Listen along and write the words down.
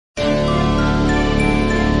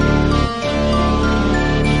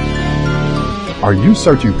Are you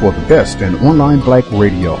searching for the best in online black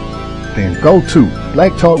radio? Then go to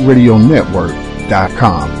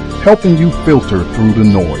blacktalkradionetwork.com, helping you filter through the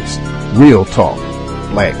noise. Real talk,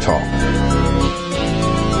 black talk.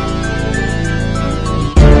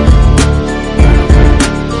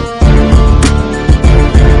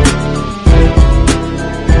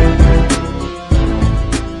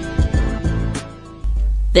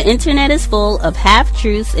 The internet is full of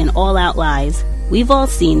half-truths and all-out lies. We've all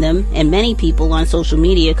seen them, and many people on social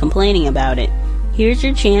media complaining about it. Here's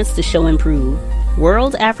your chance to show and prove.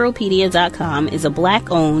 WorldAfropedia.com is a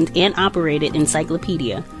black-owned and operated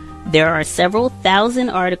encyclopedia. There are several thousand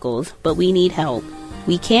articles, but we need help.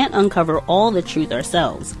 We can't uncover all the truth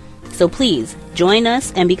ourselves. So please, join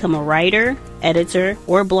us and become a writer, editor,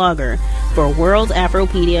 or blogger for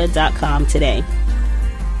WorldAfropedia.com today.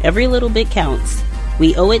 Every little bit counts.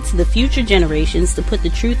 We owe it to the future generations to put the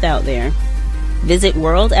truth out there. Visit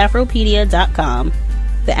WorldAfropedia.com,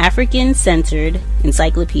 the African-centered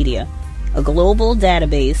encyclopedia, a global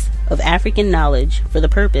database of African knowledge for the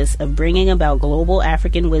purpose of bringing about global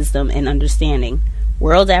African wisdom and understanding.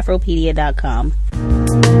 WorldAfropedia.com.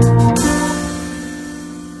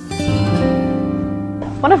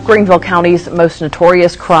 One of Greenville County's most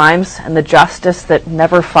notorious crimes and the justice that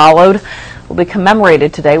never followed will be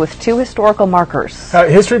commemorated today with two historical markers.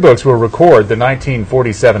 History books will record the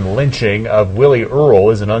 1947 lynching of Willie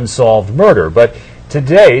Earle as an unsolved murder, but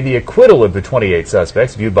today the acquittal of the 28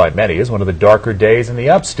 suspects, viewed by many as one of the darker days in the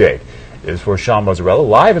upstate. This is for Sean Mozzarella,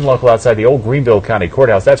 live and local outside the old Greenville County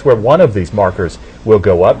Courthouse. That's where one of these markers will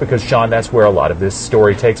go up because, Sean, that's where a lot of this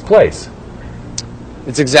story takes place.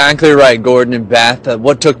 It's exactly right, Gordon and Beth.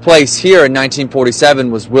 What took place here in 1947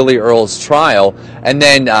 was Willie Earle's trial, and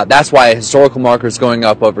then that's why a historical marker is going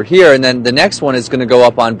up over here, and then the next one is going to go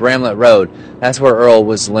up on Bramlett Road. That's where Earle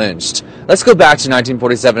was lynched. Let's go back to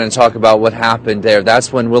 1947 and talk about what happened there.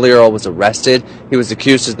 That's when Willie Earle was arrested. He was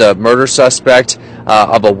accused as the murder suspect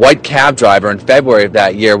of a white cab driver in February of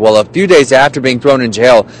that year. Well, a few days after being thrown in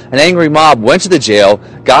jail, an angry mob went to the jail,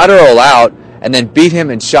 got Earle out, and then beat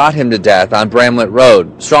him and shot him to death on Bramlett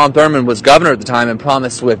Road. Strom Thurmond was governor at the time and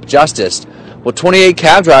promised swift justice. Well, 28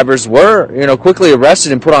 cab drivers were, quickly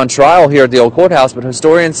arrested and put on trial here at the old courthouse, but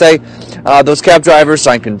historians say those cab drivers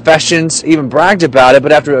signed confessions, even bragged about it,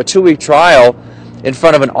 but after a 2-week trial in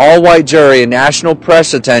front of an all-white jury and national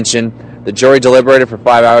press attention, the jury deliberated for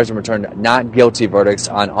 5 hours and returned not guilty verdicts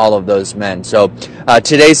on all of those men. So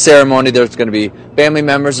today's ceremony, there's going to be family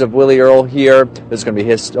members of Willie Earle here. There's going to be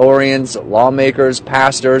historians, lawmakers,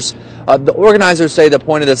 pastors. The organizers say the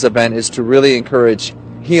point of this event is to really encourage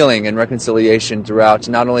healing and reconciliation throughout,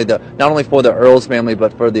 not only for the Earle's family,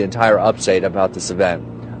 but for the entire upstate about this event.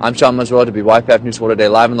 I'm Sean Mozzarella to be YPF News 4 Today,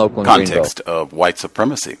 live and local in Context Greenville. of White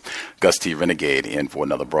Supremacy. Gus T Renegade in for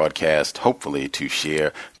another broadcast, hopefully to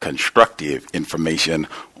share constructive information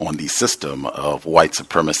on the system of white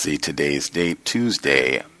supremacy. Today's date,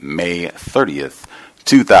 Tuesday, May 30th,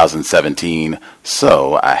 2017.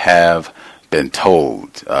 So I have been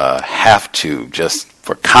told, just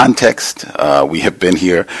for context, we have been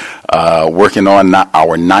here working on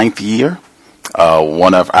our 9th year.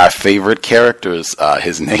 One of our favorite characters,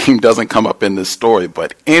 his name doesn't come up in this story,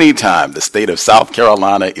 but anytime the state of South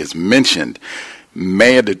Carolina is mentioned,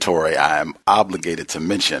 mandatory, I am obligated to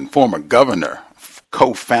mention former governor,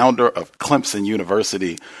 co-founder of Clemson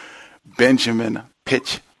University, Benjamin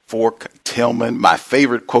Pitchfork Tillman. My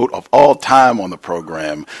favorite quote of all time on the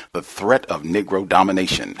program: "The threat of Negro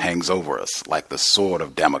domination hangs over us like the sword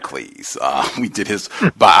of Damocles." We did his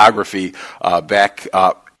biography back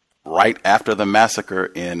right after the massacre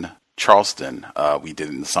in Charleston. We did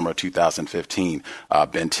in the summer of 2015,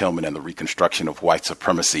 Ben Tillman and the Reconstruction of White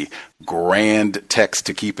Supremacy. Grand text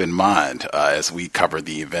to keep in mind as we cover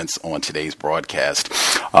the events on today's broadcast.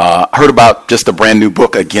 Heard about just a brand new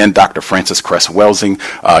book. Again, Dr. Frances Cress Welsing.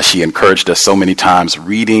 She encouraged us so many times,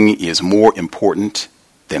 reading is more important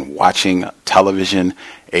than watching television.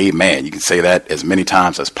 Amen. You can say that as many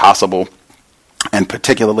times as possible. And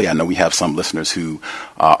particularly, I know we have some listeners who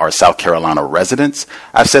are South Carolina residents.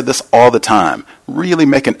 I've said this all the time. Really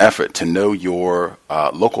make an effort to know your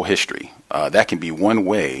local history. That can be one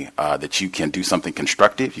way that you can do something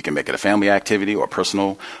constructive. You can make it a family activity or a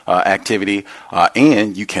personal activity.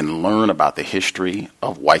 And you can learn about the history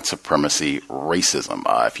of white supremacy, racism.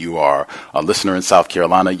 If you are a listener in South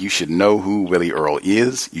Carolina, you should know who Willie Earle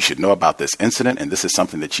is. You should know about this incident. And this is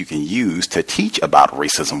something that you can use to teach about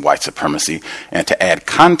racism, white supremacy, and to add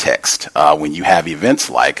context when you have events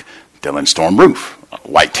like Dylann Storm Roof,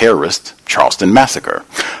 white terrorist, Charleston massacre.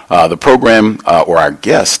 The program, or our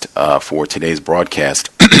guest for today's broadcast,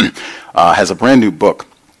 has a brand new book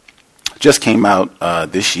just came out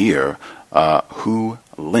this year, Who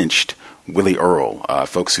Lynched Willie Earle?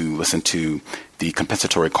 Folks who listen to the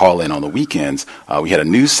compensatory call-in on the weekends, we had a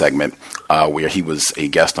news segment where he was a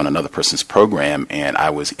guest on another person's program, and I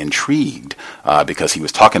was intrigued because he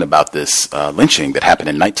was talking about this lynching that happened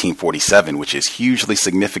in 1947, which is hugely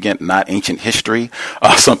significant, not ancient history,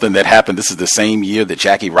 something that happened. This is the same year that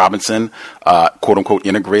Jackie Robinson, quote-unquote,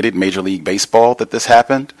 integrated Major League Baseball, that this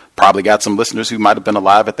happened. Probably got some listeners who might have been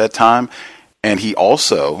alive at that time. And he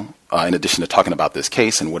also, in addition to talking about this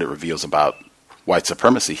case and what it reveals about white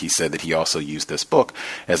supremacy, he said that he also used this book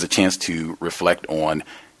as a chance to reflect on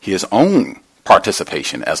his own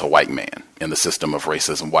participation as a white man in the system of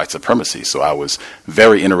racism, white supremacy. So I was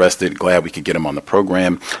very interested, glad we could get him on the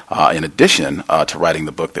program. In addition to writing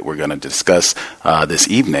the book that we're going to discuss this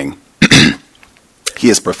evening, he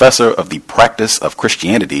is professor of the practice of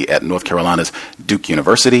Christianity at North Carolina's Duke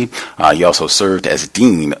University. He also served as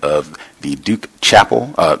dean of the Duke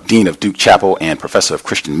Chapel, and professor of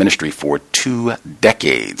Christian ministry for 2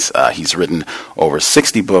 decades. He's written over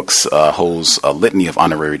 60 books, holds a litany of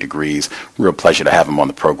honorary degrees. Real pleasure to have him on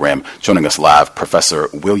the program. Joining us live, Professor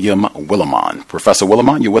William Willimon. Professor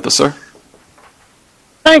Willimon, you with us, sir?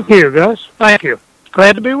 Thank you, Gus. Thank you.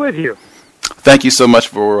 Glad to be with you. Thank you so much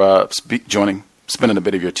for spending a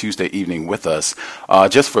bit of your Tuesday evening with us.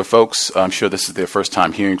 Just for folks, I'm sure this is their first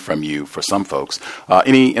time hearing from you, for some folks.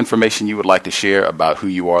 Any information you would like to share about who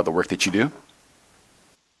you are, the work that you do?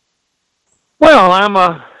 Well,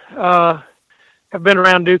 have been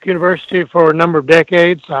around Duke University for a number of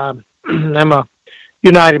decades. I'm a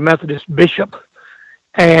United Methodist bishop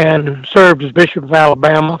and served as Bishop of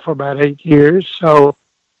Alabama for about 8 years. So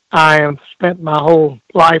I have spent my whole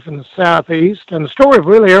life in the Southeast. And the story of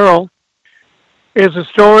Willie Earle is a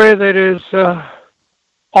story that is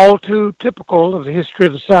all too typical of the history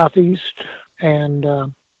of the Southeast and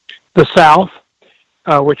the South,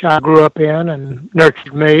 which I grew up in and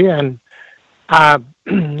nurtured me. And I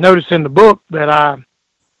noticed in the book that I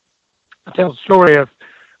tell the story of,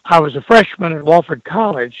 I was a freshman at Wofford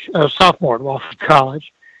College, a sophomore at Wofford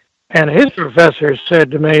College, and a history professor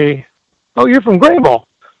said to me, "Oh, you're from Greenville?"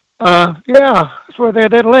 "Yeah, that's where they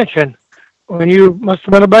did lynching when you must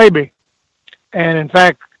have been a baby." And in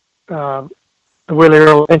fact, the Willie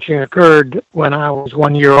Earle lynching occurred when I was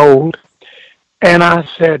 1 year old. And I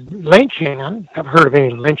said, "Lynching? I haven't heard of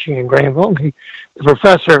any lynching in Greenville." The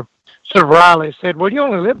professor sort of wryly said, "Well, you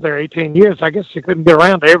only lived there 18 years. I guess you couldn't get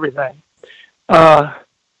around to everything."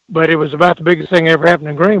 But it was about the biggest thing ever happened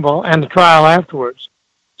in Greenville, and the trial afterwards.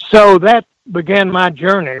 So that began my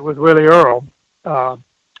journey with Willie Earle,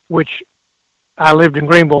 which I lived in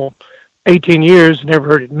Greenville 18 years, never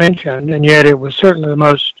heard it mentioned, and yet it was certainly the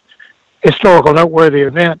most historical, noteworthy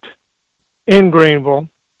event in Greenville.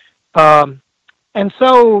 And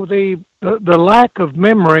so the lack of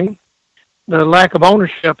memory, the lack of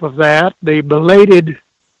ownership of that, the belated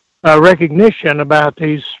recognition about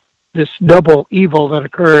this double evil that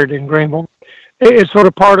occurred in Greenville, is sort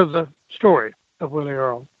of part of the story of Willie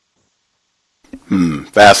Earle.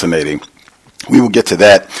 Fascinating. We will get to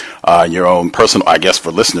that, your own personal, I guess,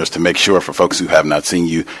 for listeners, to make sure, for folks who have not seen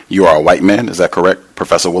you, you are a white man. Is that correct,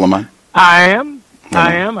 Professor Willimon? I am.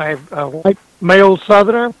 I am a white male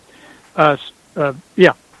Southerner.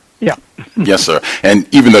 Yeah. Yes, sir. And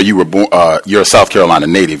even though you were born, you're a South Carolina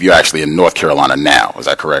native, you're actually in North Carolina now. Is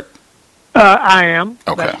that correct? I am.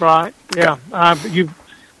 Okay. That's right. Yeah.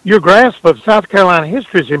 Your grasp of South Carolina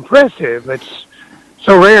history is impressive. It's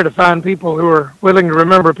so rare to find people who are willing to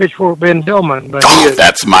remember Pitchfork Ben Tillman, but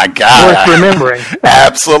that's my guy. Worth remembering.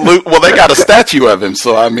 Absolutely. Well, they got a statue of him,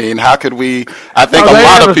 so I mean, how could we? I think a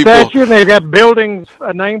lot of people. Statue, they've got buildings,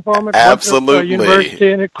 a name for him at absolutely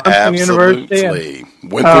University and at Clemson University,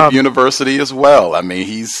 Winthrop University as well. I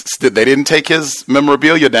mean, they didn't take his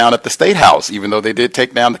memorabilia down at the State House, even though they did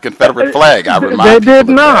take down the Confederate flag. I remind they people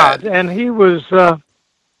did not, that. And he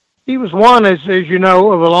was one, as you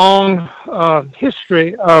know, of a long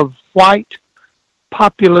history of white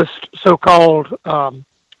populist, so-called,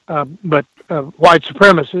 but white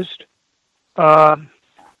supremacist.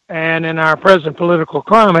 And in our present political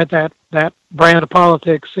climate, that brand of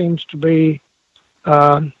politics seems to be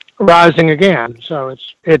rising again. So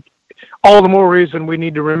it's all the more reason we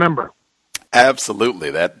need to remember.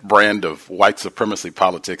 Absolutely. That brand of white supremacy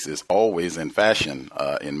politics is always in fashion,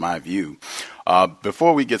 in my view.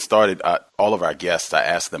 Before we get started, all of our guests, I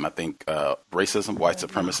asked them, I think, racism, white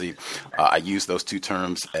supremacy, I use those two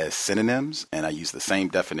terms as synonyms, and I use the same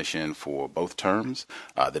definition for both terms.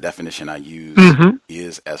 The definition I use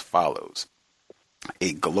is as follows: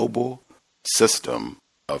 a global system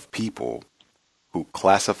of people who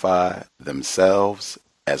classify themselves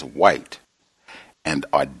as white and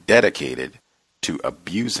are dedicated to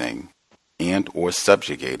abusing and or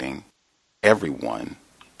subjugating everyone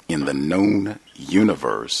in the known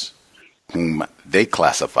universe whom they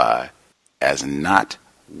classify as not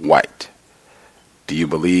white. Do you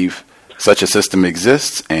believe such a system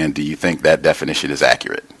exists, and do you think that definition is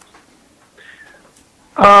accurate?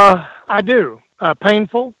 I do.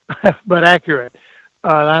 Painful, but accurate.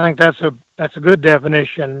 I think that's a good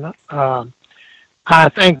definition. I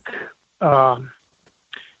think, the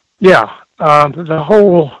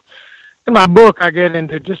whole, in my book, I get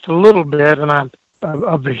into just a little bit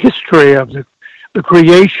of the history of the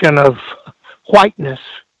creation of whiteness,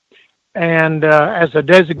 and as a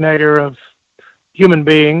designator of human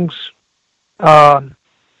beings, it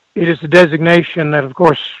is a designation that, of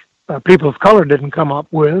course, people of color didn't come up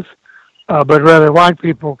with, but rather white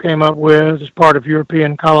people came up with as part of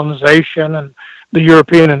European colonization and the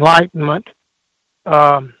European Enlightenment.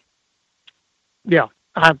 I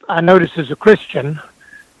notice as a Christian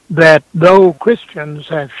that though Christians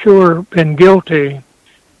have sure been guilty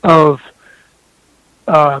of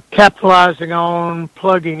capitalizing on,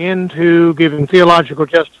 plugging into, giving theological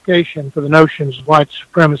justification for the notions of white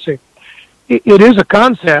supremacy, it is a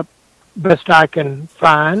concept, best I can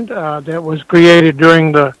find, that was created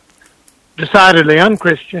during the decidedly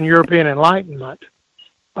unchristian European Enlightenment.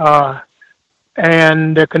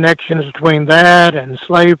 And the connections between that and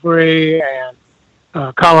slavery and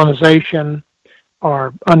colonization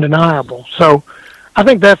are undeniable. So I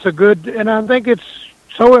think that's a good, and I think it's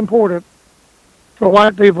so important for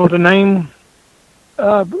white people to name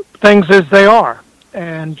things as they are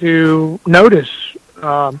and to notice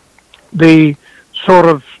the sort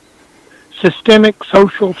of systemic,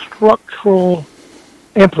 social, structural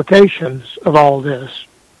implications of all this,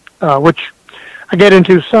 which I get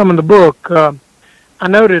into some in the book. I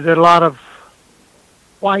noted that a lot of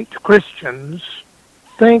white Christians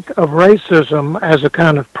think of racism as a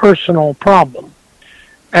kind of personal problem.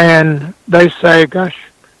 And they say, gosh,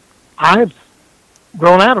 I've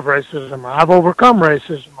grown out of racism, or I've overcome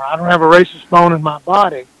racism, or I don't have a racist bone in my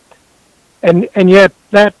body. And yet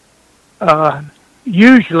that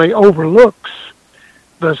usually overlooks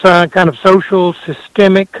the kind of social,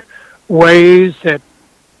 systemic ways that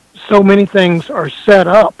so many things are set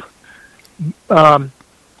up by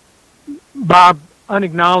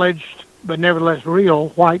unacknowledged but nevertheless real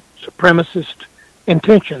white supremacist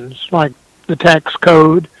intentions, like the tax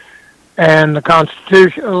code and the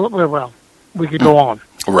Constitution. Well, we could go on.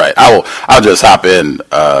 Right. I'll just hop in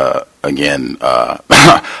again.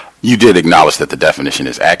 You did acknowledge that the definition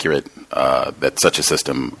is accurate, that such a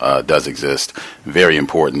system does exist. Very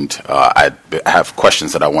important. I have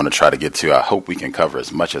questions that I want to try to get to. I hope we can cover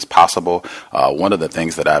as much as possible. One of the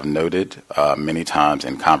things that I've noted many times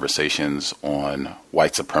in conversations on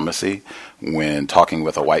white supremacy, when talking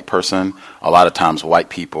with a white person, a lot of times white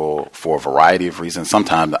people, for a variety of reasons,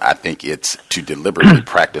 sometimes I think it's to deliberately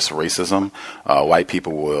practice racism, white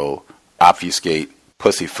people will obfuscate,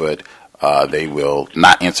 pussyfoot. They will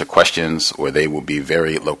not answer questions, or they will be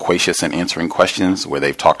very loquacious in answering questions where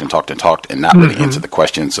they've talked and not really answer the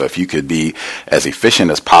question. So if you could be as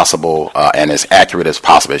efficient as possible and as accurate as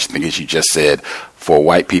possible, I think as you just said, for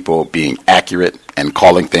white people being accurate and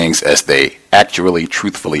calling things as they actually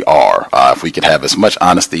truthfully are. If we could have as much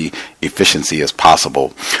honesty, efficiency as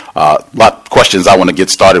possible. A lot of questions I want to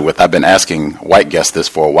get started with. I've been asking white guests this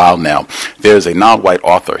for a while now. There's a non-white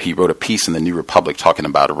author. He wrote a piece in the New Republic talking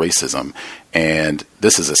about racism. And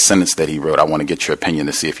this is a sentence that he wrote. I want to get your opinion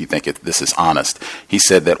to see if you think this is honest. He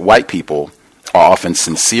said that white people are often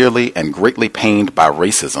sincerely and greatly pained by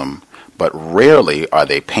racism, but rarely are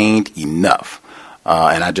they pained enough.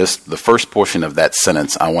 And the first portion of that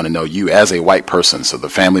sentence, I want to know you as a white person, so the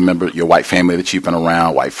family member, your white family that you've been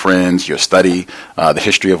around, white friends, your study, the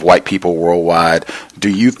history of white people worldwide. Do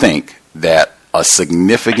you think that a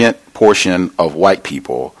significant portion of white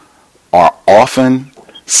people are often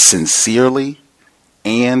sincerely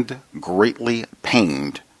and greatly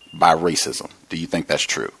pained by racism? Do you think that's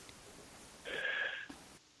true?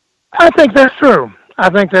 I think that's true.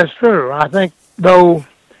 I think, though,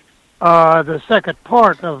 the second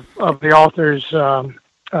part of the author's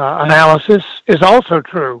analysis is also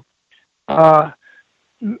true.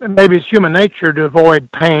 Maybe it's human nature to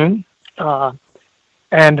avoid pain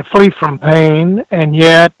and to flee from pain, and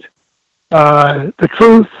yet the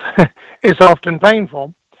truth is often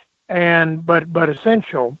painful, but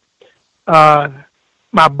essential.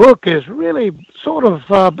 My book is really sort of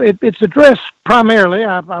it's addressed primarily,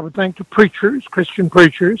 I would think, to preachers, Christian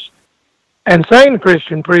preachers. And saying to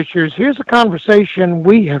Christian preachers, here's a conversation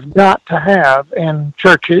we have got to have in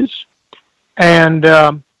churches And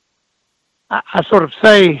I sort of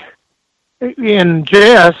say in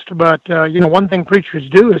jest, but one thing preachers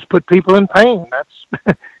do is put people in pain.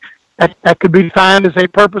 That's that could be defined as a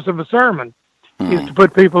purpose of a sermon, is to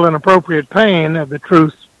put people in appropriate pain. The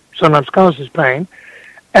truth sometimes causes pain,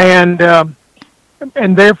 and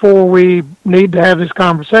therefore we need to have this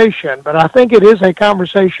conversation. But I think it is a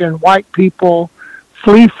conversation white people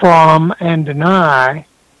flee from and deny.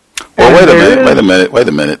 Well, wait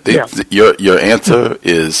a minute. Your answer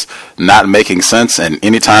is not making sense. And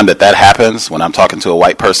anytime that happens, when I'm talking to a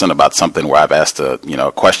white person about something where I've asked a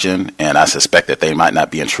question, and I suspect that they might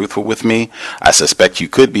not be truthful with me, I suspect you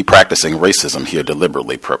could be practicing racism here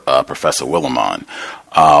deliberately, Professor Willimon.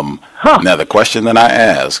 Now, the question that I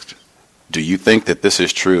asked, do you think that this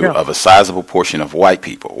is true of a sizable portion of white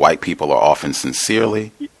people? White people are often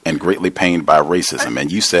sincerely and greatly pained by racism.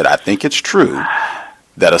 And you said, I think it's true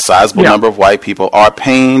that a sizable number of white people are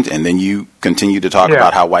pained, and then you continue to talk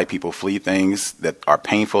about how white people flee things that are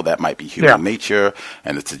painful. That might be human nature,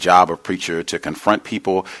 and it's a job of preacher to confront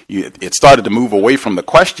people. It started to move away from the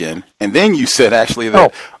question, and then you said actually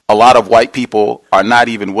that a lot of white people are not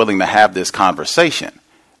even willing to have this conversation.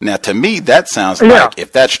 Now, to me, that sounds like,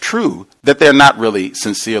 if that's true, that they're not really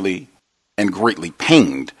sincerely and greatly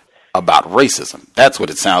pained about racism. That's what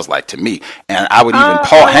it sounds like to me. And I would even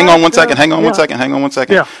pause. Hang on one second.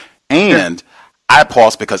 Yeah. And I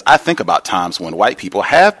pause because I think about times when white people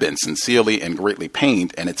have been sincerely and greatly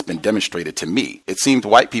pained, and it's been demonstrated to me. It seemed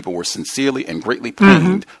white people were sincerely and greatly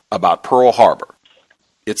pained about Pearl Harbor.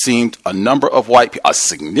 It seemed a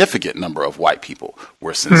significant number of white people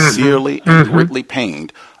were sincerely and greatly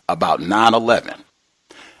pained about 9/11.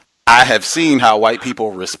 I have seen how white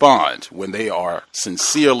people respond when they are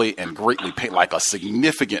sincerely and greatly pained, like a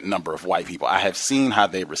significant number of white people. I have seen how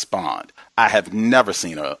they respond. I have never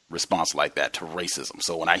seen a response like that to racism.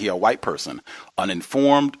 So when I hear a white person,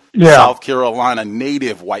 uninformed, South Carolina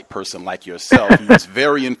native white person like yourself, who's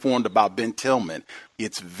very informed about Ben Tillman,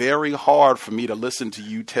 it's very hard for me to listen to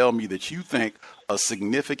you tell me that you think a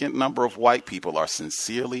significant number of white people are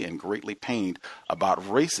sincerely and greatly pained about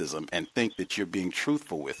racism and think that you're being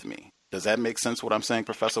truthful with me. Does that make sense, what I'm saying,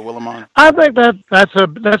 Professor Willimon? I think that's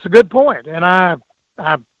a good point, and I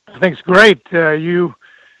think it's great you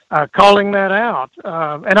calling that out.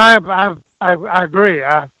 And I agree.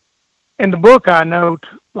 In the book, I note,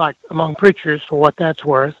 like among preachers, for what that's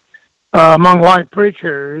worth, among white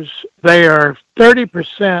preachers, they are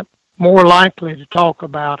 30% more likely to talk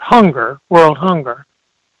about hunger, world hunger,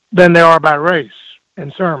 than they are about race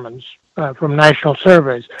in sermons from national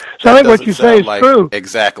surveys. So I think what you say is true.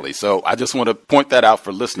 Exactly. So I just want to point that out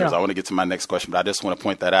for listeners. I want to get to my next question, but I just want to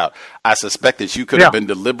point that out. I suspect that you could have been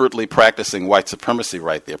deliberately practicing white supremacy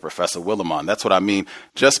right there, Professor Willimon. That's what I mean.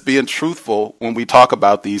 Just being truthful when we talk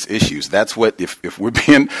about these issues. That's what, if we're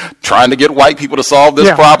trying to get white people to solve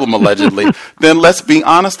this problem, allegedly, then let's be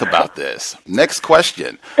honest about this. Next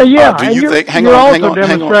question. Do you think, hang on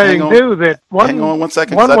that one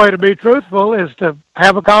second. One way to be truthful is to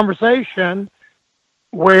have a conversation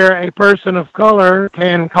where a person of color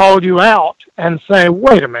can call you out and say,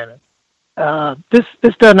 wait a minute, this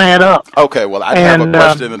doesn't add up. Okay, well, I have a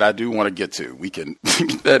question that I do want to get to. We can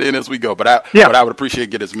get that in as we go, but I would appreciate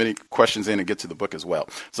getting as many questions in and get to the book as well.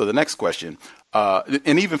 So the next question,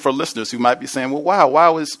 and even for listeners who might be saying, well, wow,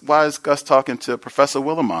 why is Gus talking to Professor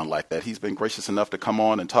Willimon like that? He's been gracious enough to come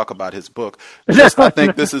on and talk about his book. I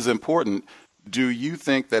think this is important. Do you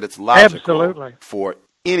think that it's logical for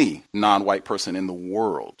any non-white person in the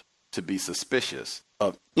world to be suspicious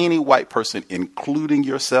of any white person, including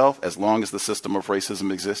yourself, as long as the system of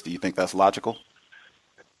racism exists? Do you think that's logical?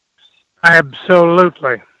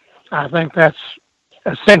 Absolutely. I think that's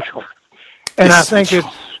essential. And I think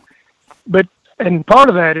and part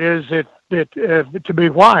of that is that to be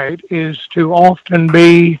white is to often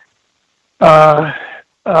be blind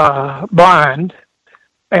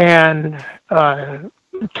and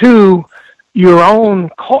to your own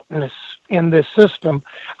caughtness in this system.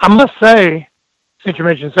 I must say, since you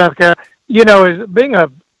mentioned South Carolina, as being a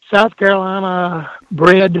South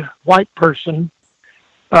Carolina-bred white person,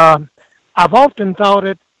 I've often thought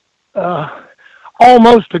it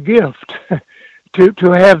almost a gift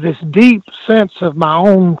to have this deep sense of my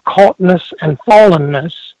own caughtness and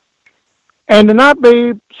fallenness, and to not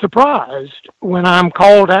be surprised when I'm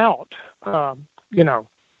called out. I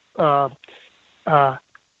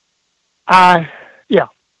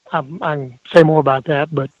can say more about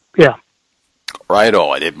that, but yeah. Right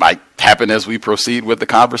on. It might happen as we proceed with the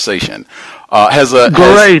conversation. Has a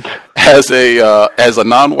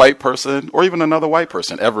non-white person, or even another white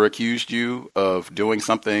person, ever accused you of doing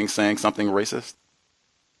something, saying something racist?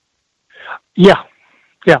 Yeah.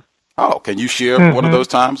 Oh, can you share one of those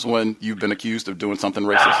times when you've been accused of doing something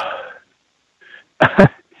racist?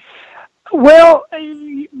 Well,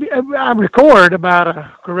 I record about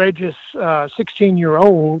a courageous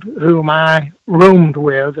 16-year-old whom I roomed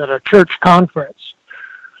with at a church conference,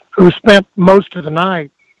 who spent most of the night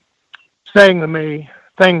saying to me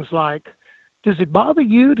things like, "Does it bother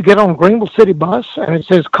you to get on a Greenville City bus and it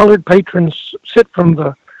says colored patrons sit from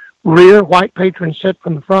the rear, white patrons sit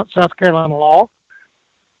from the front, South Carolina law?"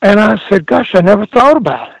 And I said, "Gosh, I never thought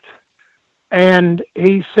about it." And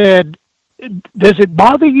he said, "Does it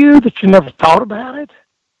bother you that you never thought about it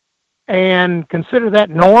and consider that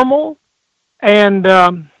normal?" And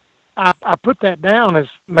I put that down as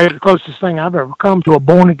maybe the closest thing I've ever come to a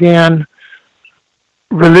born-again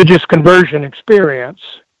religious conversion experience.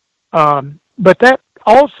 But that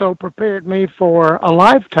also prepared me for a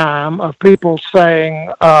lifetime of people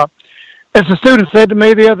saying, as a student said to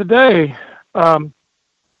me the other day,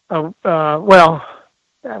 well,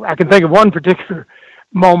 I can think of one particular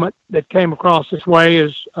moment that came across this way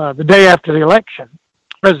is the day after the election,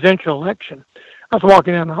 presidential election. I was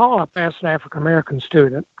walking down the hall. I passed an African-American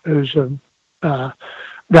student who's a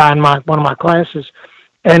guy in one of my classes,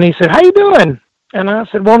 and he said, "How you doing?" And I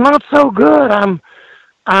said, "Well, not so good.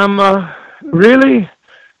 I'm really,"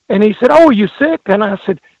 and he said, "Oh, you sick?" And I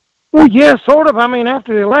said, "Well, yeah, sort of. I mean,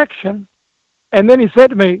 after the election." And then he said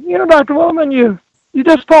to me, "You know, Dr. Willimon, you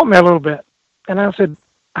disappoint me a little bit." And I said,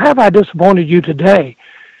 "Have I disappointed you today?"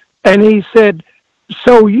 And he said,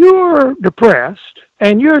 "So you're depressed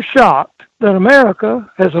and you're shocked that America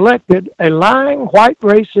has elected a lying white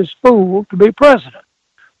racist fool to be president.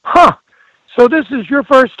 Huh. So this is your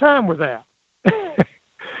first time with that."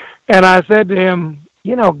 And I said to him,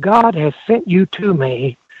 "You know, God has sent you to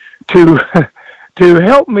me to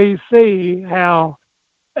help me see how,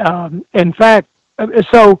 in fact,"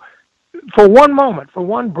 so for one moment, for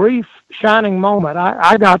one brief shining moment,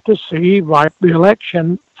 I got to see like the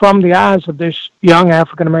election from the eyes of this young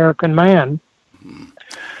African-American man.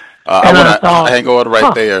 I want to hang on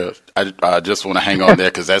right there. I just want to hang on there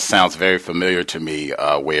because that sounds very familiar to me,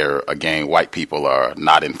 where, again, white people are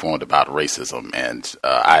not informed about racism. And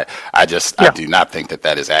I do not think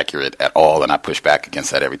that is accurate at all. And I push back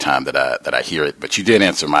against that every time that I hear it. But you did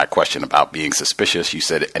answer my question about being suspicious. You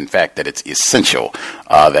said, in fact, that it's essential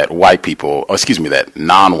that that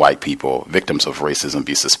non-white people, victims of racism,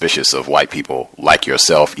 be suspicious of white people like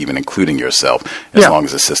yourself, even including yourself, as long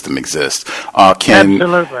as the system exists.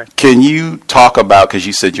 Absolutely. Can you talk about, because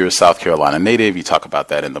you said you're a South Carolina native, you talk about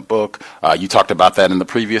that in the book, you talked about that in the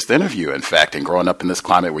previous interview, in fact, and growing up in this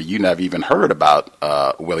climate where you never even heard about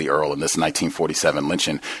Willie Earle and this 1947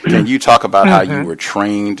 lynching. Can you talk about how you were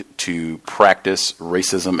trained to practice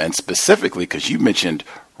racism, and specifically, because you mentioned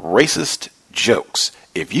racist jokes.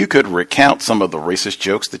 If you could recount some of the racist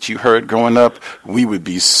jokes that you heard growing up, we would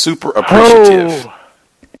be super appreciative.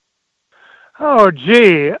 Oh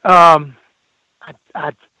gee. I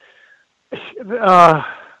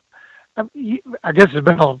guess it's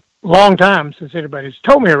been a long time since anybody's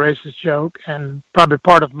told me a racist joke, and probably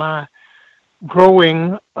part of my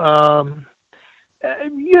growing, oh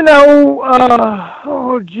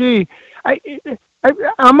gee,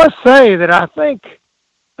 I must say that I think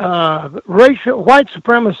white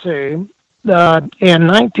supremacy in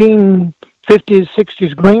 1950s,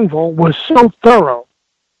 60s Greenville was so thorough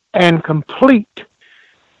and complete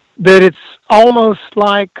that it's almost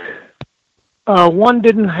like one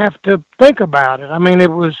didn't have to think about it. I mean, it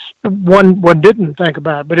was one didn't think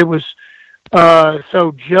about it, but it was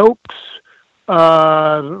so jokes,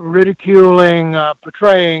 ridiculing,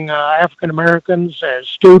 portraying African Americans as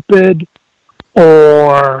stupid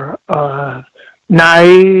or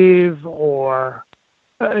naive, or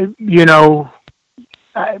there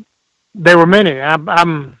were many. I'm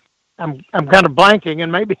kind of blanking,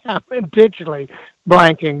 and maybe I'm intentionally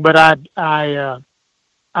blanking, but I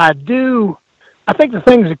think the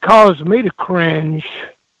things that cause me to cringe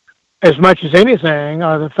as much as anything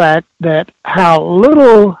are the fact that how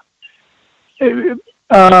little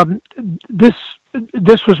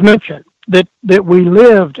this was mentioned, that we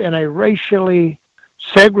lived in a racially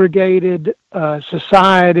segregated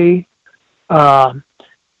society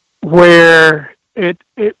where it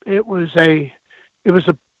was a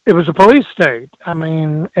police state. I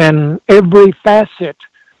mean, and every facet,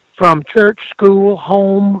 from church, school,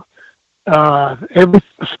 home, every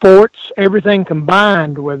sports, everything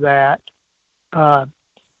combined with that.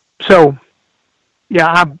 So,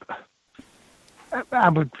 yeah,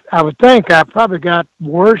 I would think I probably got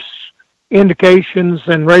worse indications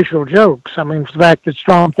than racial jokes. I mean, the fact that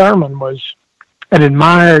Strom Thurmond was an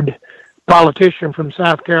admired politician from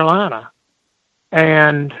South Carolina.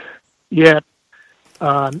 And yet,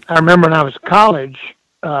 I remember when I was in college,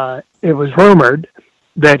 it was rumored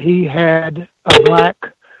that he had a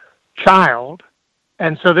black child.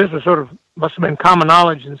 And so this was must have been common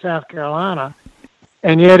knowledge in South Carolina.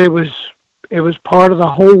 And yet it was part of the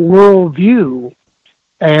whole world view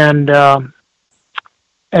and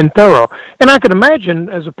thorough. And I can imagine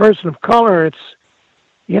as a person of color, it's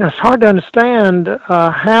hard to understand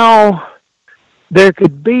how there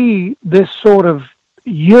could be this sort of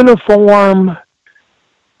uniform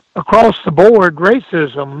across the board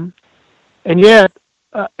racism, and yet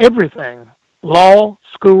everything, law,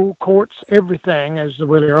 school, courts, everything, as the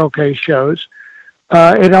Willie Earle case shows,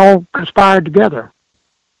 it all conspired together.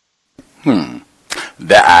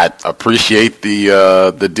 That I appreciate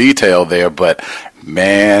the detail there, but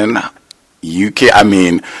man, you can't. I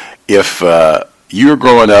mean, if you're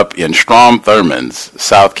growing up in Strom Thurmond's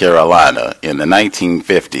South Carolina in the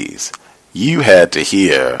 1950s, you had to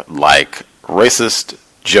hear like racist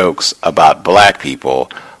jokes about black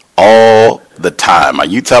people all the time. Are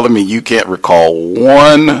you telling me you can't recall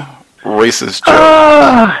one racist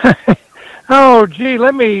joke? Oh, gee,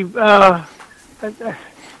 let me. And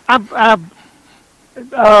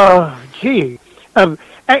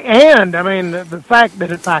I mean, the fact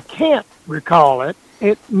that if I can't recall it,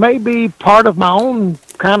 it may be part of my own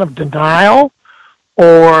kind of denial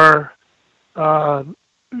or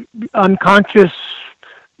unconscious.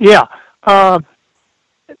 Yeah. I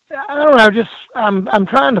don't know. I'm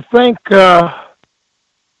trying to think. I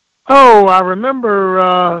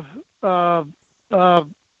remember.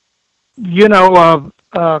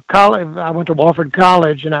 College. I went to Wofford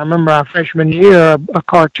College, and I remember our freshman year a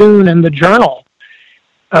cartoon in the Journal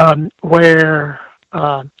where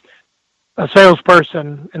a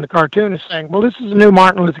salesperson in the cartoon is saying, "Well, this is a new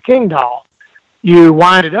Martin Luther King doll. You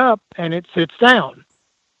wind it up, and it sits down,"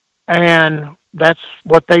 and that's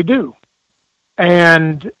what they do.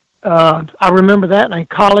 And I remember that in a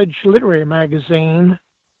college literary magazine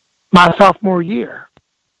my sophomore year,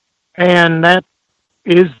 and that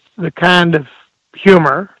is the kind of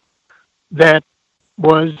humor that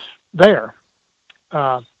was there.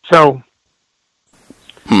 I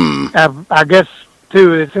guess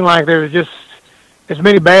too, it seemed like there was just as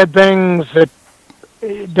many bad things that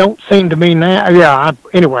don't seem to me now. Yeah.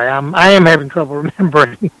 Anyway, I am having trouble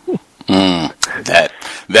remembering.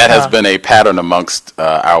 That has been a pattern amongst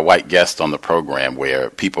our white guests on the program, where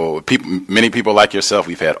many people like yourself,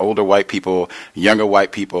 we've had older white people, younger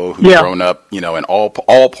white people who've grown up, in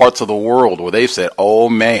all parts of the world, where they've said, "Oh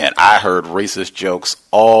man, I heard racist jokes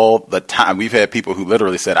all the time." We've had people who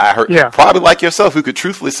literally said, "I heard," probably like yourself, who could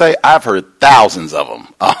truthfully say, "I've heard thousands of them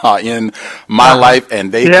in my life," and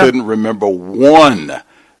they couldn't remember one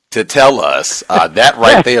to tell us. That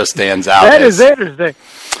right there stands out. That is interesting.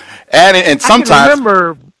 And sometimes, I can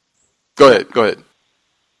remember. Go ahead.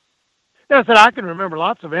 I said I can remember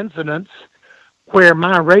lots of incidents where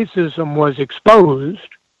my racism was exposed,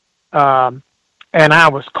 and I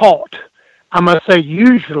was caught. I must say,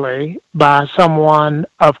 usually by someone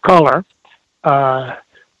of color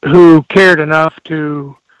who cared enough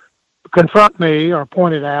to confront me or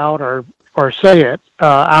point it out or say it.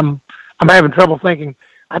 I'm having trouble thinking.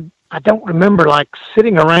 I don't remember like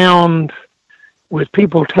sitting around with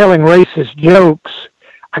people telling racist jokes.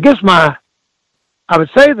 I guess I would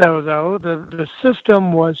say though the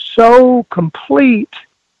system was so complete.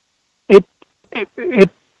 It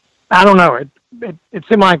I don't know. It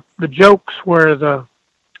seemed like the jokes were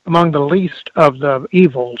among the least of the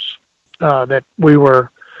evils that we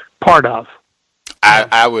were part of.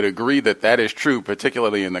 I would agree that is true,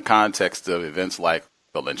 particularly in the context of events like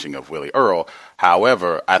the lynching of Willie Earle.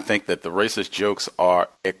 However, I think that the racist jokes are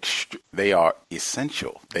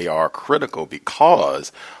essential. They are critical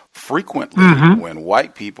because frequently when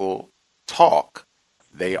white people talk,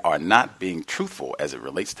 they are not being truthful as it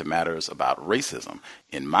relates to matters about racism.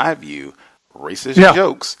 In my view, racist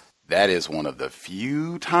jokes, that is one of the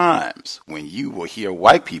few times when you will hear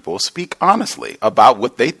white people speak honestly about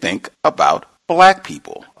what they think about black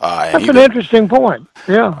people. That's an interesting point.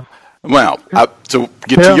 Yeah. Well, to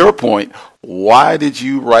get to your point, why did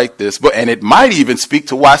you write this book? And it might even speak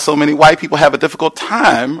to why so many white people have a difficult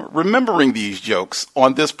time remembering these jokes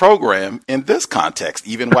on this program in this context.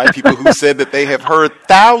 Even white people who said that they have heard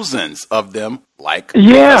thousands of them, like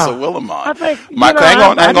Professor Willimon.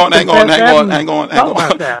 Hang on.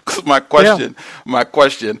 My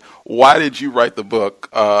question, why did you write the book,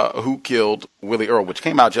 Who Killed Willie Earle, which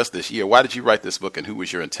came out just this year? Why did you write this book, and who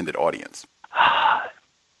was your intended audience?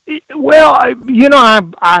 Well, I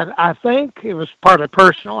think it was partly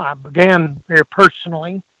personal. I began very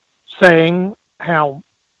personally saying how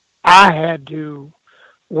I had to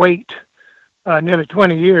wait nearly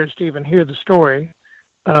 20 years to even hear the story.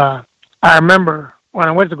 I remember when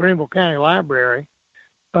I went to the Greenville County Library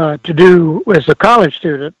to do, as a college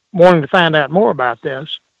student, wanting to find out more about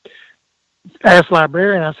this, asked the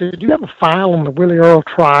librarian, I said, do you have a file on the Willie Earle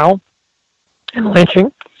trial and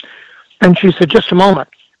lynching? And she said, just a moment.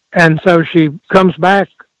 And so she comes back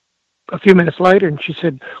a few minutes later and she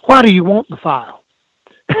said, why do you want the file?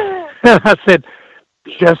 And I said,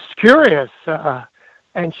 just curious.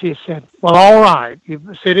 And she said, well, all right, you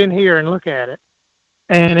sit in here and look at it.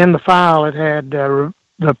 And in the file, it had the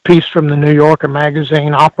piece from the New Yorker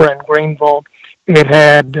magazine, Opera in Greenville. It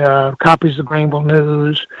had copies of Greenville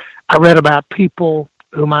News. I read about people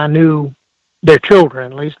whom I knew, their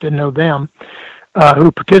children, at least didn't know them,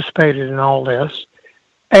 who participated in all this.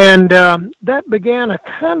 And that began a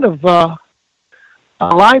kind of a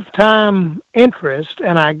lifetime interest.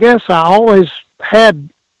 And I guess I always had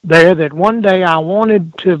there that one day I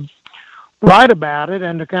wanted to write about it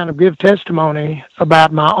and to kind of give testimony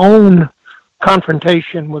about my own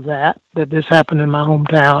confrontation with that this happened in my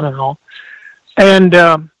hometown and all. And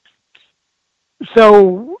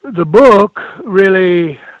so the book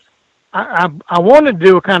really, I wanted to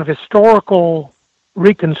do a kind of historical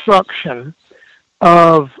reconstruction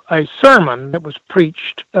of a sermon that was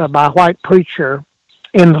preached by a white preacher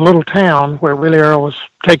in the little town where Willie Earle was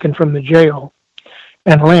taken from the jail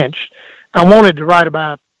and lynched. I wanted to write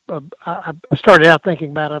about, I started out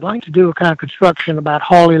thinking about, I'd like to do a kind of construction about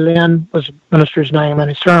Hawley Lynn, was the minister's name, and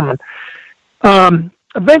his sermon.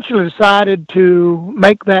 Eventually decided to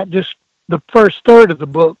make that just the first third of the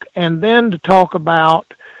book, and then to talk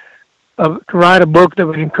about, to write a book that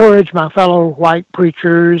would encourage my fellow white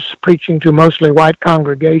preachers preaching to mostly white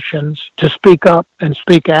congregations to speak up and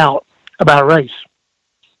speak out about race.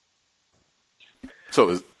 So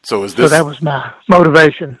is this? So that was my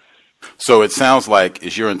motivation. So it sounds like,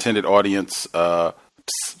 is your intended audience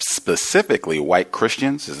specifically white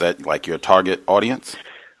Christians? Is that like your target audience?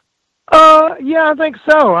 Yeah, I think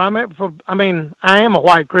so. I mean, I am a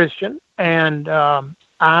white Christian, and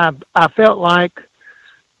I felt like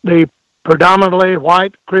the predominantly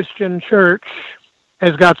white Christian church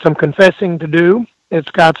has got some confessing to do.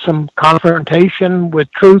 It's got some confrontation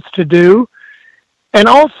with truth to do, and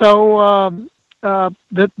also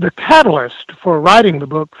the catalyst for writing the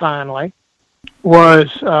book finally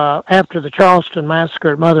was after the Charleston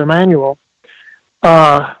massacre at Mother Emanuel.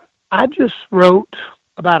 I just wrote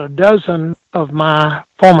about a dozen of my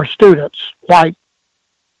former students, white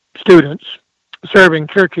students, serving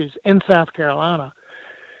churches in South Carolina.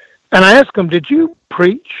 And I asked them, did you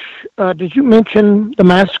mention the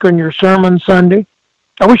massacre in your sermon Sunday?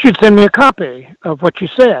 I wish you'd send me a copy of what you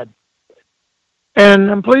said.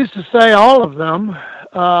 And I'm pleased to say all of them,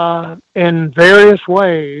 in various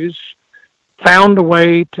ways, found a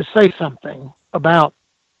way to say something about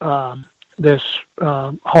this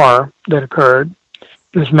horror that occurred,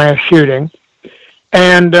 this mass shooting.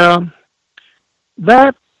 And so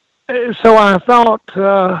I thought,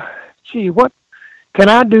 gee, what can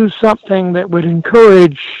I do something that would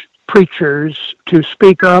encourage preachers to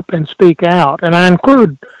speak up and speak out? And I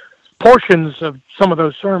include portions of some of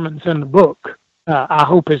those sermons in the book, I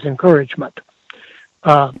hope as encouragement.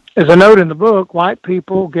 As a note in the book, white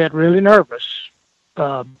people get really nervous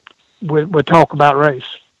with talk about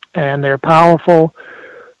race, and they're powerful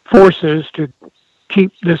forces to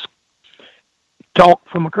keep this talk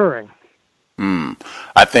from occurring.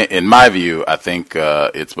 I think, in my view,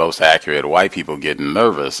 it's most accurate. White people get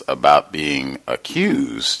nervous about being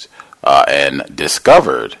accused and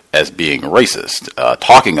discovered as being racist,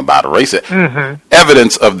 talking about racist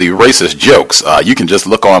evidence of the racist jokes. You can just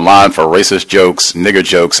look online for racist jokes, nigger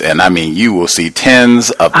jokes, and I mean, you will see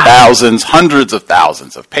tens of thousands, hundreds of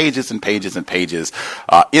thousands of pages and pages and pages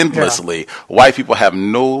endlessly. Yeah. White people have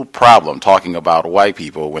no problem talking about white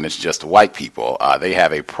people when it's just white people. They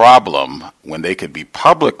have a problem when they could be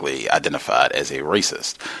publicly identified as a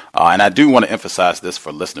racist. And I do want to emphasize this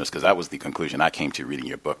for listeners, because that was the conclusion I came to reading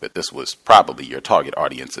your book, that this was probably your target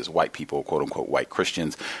audience is white people, quote unquote, white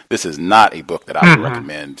Christians. This is not a book that I would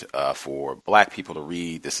recommend for black people to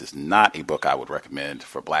read. This is not a book I would recommend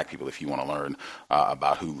for black people if you want to learn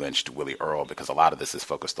about who lynched Willie Earle, because a lot of this is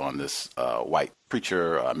focused on this white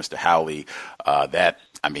preacher, Mr. Howley.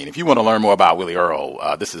 If you want to learn more about Willie Earle,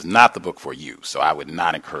 this is not the book for you. So I would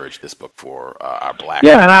not encourage this book for our black.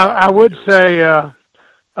 Yeah, and I would say a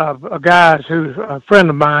guy who's a friend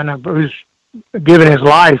of mine who's given his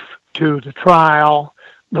life to the trial,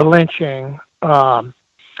 the lynching,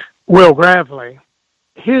 Will Gravely.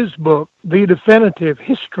 His book, The Definitive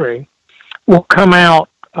History, will come out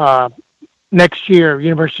next year,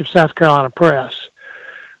 University of South Carolina Press.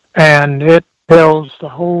 And it tells the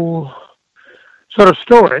whole sort of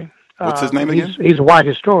story. What's his name again? He's a white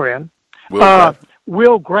historian.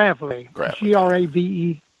 Will Gravely, Gravely.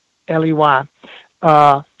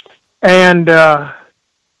 And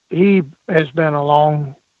he has been a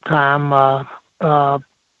long time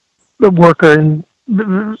worker in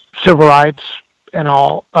civil rights and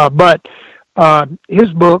all. But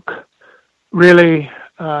his book really,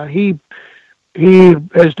 he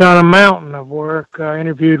has done a mountain of work.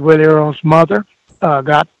 Interviewed Willie Earle's mother,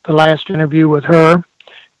 got the last interview with her,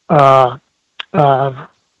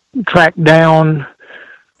 tracked down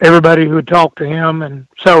everybody who talked to him, and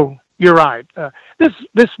so you're right.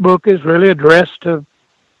 This book is really addressed to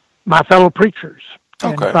my fellow preachers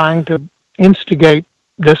and trying to instigate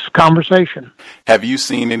this conversation. Have you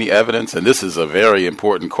seen any evidence? And this is a very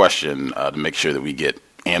important question to make sure that we get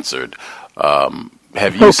answered.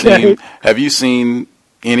 Have you seen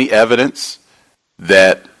any evidence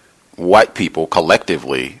that white people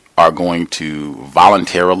collectively are going to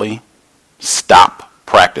voluntarily stop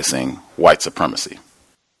practicing white supremacy?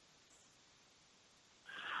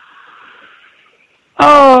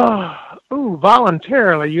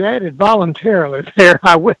 Voluntarily. You added voluntarily there.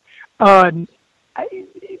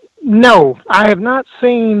 No, I have not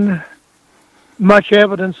seen much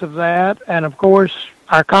evidence of that. And of course,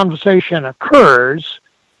 our conversation occurs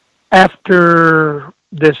after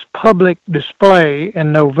this public display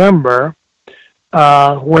in November,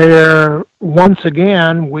 where once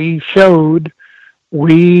again we showed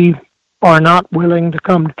we are not willing to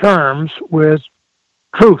come to terms with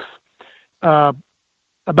truth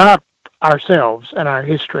about ourselves and our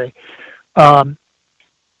history. I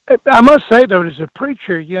must say, though, as a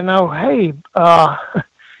preacher, if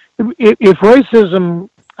racism,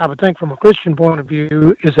 I would think from a Christian point of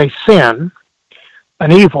view, is a sin,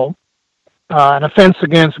 an evil, an offense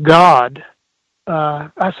against God,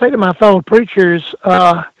 I say to my fellow preachers,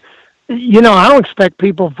 I don't expect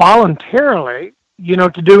people voluntarily,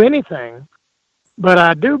 to do anything, but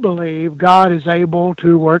I do believe God is able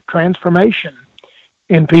to work transformation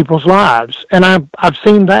in people's lives, and I've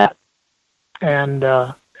seen that. And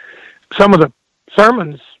some of the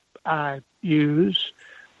sermons I use,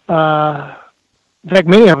 in fact,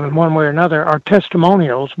 many of them, one way or another, are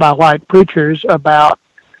testimonials by white preachers about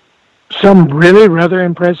some really rather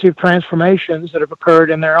impressive transformations that have occurred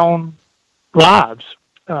in their own lives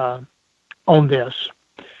on this.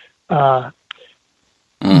 But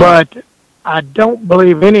I don't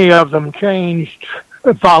believe any of them changed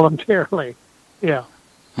voluntarily. Yeah.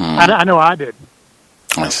 I know I did.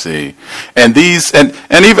 I see. And these, and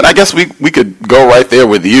even, I guess we could go right there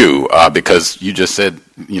with you, because you just said,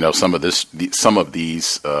 some of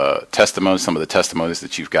these testimonies, some of the testimonies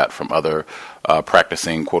that you've got from other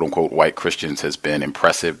practicing quote unquote white Christians has been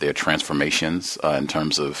impressive. Their transformations in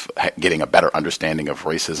terms of getting a better understanding of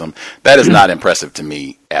racism. That is not impressive to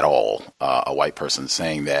me at all. A white person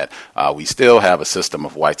saying that we still have a system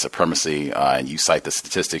of white supremacy, and you cite the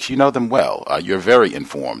statistics. You know them well. You're very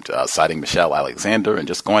informed, citing Michelle Alexander and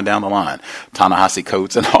just going down the line, Ta-Nehisi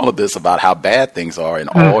Coates and all of this about how bad things are in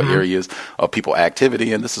all areas of people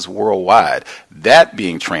activity, and this is worldwide. That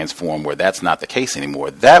being transformed where that's not the case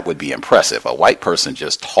anymore, that would be impressive. A white person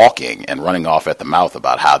just talking and running off at the mouth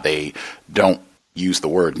about how they don't use the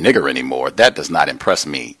word nigger anymore, that does not impress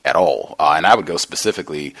me at all. And I would go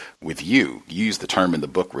specifically with you. You use the term in the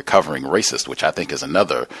book, recovering racist, which I think is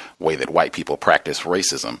another way that white people practice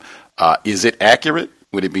racism. Is it accurate?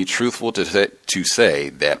 Would it be truthful to say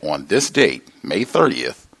that on this date, May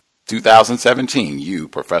 30th, 2017, you,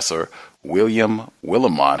 Professor William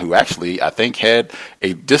Willimon, who actually I think had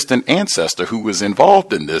a distant ancestor who was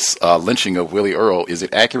involved in this lynching of Willie Earle, is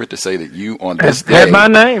it accurate to say that you on this day... Had my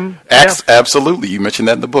name. Absolutely. You mentioned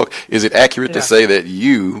that in the book. Is it accurate to say that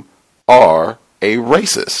you are a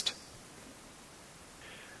racist?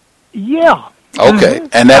 Yeah. Okay,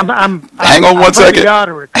 and that, hang on one second,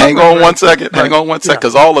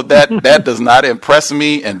 because all of that does not impress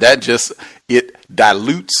me, and that just, it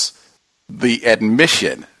dilutes the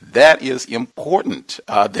admission. That is important,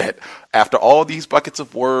 that after all these buckets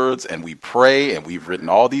of words, and we pray, and we've written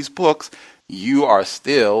all these books, you are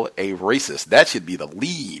still a racist. That should be the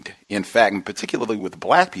lead, in fact, and particularly with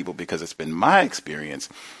black people, because it's been my experience,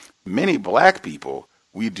 many black people,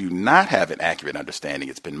 we do not have an accurate understanding.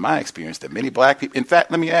 It's been my experience that many black people, in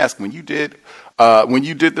fact, let me ask, when you did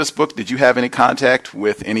this book, did you have any contact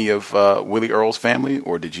with any of Willie Earle's family,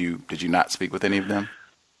 or did you not speak with any of them?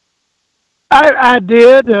 I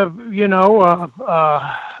did,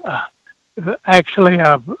 actually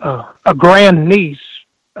a grand niece,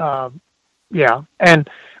 and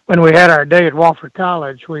when we had our day at Wofford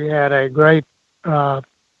College, we had a great, I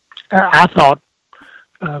thought,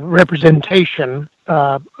 representation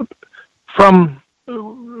from,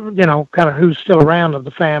 kind of who's still around of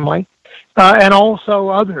the family, and also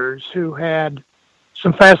others who had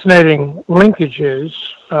some fascinating linkages,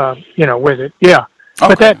 with it. Yeah.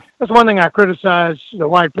 Okay. But that's one thing I criticize the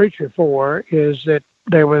white preacher for, is that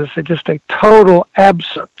there was just a total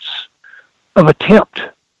absence of attempt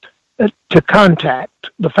to contact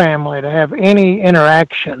the family, to have any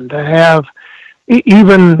interaction, to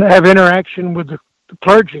even have interaction with the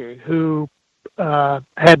clergy who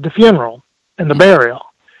had the funeral and the burial.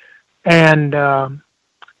 And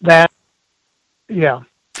that, yeah.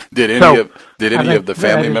 Did any of the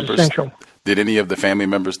family members? Essential. Did any of the family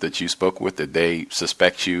members that you spoke with, did they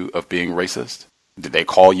suspect you of being racist? Did they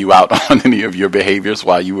call you out on any of your behaviors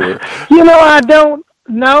while you were? I don't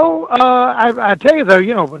know. I tell you though,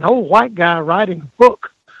 an old white guy writing a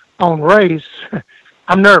book on race,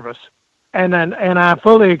 I'm nervous, and I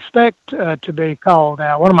fully expect to be called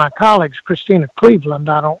out. One of my colleagues, Christina Cleveland,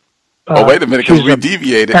 I don't. Oh, wait a minute, because we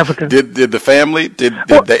deviated. African. Did the family, did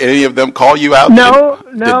any of them call you out?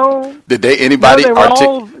 No. Did anybody?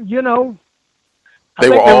 No, they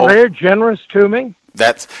were all, they were very generous to me.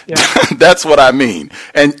 That's what I mean.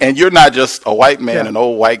 And you're not just a white man, an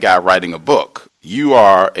old white guy writing a book. You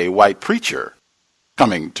are a white preacher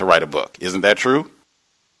coming to write a book. Isn't that true?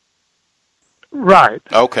 Right.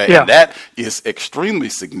 Okay. Yeah. And that is extremely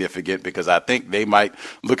significant, because I think they might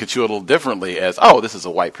look at you a little differently as, oh, this is a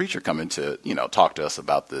white preacher coming to, talk to us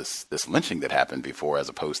about this lynching that happened before, as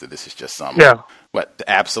opposed to this is just some. Yeah. But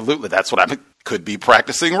absolutely, that's what I could be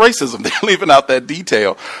practicing racism. They're leaving out that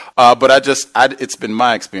detail. But it's been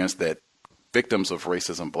my experience that victims of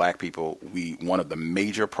racism, black people, one of the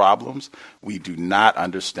major problems, we do not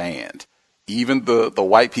understand. Even the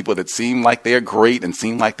white people that seem like they're great and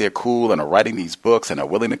seem like they're cool and are writing these books and are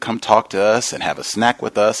willing to come talk to us and have a snack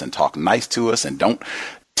with us and talk nice to us and don't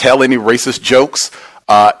tell any racist jokes,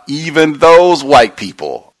 even those white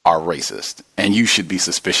people are racist, and you should be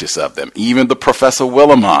suspicious of them. Even the Professor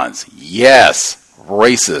Willimons, yes,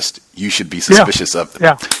 racist. You should be suspicious of them.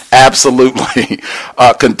 Yeah. Absolutely.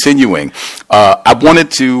 Continuing, I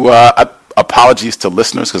wanted to... apologies to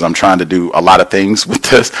listeners, because I'm trying to do a lot of things with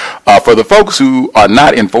this. For the folks who are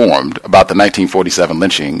not informed about the 1947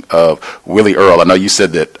 lynching of Willie Earle, I know you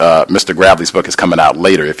said that Mr. Gravely's book is coming out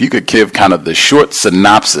later. If you could give kind of the short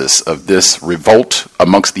synopsis of this revolt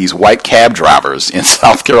amongst these white cab drivers in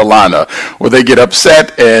South Carolina, where they get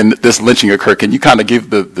upset and this lynching occurred. Can you kind of give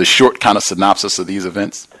the short kind of synopsis of these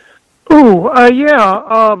events?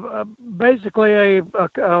 Basically, a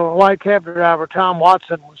white cab driver, Tom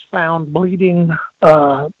Watson, was found bleeding,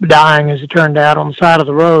 dying, as it turned out, on the side of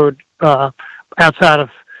the road outside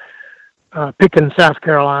of Pickens, South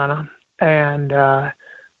Carolina. And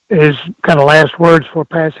his kind of last words before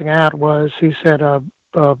passing out was, he said, a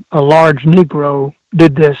large Negro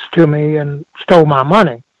did this to me and stole my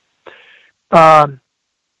money. I've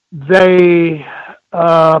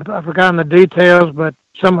forgotten the details, but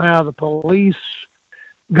somehow the police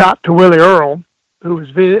got to Willie Earle, who was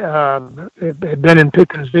had been in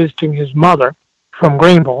Pickens visiting his mother from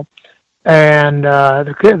Greenville, and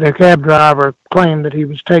the cab driver claimed that he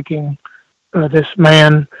was taking this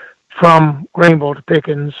man from Greenville to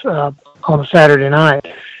Pickens on a Saturday night.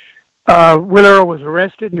 Willie Earle was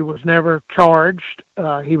arrested. He was never charged.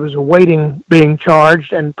 He was awaiting being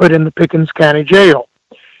charged and put in the Pickens County Jail.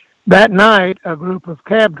 That night, a group of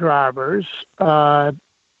cab drivers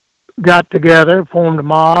got together, formed a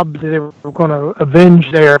mob. They were going to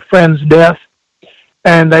avenge their friend's death,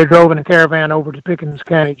 and they drove in a caravan over to Pickens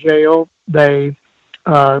County Jail. They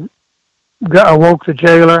awoke the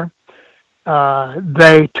jailer.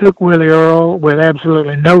 They took Willie Earle with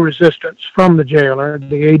absolutely no resistance from the jailer,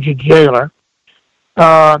 the aged jailer.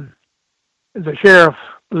 The sheriff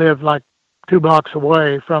lived like 2 blocks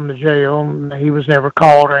away from the jail. He was never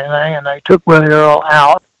called or anything, and they took Willie Earle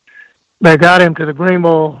out. They got him to the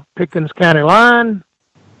Greenville-Pickens County line,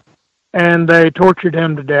 and they tortured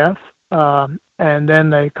him to death. And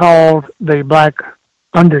then they called the black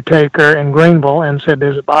undertaker in Greenville and said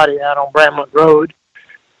there's a body out on Bramlett Road.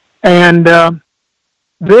 And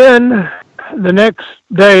then the next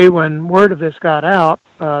day, when word of this got out,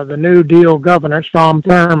 the New Deal governor, Strom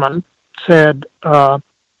Thurmond, said,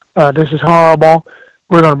 this is horrible.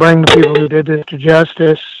 We're going to bring the people who did this to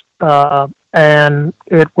justice. And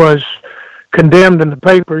it was condemned in the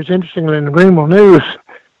papers. Interestingly, in the Greenville News,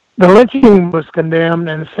 the lynching was condemned,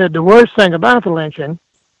 and said the worst thing about the lynching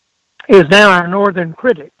is now our northern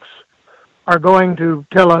critics are going to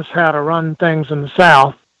tell us how to run things in the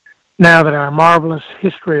South. now that our marvelous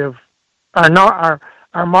history of our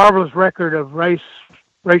marvelous record of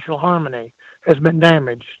racial harmony has been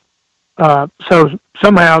damaged. So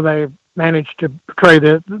somehow they managed to portray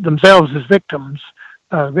themselves as victims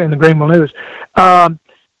in the Greenville News.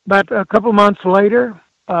 But a couple months later,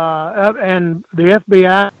 and the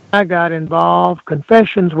FBI got involved.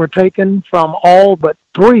 Confessions were taken from all but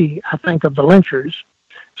 3, I think, of the lynchers.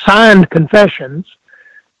 Signed confessions.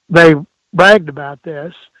 They bragged about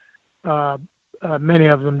this. Many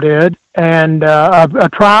of them did. And a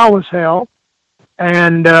trial was held.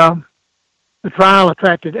 And the trial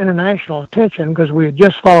attracted international attention because we had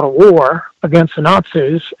just fought a war against the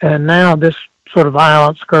Nazis, and now this sort of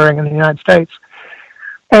violence occurring in the United States.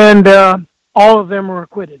 And all of them were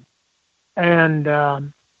acquitted. And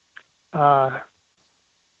the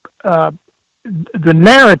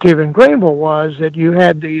narrative in Greenville was that you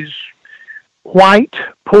had these white,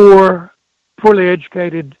 poorly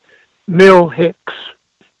educated mill hicks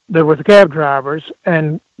that were the cab drivers,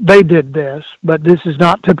 and they did this, but this is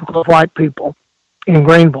not typical of white people in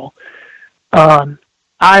Greenville.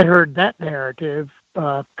 I heard that narrative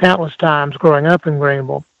countless times growing up in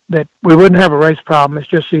Greenville, that we wouldn't have a race problem, it's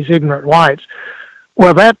just these ignorant whites.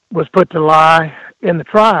 Well, that was put to lie in the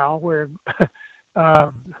trial, where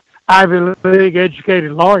Ivy League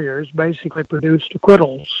educated lawyers basically produced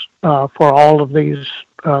acquittals for all of these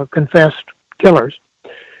confessed killers.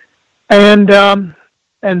 And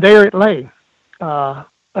there it lay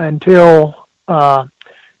until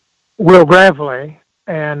Will Gravely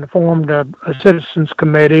and formed a citizens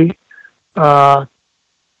committee.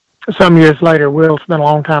 Some years later, Will's been a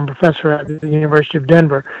long-time professor at the University of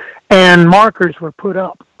Denver, and markers were put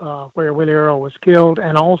up where Willie Earle was killed,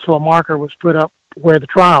 and also a marker was put up where the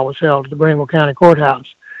trial was held at the Greenville County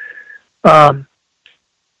Courthouse. That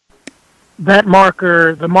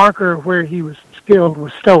marker, the marker where he was killed,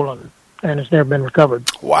 was stolen and has never been recovered.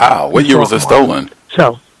 Wow. What year was it stolen?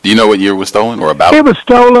 So, do you know what year it was stolen or about? It was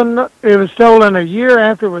stolen a year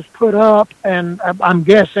after it was put up, and I'm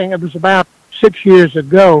guessing it was about 6 years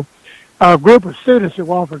ago. A group of students at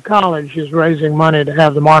Wofford College is raising money to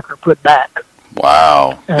have the marker put back.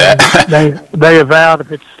 Wow. And they avowed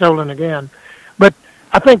if it's stolen again. But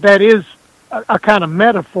I think that is a kind of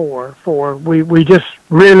metaphor for we just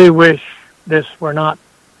really wish this were not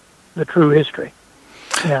the true history.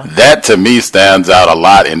 Yeah. That to me stands out a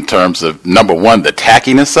lot in terms of, number one, the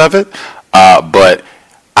tackiness of it, but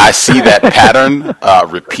I see that pattern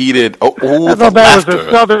repeated. I thought that was a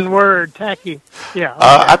southern word, tacky. Yeah. Okay.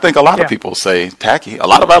 I think a lot of people say tacky. A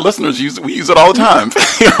lot of our listeners use it all the time.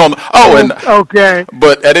 Okay.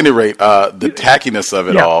 But at any rate, the tackiness of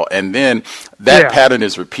it all, and then that pattern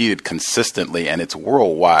is repeated consistently, and it's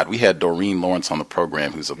worldwide. We had Doreen Lawrence on the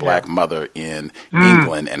program, who's a black mother in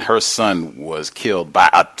England, and her son was killed by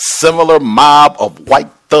a similar mob of white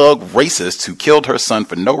thug racists who killed her son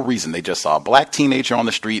for no reason. They just saw a black teenager on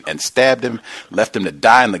the street and stabbed him, left him to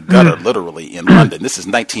die in the gutter, literally, in London. This is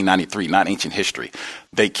 1993, not ancient history.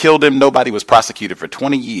 They killed him. Nobody was prosecuted for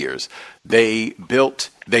 20 years. They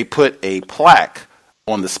put a plaque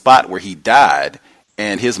on the spot where he died,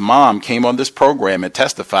 and his mom came on this program and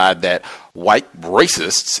testified that white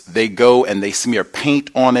racists, they go and they smear paint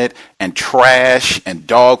on it and trash and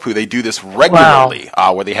dog poo. They do this regularly,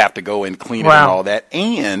 where they have to go and clean it and all that.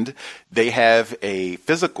 And they have a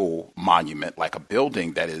physical monument, like a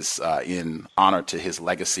building that is in honor to his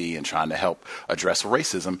legacy and trying to help address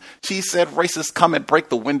racism. She said racists come and break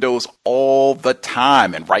the windows all the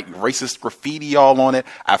time and write racist graffiti all on it.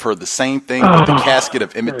 I've heard the same thing with the casket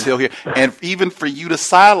of Emmett Till here. And even for you to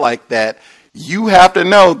sigh like that, you have to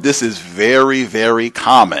know this is very, very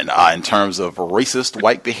common in terms of racist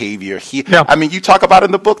white behavior. I mean, you talk about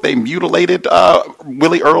in the book, they mutilated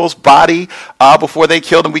Willie Earle's body before they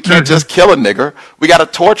killed him. We can't just kill a nigger. We got to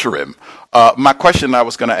torture him. My question I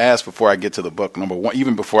was going to ask before I get to the book, number one,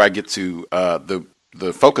 even before I get to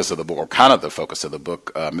the focus of the book, or kind of the focus of the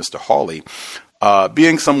book, Mr. Hawley,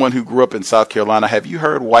 being someone who grew up in South Carolina, have you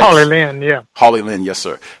heard whites... Hawley Lynn, Hawley Lynn, yes,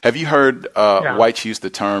 sir. Have you heard whites use the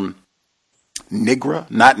term Nigra,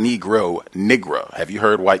 not Negro, Nigra? Have you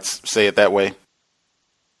heard whites say it that way?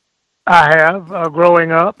 I have,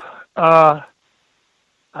 growing up. I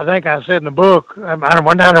think I said in the book, I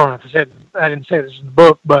don't know if I didn't say this in the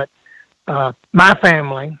book, but my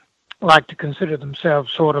family like to consider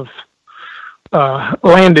themselves sort of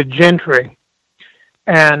landed gentry.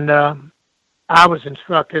 And I was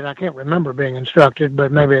instructed, I can't remember being instructed,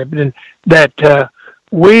 but maybe I didn't, that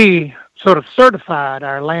we sort of certified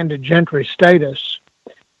our landed gentry status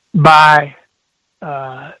by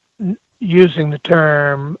using the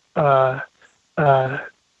term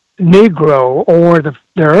Negro, or the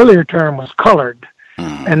earlier term was colored,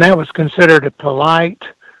 and that was considered a polite,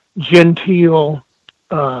 genteel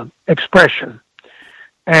expression.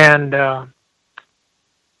 And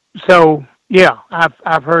so, yeah,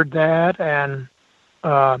 I've heard that, and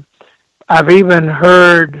I've even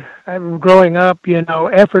heard, growing up,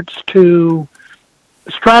 efforts to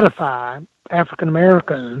stratify African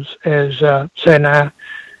Americans as saying,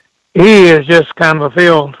 he is just kind of a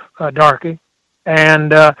field darky, and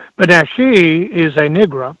but now she is a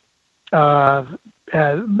Negro, but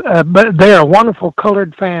they're a wonderful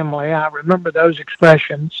colored family. I remember those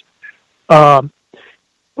expressions. One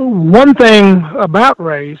thing about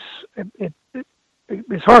race,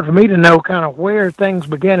 it's hard for me to know kind of where things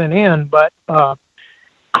begin and end, but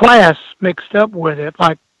class mixed up with it,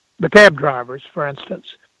 like the cab drivers, for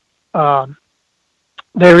instance.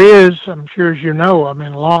 There is, I'm sure as you know, a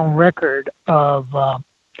long record of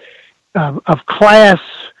class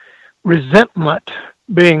resentment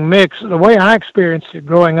being mixed. The way I experienced it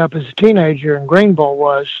growing up as a teenager in Greenville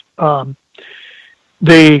was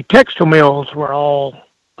the textile mills were all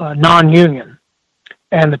non-union,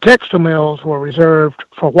 and the textile mills were reserved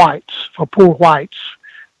for whites, for poor whites,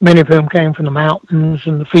 many of whom came from the mountains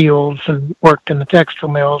and the fields and worked in the textile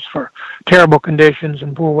mills for terrible conditions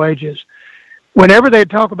and poor wages. Whenever they'd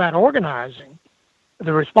talk about organizing,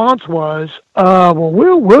 the response was,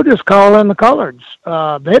 we'll just call in the coloreds.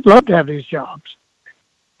 They'd love to have these jobs.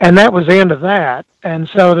 And that was the end of that. And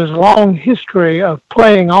so there's a long history of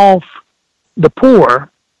playing off the poor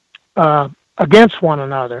against one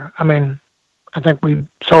another. I think we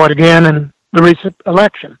saw it again in the recent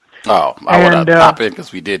election. Oh, I want to pop in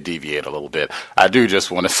because we did deviate a little bit. I do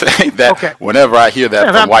just want to say that whenever I hear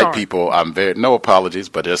that from white people, no apologies,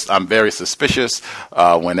 but I'm very suspicious.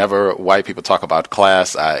 Whenever white people talk about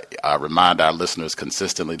class, I remind our listeners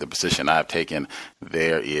consistently the position I've taken.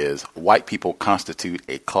 There is white people constitute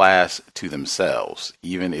a class to themselves.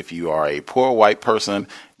 Even if you are a poor white person,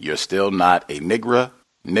 you're still not a nigger,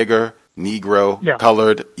 Negro,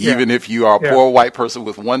 colored, even if you are a poor white person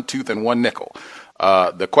with one tooth and one nickel.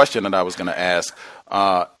 The question that I was going to ask,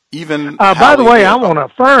 even by the way, I want to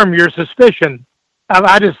affirm your suspicion.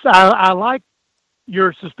 I like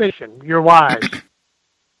your suspicion. You're wise.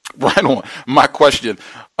 Right on. My question,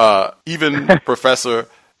 even Professor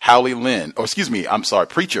Howley Lynn,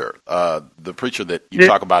 preacher, the preacher that you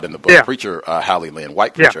talk about in the book, preacher Howley Lynn,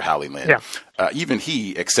 white preacher Howley Lynn, even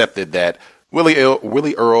he accepted that Willie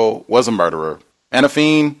Earle was a murderer and a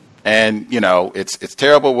fiend. And, it's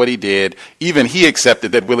terrible what he did. Even he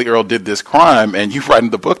accepted that Willie Earle did this crime. And you write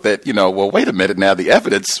in the book that, wait a minute now, the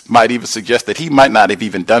evidence might even suggest that he might not have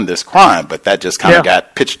even done this crime. But that just kind of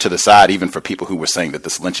got pitched to the side, even for people who were saying that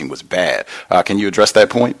this lynching was bad. Can you address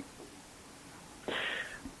that point?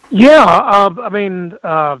 Yeah,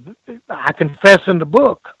 I confess in the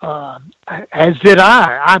book, as did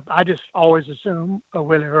I. I just always assumed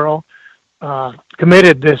Willie Earle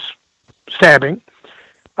committed this stabbing.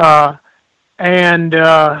 But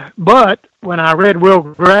when I read Will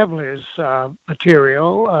Gravely's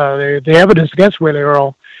material, the evidence against Willie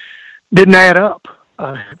Earle didn't add up.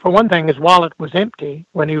 For one thing, his wallet was empty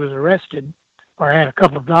when he was arrested, or had a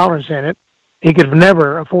couple of dollars in it. He could have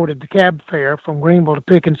never afforded the cab fare from Greenville to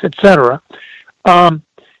Pickens, etc. In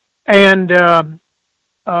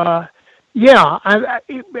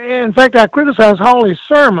fact, I criticize Hawley's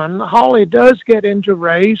sermon. Hawley does get into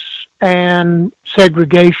race and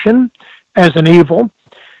segregation as an evil,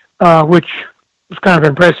 which was kind of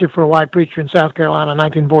impressive for a white preacher in South Carolina in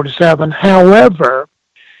 1947. However,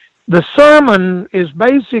 the sermon is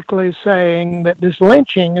basically saying that this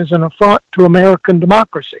lynching is an affront to American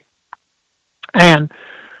democracy. And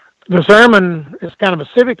the sermon is kind of a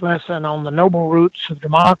civic lesson on the noble roots of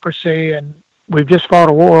democracy, and we've just fought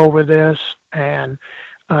a war over this, and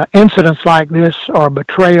incidents like this are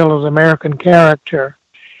betrayal of the American character.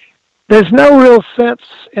 There's no real sense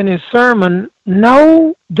in his sermon,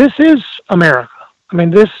 no, this is America.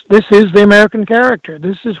 This is the American character.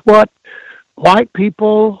 This is what white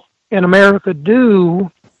people in America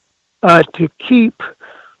do to keep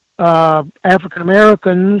African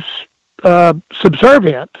Americans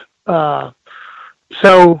subservient. That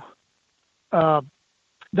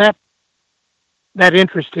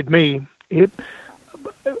interested me.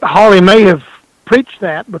 Hawley may have preached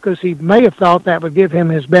that because he may have thought that would give him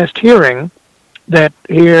his best hearing, that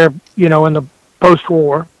here, in the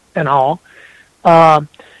post-war and all.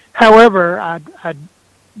 However, I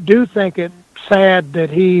do think it's sad that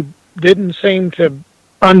he didn't seem to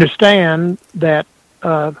understand that,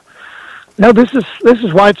 no, this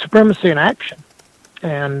is white supremacy in action.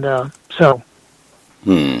 And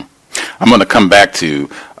I'm going to come back to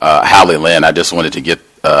Holly Lynn. I just wanted to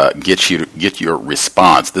get your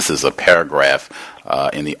response. This is a paragraph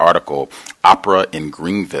in the article "Opera in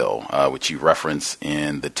Greenville," which you reference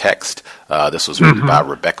in the text. This was written by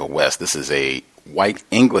Rebecca West. This is a white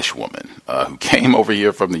English woman who came over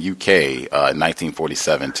here from the UK in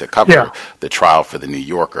 1947 to cover the trial for the New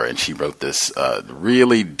Yorker, and she wrote this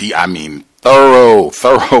really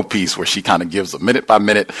thorough piece where she kind of gives a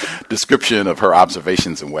minute-by-minute description of her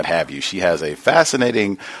observations and what have you. She has a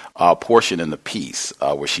fascinating portion in the piece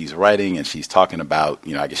where she's writing and she's talking about,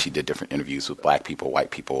 I guess she did different interviews with black people, white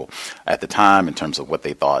people at the time in terms of what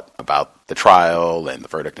they thought about the trial and the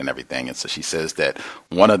verdict and everything. And so she says that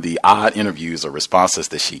one of the odd interviews or responses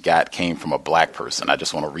that she got came from a black person. I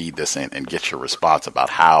just want to read this and get your response about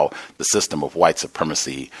how the system of white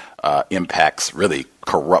supremacy really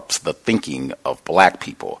corrupts the thinking of black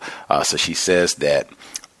people. So she says that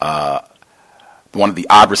one of the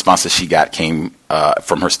odd responses she got came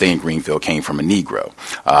from her stay in Greenville came from a Negro.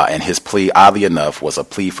 And his plea, oddly enough, was a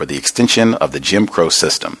plea for the extension of the Jim Crow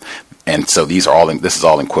system. And so this is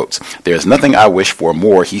all in quotes. "There is nothing I wish for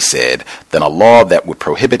more," he said, "than a law that would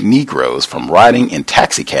prohibit Negroes from riding in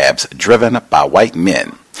taxicabs driven by white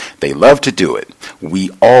men. They love to do it. We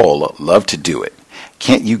all love to do it.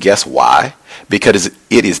 Can't you guess why? Because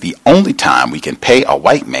it is the only time we can pay a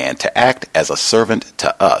white man to act as a servant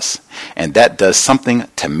to us. And that does something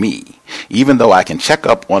to me. Even though I can check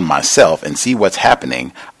up on myself and see what's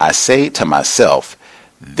happening, I say to myself,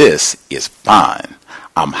 this is fine.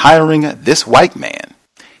 I'm hiring this white man.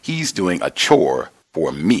 He's doing a chore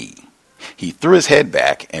for me." He threw his head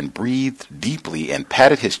back and breathed deeply and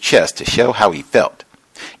patted his chest to show how he felt.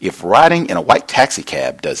 "If riding in a white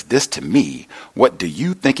taxicab does this to me, what do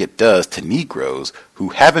you think it does to Negroes who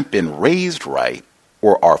haven't been raised right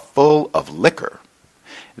or are full of liquor?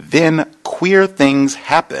 Then queer things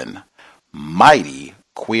happen, mighty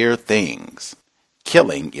queer things.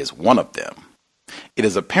 Killing is one of them. It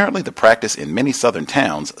is apparently the practice in many southern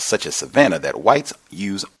towns, such as Savannah, that whites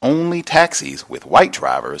use only taxis with white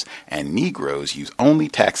drivers and Negroes use only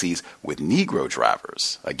taxis with Negro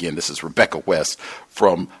drivers." Again, this is Rebecca West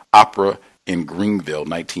from Opera in Greenville,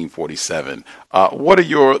 1947. What are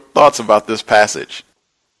your thoughts about this passage?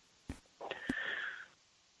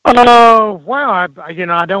 Wow,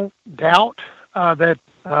 I don't doubt that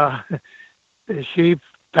she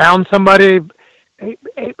found somebody.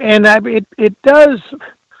 And it does.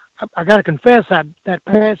 I got to confess that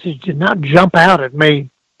passage did not jump out at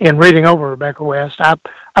me in reading over Rebecca West. I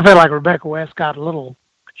feel like Rebecca West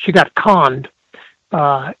she got conned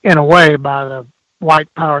in a way by the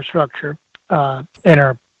white power structure in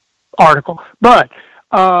her article. But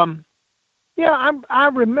I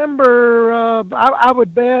remember. I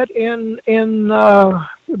would bet in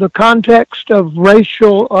the context of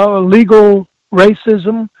legal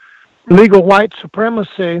racism, legal white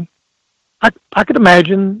supremacy, I could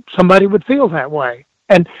imagine somebody would feel that way.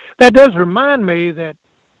 And that does remind me that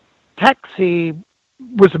taxi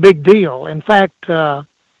was a big deal. In fact,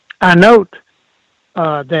 I note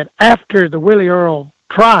that after the Willie Earle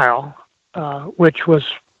trial, which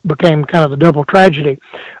became kind of the double tragedy,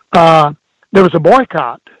 there was a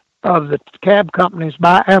boycott of the cab companies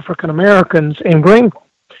by African Americans in Greenville.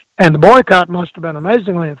 And the boycott must have been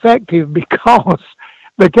amazingly effective because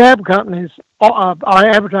the cab companies are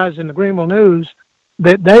advertised in the Greenville News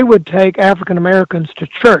that they would take African Americans to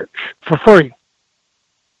church for free.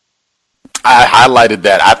 I highlighted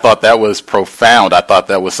that. I thought that was profound. I thought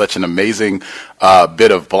that was such an amazing bit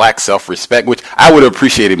of black self-respect, which I would have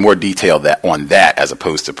appreciated more detail on that as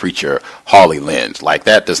opposed to preacher Holly Lynn. Like,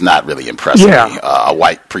 that does not really impress me. A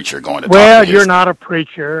white preacher going to talk to Well, you're not a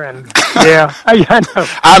preacher, and I know.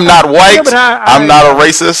 I'm not white. I'm not a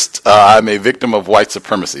racist. I'm a victim of white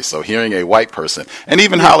supremacy. So hearing a white person, and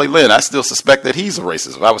even Holly Lynn, I still suspect that he's a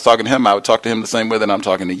racist. If I was talking to him, I would talk to him the same way that I'm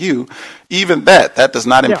talking to you. Even that does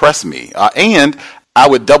not impress me. And I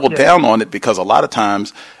would double down on it because a lot of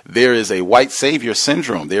times there is a white savior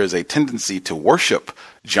syndrome. There is a tendency to worship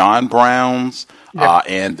John Brown's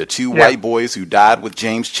and the two white boys who died with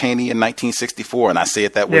James Chaney in 1964. And I say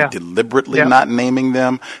it that way deliberately, not naming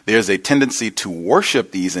them. There's a tendency to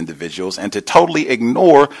worship these individuals and to totally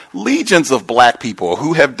ignore legions of black people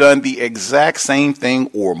who have done the exact same thing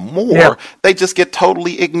or more. They just get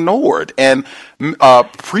totally ignored. And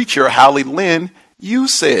preacher Holly Lynn, you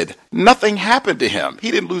said nothing happened to him.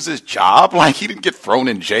 He didn't lose his job. Like, he didn't get thrown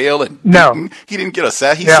in jail and beaten. He didn't get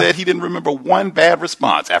said he didn't remember one bad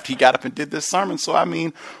response after he got up and did this sermon. So, I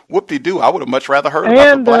mean, whoop-de-doo. I would have much rather heard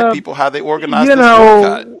about the black people, how they organized this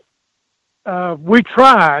boycott. We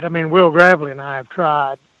tried. I mean, Will Gravely and I have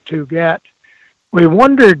tried to we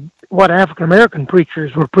wondered what African American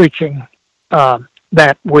preachers were preaching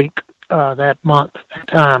that week, that month, that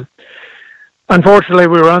time. Unfortunately,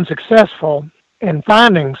 we were unsuccessful in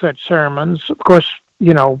finding such sermons. Of course,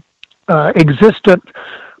 existent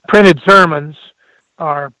printed sermons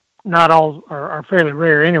are not all are fairly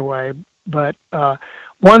rare anyway. But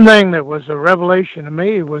one thing that was a revelation to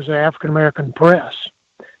me was the African American press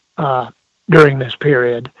during this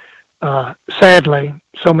period. Sadly,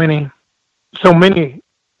 so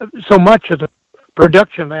much of the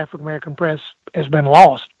production of the African American press has been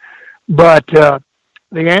lost. But the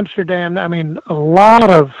Amsterdam, a lot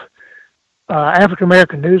of African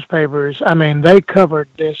American newspapers, they covered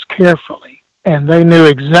this carefully, and they knew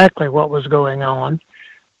exactly what was going on.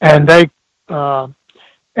 And they,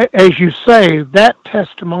 as you say, that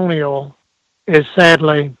testimonial is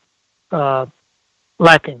sadly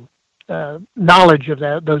lacking knowledge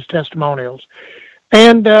of those testimonials.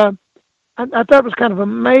 And I thought it was kind of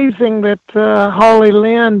amazing that Holly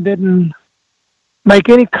Lynn didn't make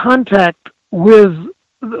any contact with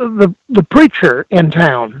the preacher in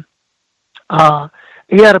town.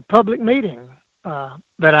 He had a public meeting that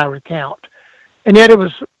I recount, and yet it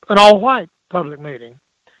was an all-white public meeting.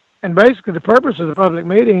 And basically the purpose of the public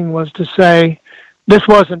meeting was to say, this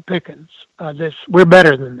wasn't Pickens. We're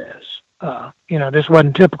better than this. This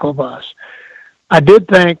wasn't typical of us. I did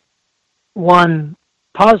think one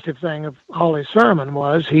positive thing of Holly's sermon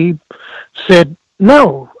was he said,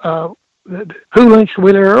 no, who lynched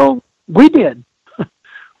Willie Earle? We did.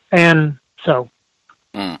 And so.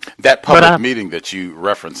 That public meeting that you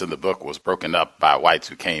reference in the book was broken up by whites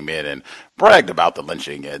who came in and bragged about the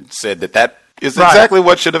lynching and said that is exactly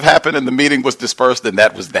what should have happened, and the meeting was dispersed, and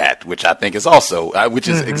that was that, which I think is also, which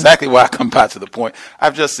is exactly why I come back to the point.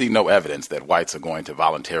 I've just seen no evidence that whites are going to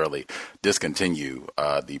voluntarily discontinue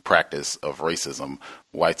the practice of racism,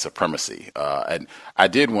 white supremacy. And I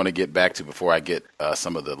did want to get back to, before I get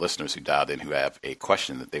some of the listeners who dialed in who have a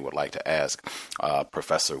question that they would like to ask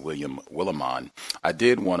Professor William Willimon, I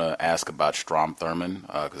did want to ask about Strom Thurmond,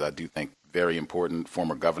 because I do think very important,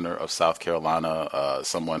 former governor of South Carolina,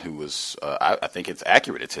 someone who was, I think it's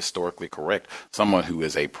accurate, it's historically correct, someone who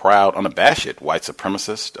is a proud, unabashed white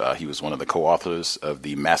supremacist. He was one of the co-authors of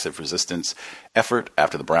the massive resistance effort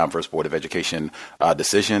after the Brown versus Board of Education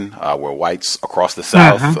decision, where whites across the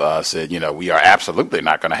South said, we are absolutely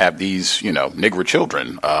not going to have these, Negro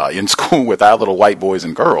children in school with our little white boys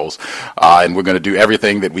and girls, and we're going to do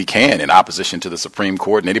everything that we can in opposition to the Supreme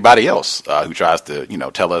Court and anybody else who tries to,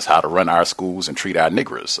 tell us how to run our schools and treat our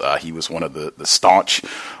niggers. He was one of the staunch,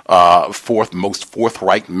 most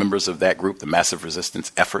forthright members of that group, the massive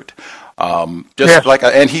resistance effort.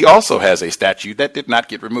 And he also has a statue that did not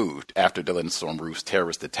get removed after Dylann Storm Roof's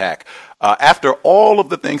terrorist attack. After all of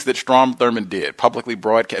the things that Strom Thurmond did, publicly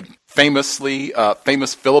broadcast, famous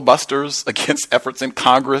filibusters against efforts in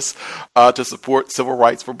Congress to support civil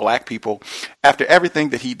rights for black people, after everything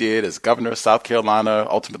that he did as governor of South Carolina,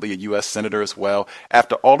 ultimately a U.S. senator as well,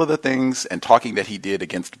 after all of the things and talking that he did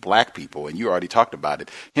against black people, and you already talked about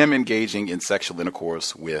it, him engaging in sexual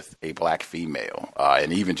intercourse with a black female,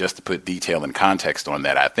 and even just to put detail and context on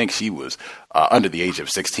that, I think she was under the age of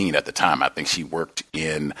 16 at the time. I think she worked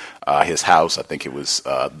in his house. I think it was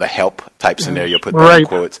the help type scenario, put that in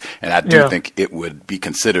quotes. And I do think it would be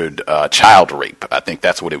considered child rape. I think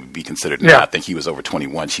that's what it would be considered now. I think he was over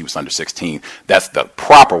 21. She was under 16. That's the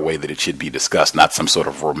proper way that it should be discussed, not some sort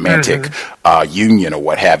of romantic union or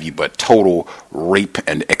what have you, but total rape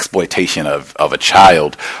and exploitation of a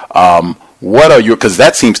child. What are your, because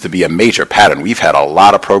that seems to be a major pattern. We've had a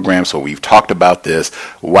lot of programs where we've talked about this.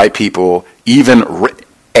 White people, even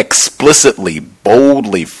explicitly,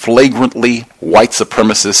 boldly, flagrantly white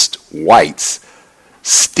supremacist whites,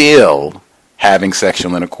 still having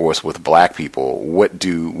sexual intercourse with black people. What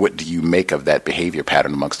do you make of that behavior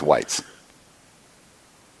pattern amongst whites?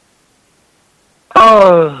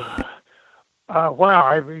 Wow,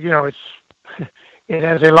 it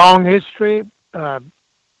has a long history.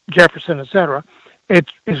 Jefferson, etc.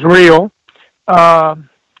 It's real. To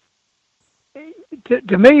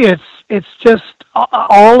me, it's just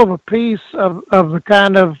all of a piece of the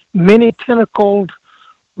kind of many tentacled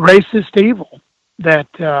racist evil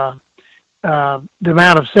that the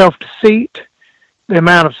amount of self-deceit, the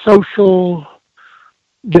amount of social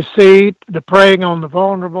deceit, the preying on the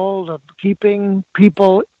vulnerable, the keeping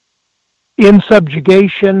people in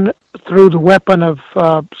subjugation through the weapon of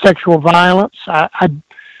sexual violence. I'm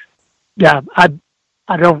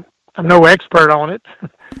no expert on it,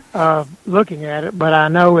 looking at it, but I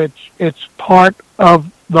know it's part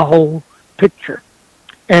of the whole picture.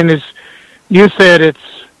 And as you said, it's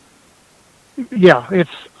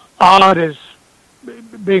odd as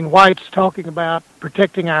being whites, talking about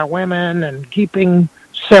protecting our women and keeping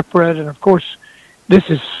separate, and of course, this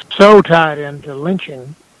is so tied into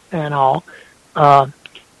lynching and all.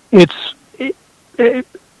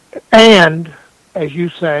 And as you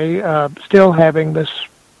say, still having this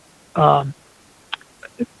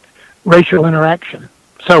racial interaction.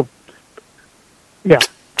 So, yeah.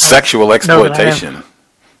 Sexual exploitation.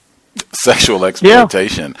 Sexual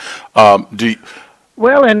exploitation. Yeah.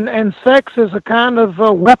 Well, and sex is a kind of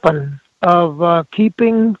a weapon of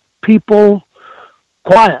keeping people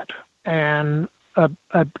quiet and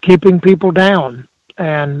keeping people down.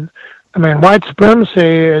 And, I mean, white supremacy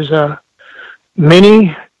is a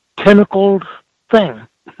many-tentacled thing.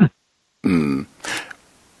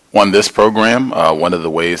 On this program, one of the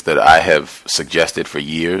ways that I have suggested for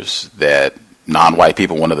years that non-white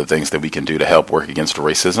people, one of the things that we can do to help work against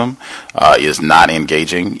racism is not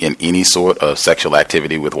engaging in any sort of sexual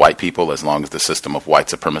activity with white people as long as the system of white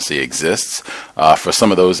supremacy exists, for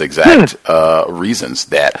some of those exact reasons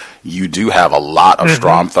that you do have a lot of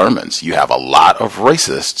Strom Thurmonds. You have a lot of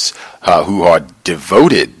racists who are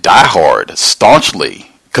devoted, diehard, staunchly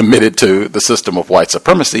committed to the system of white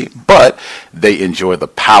supremacy, but they enjoy the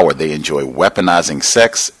power. They enjoy weaponizing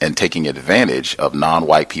sex and taking advantage of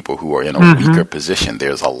non-white people who are in a weaker position.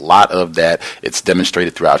 There's a lot of that. It's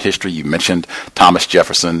demonstrated throughout history. You mentioned Thomas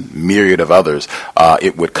Jefferson, myriad of others.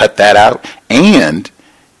 It would cut that out. And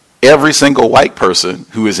every single white person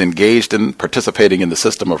who is engaged in participating in the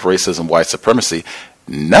system of racism, white supremacy,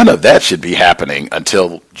 none of that should be happening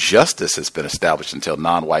until justice has been established, until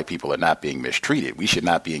non-white people are not being mistreated. We should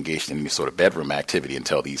not be engaged in any sort of bedroom activity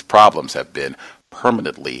until these problems have been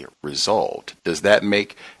permanently resolved. Does that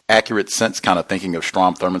make accurate sense, kind of thinking of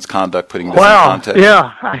Strom Thurmond's conduct, putting this in context?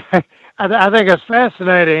 Yeah. I think it's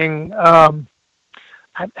fascinating. I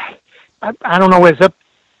don't know, it's up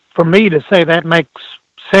for me to say that makes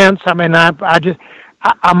sense. I mean,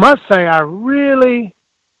 I must say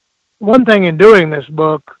one thing in doing this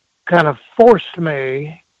book kind of forced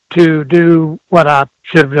me to do what I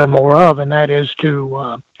should have done more of, and that is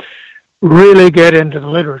to really get into the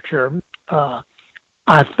literature.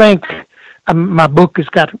 I think my book has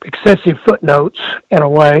got excessive footnotes in a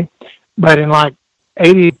way, but in like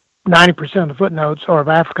 80-90% of the footnotes are of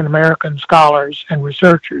African-American scholars and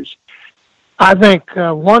researchers. I think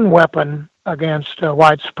one weapon against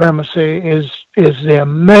white supremacy is the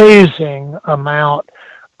amazing amount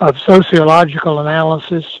of sociological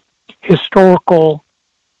analysis, historical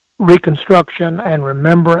reconstruction and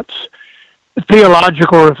remembrance,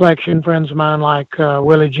 theological reflection. Friends of mine like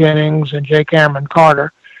Willie Jennings and J. Cameron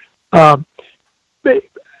Carter. I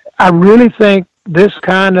really think this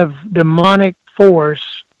kind of demonic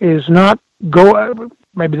force is not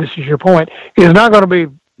maybe this is your point, is not going to be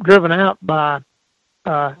driven out by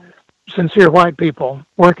sincere white people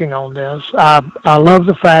working on this. I love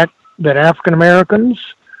the fact that African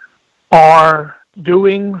Americans are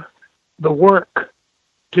doing the work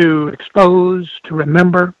to expose, to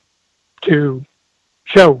remember, to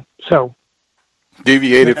show. So,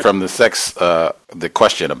 deviated from the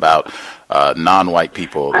question about non-white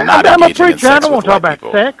people not engaging in sex with white people. I don't want to talk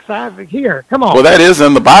about sex. Here, come on. Well, that is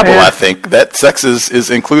in the Bible, I think. That sex is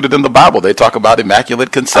included in the Bible. They talk about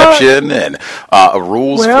immaculate conception and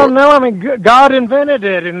rules. Well, no, I mean, God invented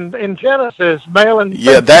it in Genesis, male and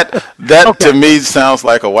female. Yeah, that to me sounds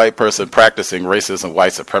like a white person practicing racism,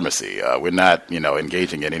 white supremacy. We're not,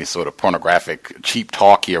 engaging in any sort of pornographic cheap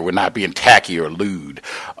talk here. We're not being tacky or lewd.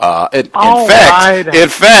 In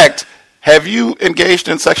fact, have you engaged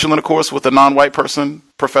in sexual intercourse with a non-white person,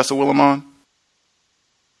 Professor Willimon?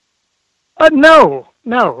 No.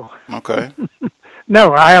 Okay.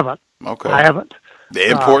 No, I haven't. Okay. I haven't.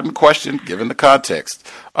 The important question, given the context.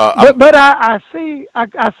 But I see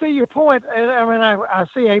your point. I mean, I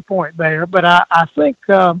see a point there. But I think,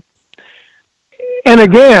 and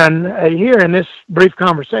again, here in this brief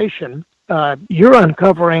conversation, you're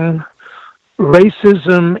uncovering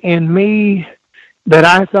racism in me that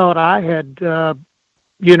I thought I had,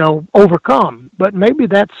 overcome. But maybe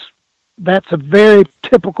that's a very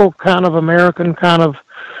typical kind of American kind of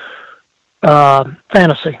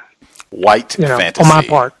fantasy. White fantasy. On my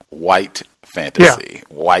part. White fantasy. Yeah.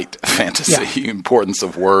 White fantasy. Yeah. Importance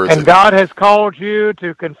of words. And God has called you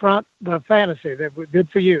to confront the fantasy. That's good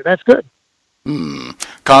for you. That's good.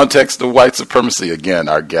 Context of White Supremacy. Again,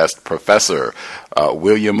 our guest, Professor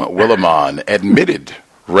William Willimon, admitted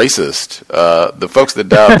racist. The folks that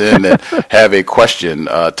dialed in that have a question.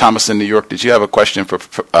 Thomas in New York, did you have a question for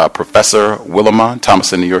Professor Willimon?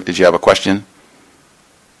 Thomas in New York, did you have a question?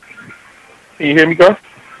 Can you hear me, Gus?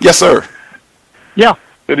 Yes, sir. Yeah.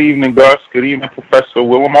 Good evening, Gus. Good evening, Professor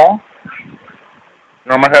Willimon.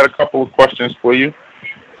 I had a couple of questions for you.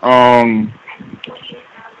 Um,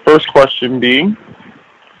 First question being,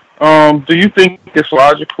 do you think it's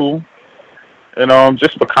logical? And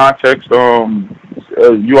just for context,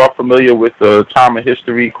 you are familiar with a time in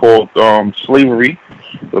history called slavery.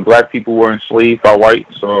 The black people were enslaved by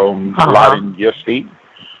whites, a lot in your state.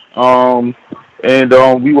 And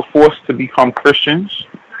we were forced to become Christians.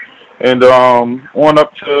 And on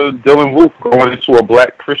up to Dylann Roof going into a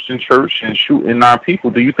black Christian church and shooting 9 people.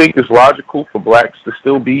 Do you think it's logical for blacks to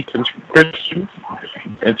still be Christians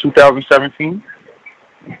in 2017?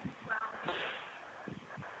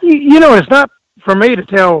 It's not for me to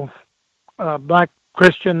tell black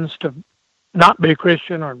Christians to not be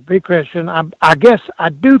Christian or be Christian. I guess I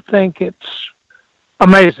do think it's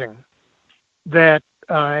amazing that,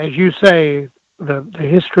 as you say, the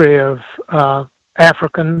history of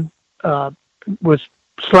African with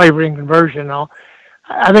slavery and conversion and all.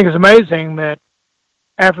 I think it's amazing that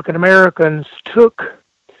African Americans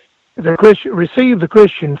received the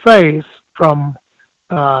Christian faith from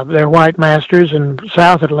their white masters in the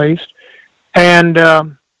South, at least, and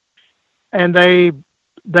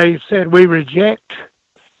they said, we reject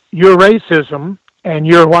your racism and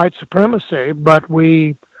your white supremacy, but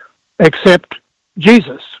we accept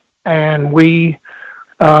Jesus, and we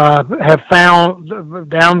have found,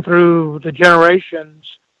 down through the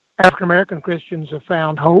generations, African American Christians have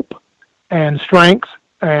found hope and strength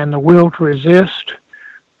and the will to resist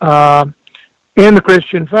in the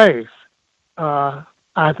Christian faith.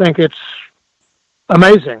 I think it's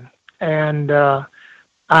amazing, and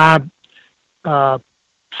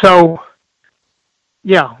so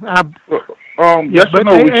yeah. Yes, but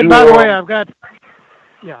no, and by the way, I've got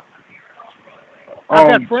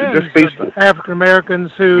friends of African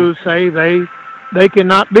Americans who say they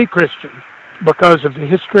cannot be Christian because of the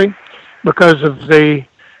history, because of the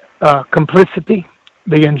complicity,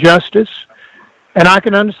 the injustice, and I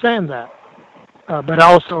can understand that. But I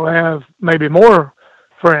also have maybe more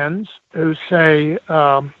friends who say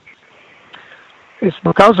it's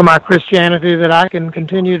because of my Christianity that I can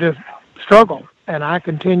continue to struggle and I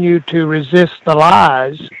continue to resist the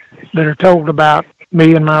lies that are told about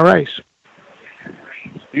me and my race.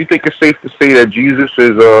 Do you think it's safe to say that Jesus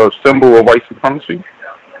is a symbol of white supremacy?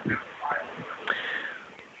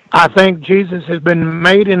 I think Jesus has been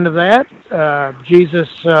made into that.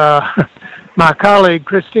 My colleague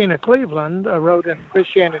Christina Cleveland wrote in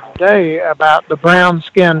Christianity Today about the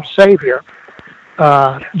brown-skinned Savior,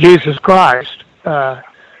 Jesus Christ.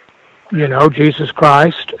 Jesus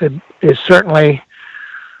Christ is certainly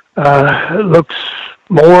looks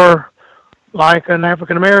more like an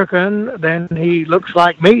African American than he looks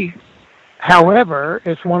like me. However,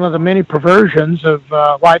 it's one of the many perversions of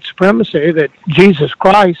white supremacy that Jesus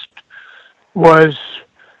Christ was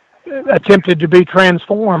attempted to be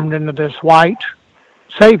transformed into this white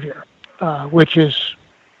Savior, which is,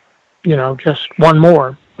 just one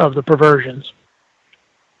more of the perversions.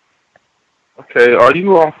 Okay, are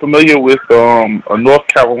you familiar with a North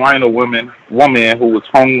Carolina woman who was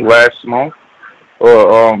hung last month?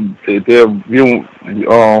 Or they're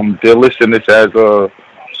listing this as a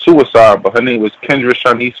suicide, but her name was Kendra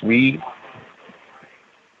Shanice Reed.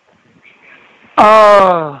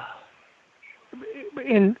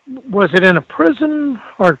 Was it in a prison?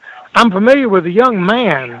 Or I'm familiar with a young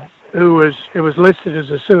man it was listed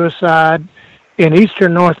as a suicide in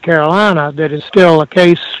eastern North Carolina that is still a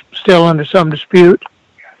case, still under some dispute,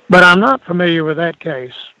 but I'm not familiar with that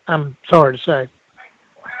case. I'm sorry to say.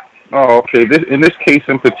 Oh, okay. In this case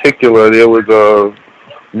in particular, there was a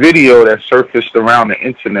video that surfaced around the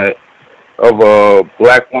internet of a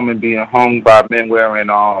black woman being hung by men wearing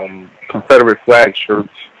Confederate flag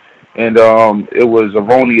shirts, and it was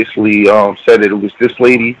erroneously said that it was this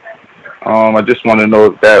lady. I just want to know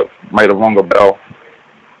if that might have rung a bell.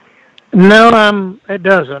 No, it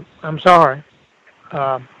doesn't. I'm sorry.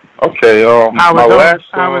 Okay. I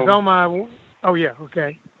was on my. Oh yeah.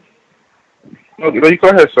 Okay. No, you go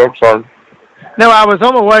ahead, sir. I'm sorry. No, I was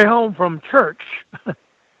on my way home from church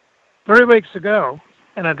 3 weeks ago,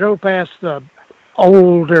 and I drove past the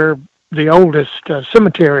oldest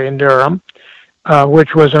cemetery in Durham,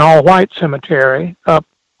 which was an all-white cemetery up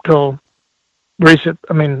till the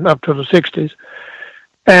 60s.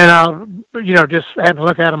 And I, just had to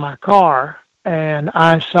look out of my car, and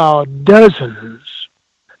I saw dozens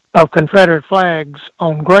of Confederate flags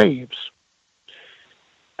on graves.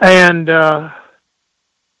 And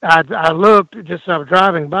I looked, I was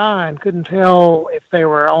driving by and couldn't tell if they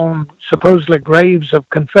were on supposedly graves of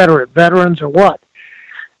Confederate veterans or what.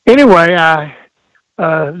 Anyway,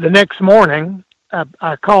 the next morning,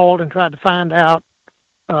 I called and tried to find out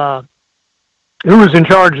who was in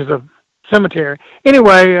charge of the cemetery.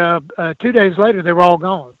 Anyway, 2 days later, they were all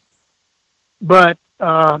gone. But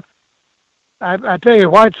I tell you,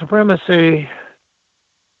 white supremacy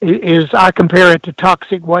is, I compare it to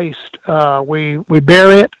toxic waste. We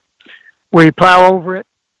bury it, we plow over it,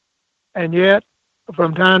 and yet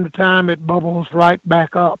from time to time it bubbles right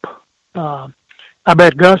back up. I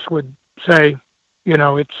bet Gus would say, you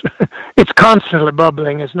know, it's it's constantly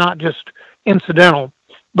bubbling. It's not just incidental.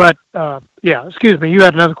 But yeah, excuse me, you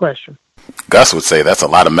had another question. Gus would say that's a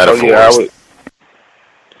lot of metaphors. Oh,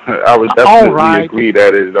 yeah, I would definitely agree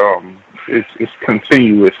that it's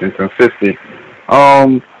continuous and consistent.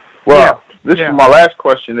 This is my last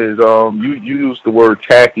question. Is you used the word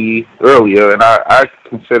tacky earlier, and I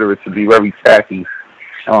consider it to be very tacky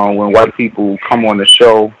when white people come on the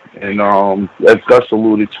show and as Gus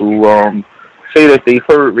alluded to, say that they've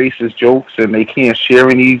heard racist jokes and they can't share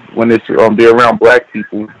any when it's they're around black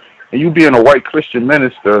people. And you being a white Christian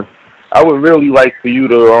minister, I would really like for you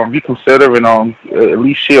to reconsider and at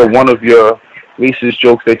least share one of your racist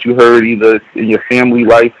jokes that you heard either in your family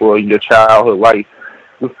life or in your childhood life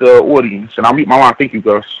with the audience. And I'll mute my line. Thank you,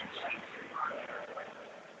 Gus.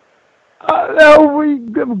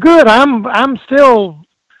 Good. I'm still,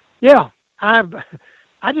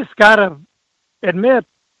 I just gotta admit,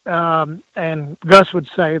 and Gus would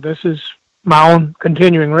say this is my own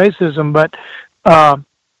continuing racism, but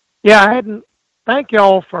thank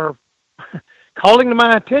y'all for calling to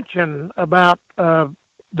my attention about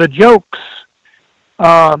the jokes,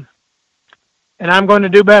 and I'm going to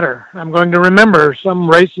do better. I'm going to remember some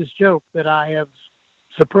racist joke that I have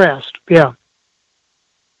suppressed. Yeah.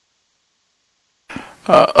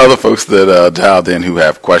 Other folks that dialed in who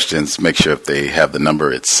have questions, make sure if they have the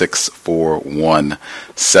number, it's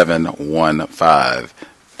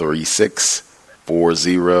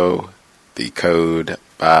 641-715-3640, the code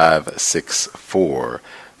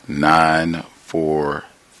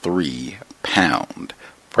 564-943#.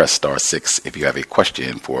 Press *6 if you have a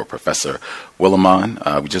question for Professor Willimon.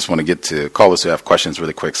 We just want to get to callers who have questions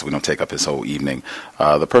really quick so we don't take up his whole evening.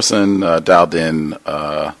 The person dialed in,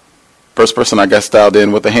 first person I guess dialed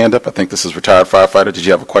in with a hand up. I think this is retired firefighter. Did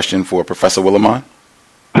you have a question for Professor Willimon?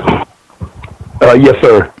 Yes,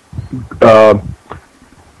 sir. To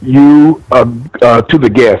the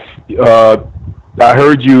guest, I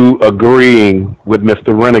heard you agreeing with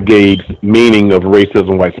Mr. Renegade's meaning of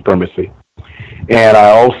racism, white supremacy. And I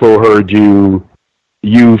also heard you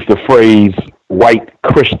use the phrase white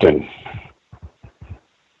Christian.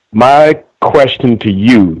 My question to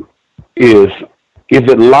you is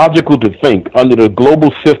it logical to think under the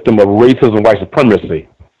global system of racism and white supremacy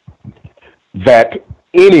that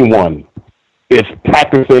anyone is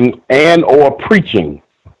practicing and or preaching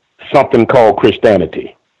something called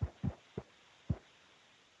Christianity?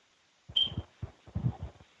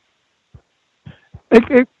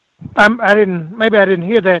 I didn't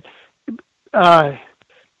hear that.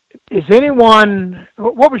 Is anyone?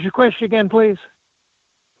 What was your question again, please?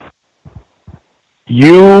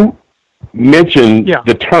 You mentioned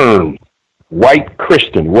the term white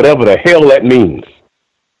Christian, whatever the hell that means.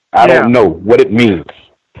 I don't know what it means.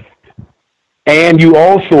 And you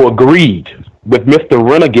also agreed with Mr.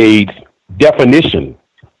 Renegade's definition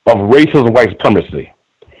of racism and white supremacy.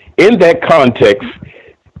 In that context,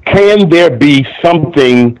 can there be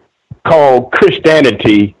something called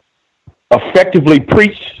Christianity effectively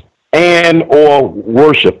preached and or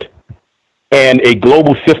worshipped and a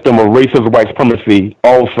global system of racism and white supremacy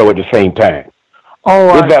also at the same time?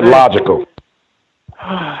 Is that logical?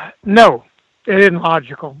 No, it isn't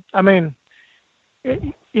logical. I mean,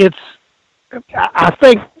 it's. I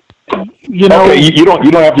think you know. Okay, you don't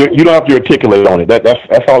have to articulate on it.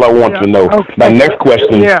 That's all I want to know. Okay. My next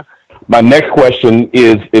question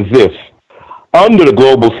is this: under the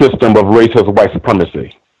global system of racism and white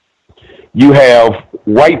supremacy, you have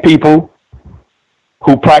white people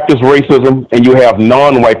who practice racism, and you have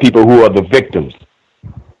non-white people who are the victims.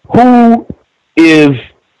 Who is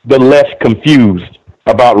the less confused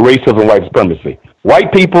about racism and white supremacy?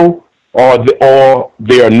 White people or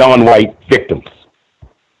their non-white victims?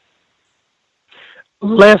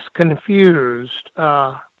 Less confused,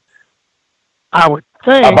 I would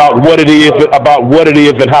think, about what it is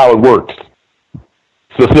and how it works.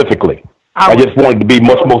 Specifically, I just wanted to be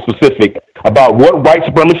much more specific about what white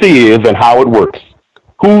supremacy is and how it works.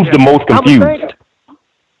 Who's the most confused?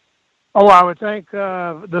 I would think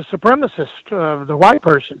the supremacist, the white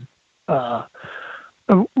person. Wow.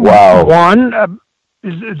 One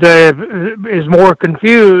is more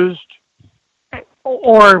confused,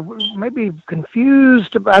 or maybe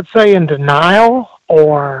confused, I'd say, in denial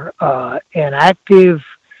or in active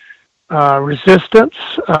resistance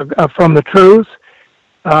from the truth.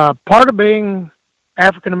 Part of being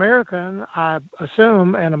African American, I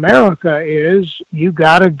assume, in America is you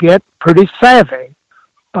got to get pretty savvy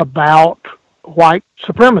about white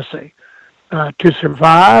supremacy to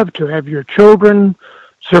survive, to have your children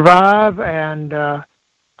survive, and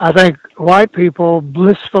I think white people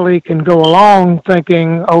blissfully can go along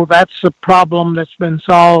thinking, oh, that's a problem that's been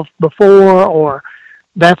solved before, or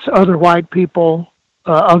that's other white people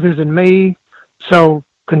other than me. So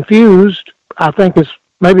confused, I think, is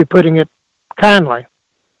maybe putting it kindly.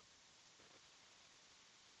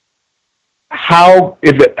 How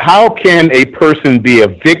can a person be a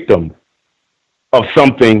victim of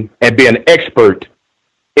something and be an expert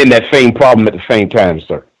in that same problem at the same time,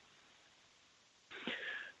 sir?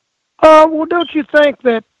 Well, don't you think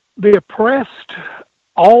that the oppressed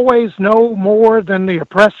always know more than the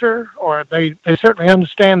oppressor, or they certainly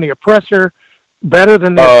understand the oppressor better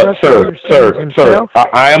than the oppressor himself? Sir,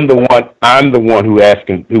 I'm the one who's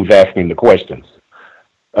asking the questions.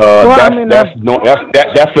 I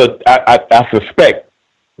suspect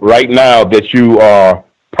right now that you are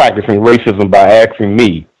practicing racism by asking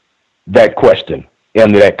me that question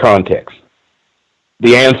in that context.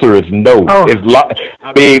 The answer is no.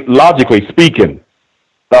 Logically speaking,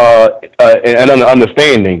 and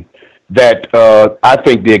understanding that I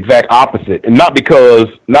think the exact opposite, and not because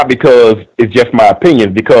it's just my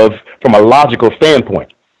opinion, because from a logical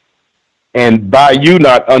standpoint, and by you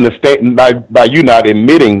not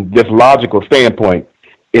admitting this logical standpoint,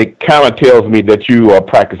 it kind of tells me that you are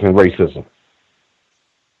practicing racism.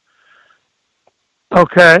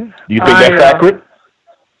 Okay. Do you think that's accurate?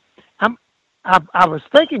 I was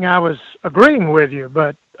thinking I was agreeing with you,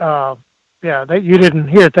 but you didn't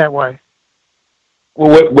hear it that way.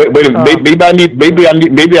 Well, wait a minute.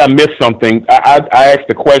 Maybe I missed something. I asked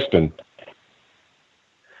a question.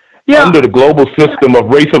 Yeah. Under the global system of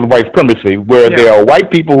racial white supremacy, where there are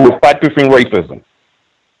white people who are practicing racism,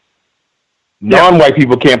 non-white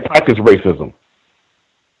people can't practice racism.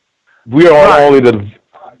 We are only the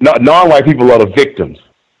non-white people are the victims.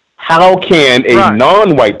 How can a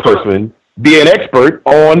non-white person be an expert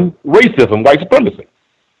on racism, white supremacy,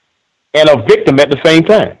 and a victim at the same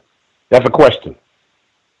time? That's a question.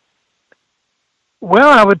 Well,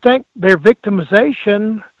 I would think their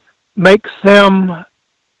victimization makes them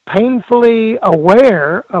painfully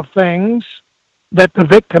aware of things that the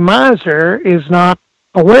victimizer is not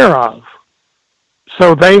aware of.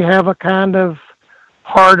 So they have a kind of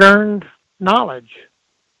hard-earned knowledge.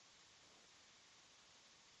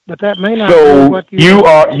 But that may not be what you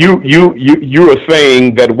are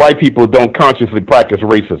saying that white people don't consciously practice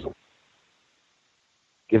racism.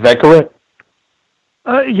 Is that correct?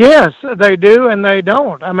 Yes, they do, and they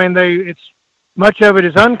don't. I mean, it's much of it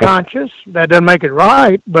is unconscious. That doesn't make it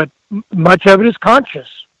right, but much of it is conscious.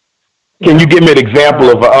 Can you give me an example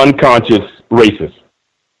of an unconscious racist?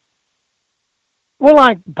 Well,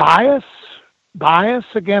 like bias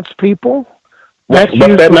against people. That's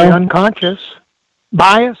usually unconscious.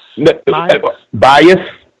 Bias. Bias.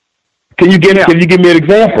 Can you give me an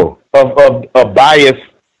example of a bias,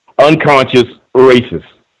 unconscious racist?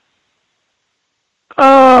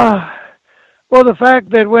 Well, the fact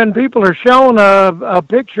that when people are shown a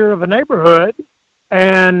picture of a neighborhood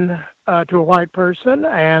and to a white person,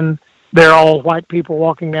 and they're all white people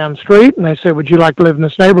walking down the street, and they say, "Would you like to live in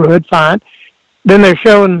this neighborhood?" Fine. Then they're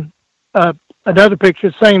showing another picture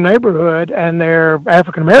of the same neighborhood, and they're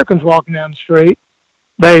African Americans walking down the street.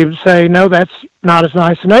 They say, "No, that's not as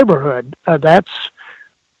nice a neighborhood." That's,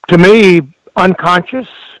 to me, unconscious.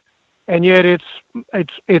 And yet it's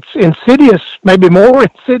insidious, maybe more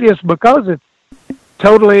insidious because it's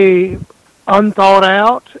totally unthought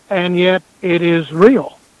out, and yet it is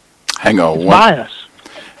real. Hang on one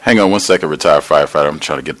second, retired firefighter. I'm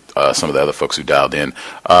trying to get some of the other folks who dialed in.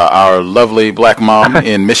 Our lovely black mom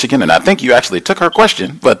in Michigan, and I think you actually took her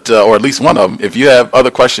question, but or at least one of them. If you have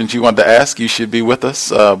other questions you want to ask, you should be with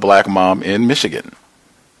us, black mom in Michigan.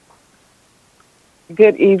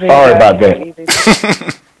 Good evening. Sorry about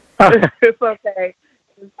that. It's okay.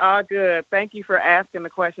 It's all good. Thank you for asking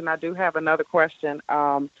the question. I do have another question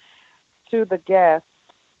to the guests.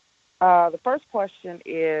 The first question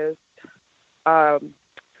is,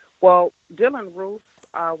 well, Dylann Roof,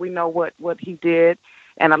 we know what he did,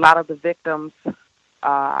 and a lot of the victims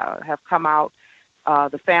have come out.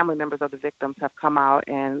 The family members of the victims have come out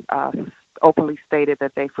and openly stated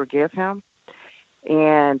that they forgive him,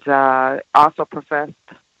 and also professed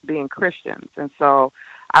being Christians. And so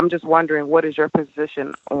I'm just wondering, what is your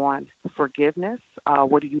position on forgiveness?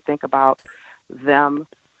 What do you think about them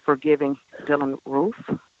forgiving Dylann Roof?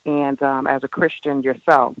 And as a Christian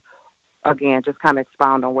yourself, again, just kind of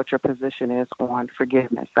expound on what your position is on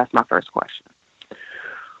forgiveness. That's my first question.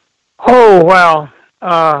 Oh, well,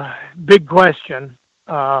 big question,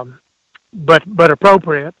 but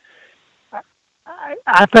appropriate.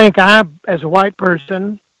 I think as a white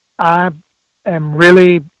person, I'm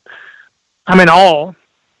in awe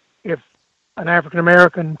if an African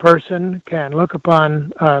American person can look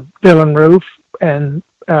upon Dylann Roof and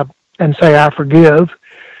say, I forgive.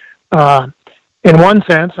 In one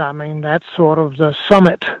sense, I mean, that's sort of the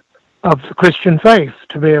summit of the Christian faith,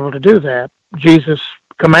 to be able to do that. Jesus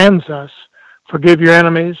commands us, forgive your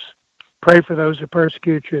enemies, pray for those who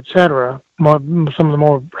persecute you, etc. Some of the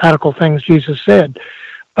more radical things Jesus said.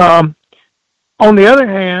 On the other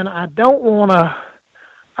hand, I'm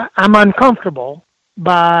uncomfortable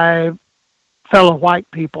by fellow white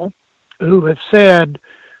people who have said,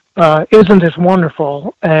 isn't this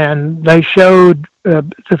wonderful? And they showed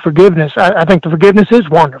the forgiveness. I think the forgiveness is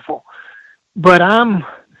wonderful. But I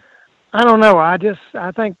don't know. I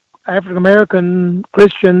think African American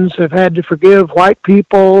Christians have had to forgive white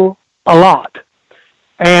people a lot.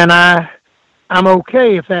 And I'm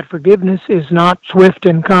okay if that forgiveness is not swift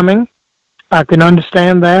in coming. I can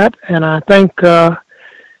understand that. And I think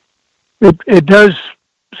it does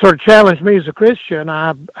sort of challenge me as a Christian.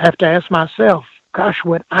 I have to ask myself, gosh,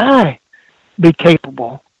 would I be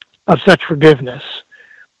capable of such forgiveness?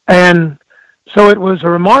 And so it was a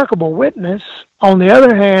remarkable witness. On the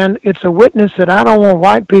other hand, it's a witness that I don't want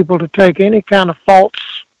white people to take any kind of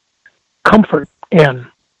false comfort in.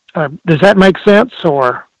 Does that make sense,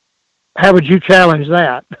 or how would you challenge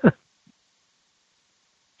that?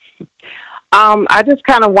 I just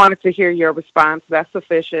kind of wanted to hear your response. That's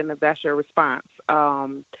sufficient if that's your response.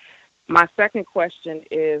 My second question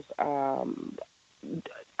is,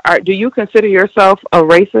 do you consider yourself a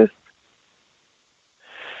racist?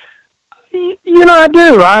 I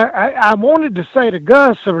do. I wanted to say to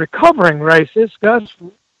Gus, a recovering racist. Gus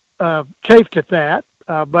chafed at that,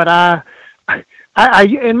 but I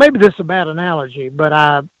and maybe this is a bad analogy,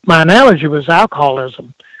 but my analogy was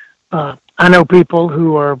alcoholism. I know people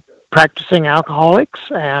who are practicing alcoholics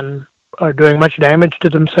and are doing much damage to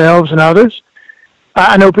themselves and others.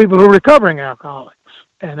 I know people who are recovering alcoholics,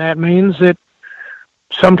 and that means that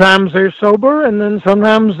sometimes they're sober and then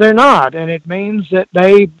sometimes they're not, and it means that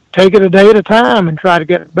they take it a day at a time and try to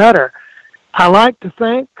get better. I like to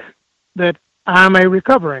think that I'm a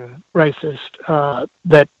recovering racist.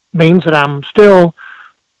 That means that I'm still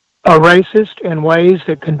a racist in ways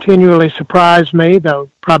that continually surprise me, though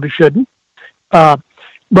probably shouldn't. But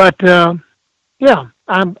I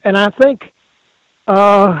think,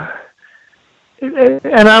 and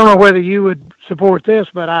I don't know whether you would support this,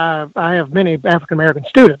 but I have many African American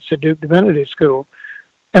students at Duke Divinity School,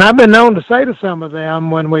 and I've been known to say to some of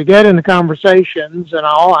them when we get into conversations and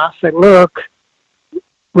all, I say, look,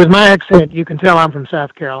 with my accent, you can tell I'm from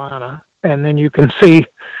South Carolina, and then you can see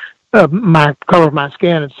my color of my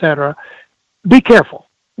skin, etc. Be careful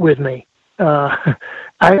with me. I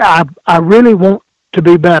really want to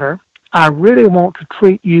be better. I really want to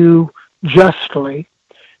treat you justly,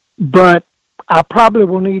 but I probably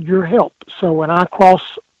will need your help. So when I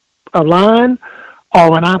cross a line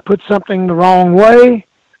or when I put something the wrong way,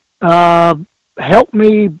 help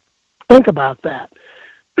me think about that.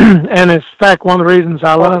 And it's, in fact, one of the reasons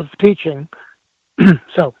I love teaching.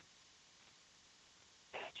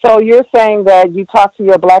 So you're saying that you talk to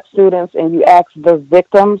your black students and you ask the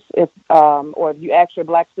victims or you ask your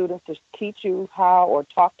black students to teach you how or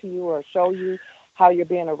talk to you or show you how you're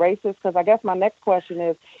being a racist? Because I guess my next question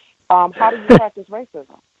is, how do you practice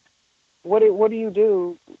racism? What do you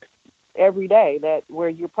do every day where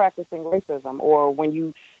you're practicing racism, or when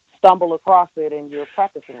you stumble across it and you're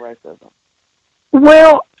practicing racism?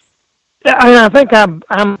 Well, I think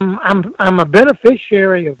I'm a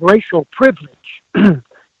beneficiary of racial privilege.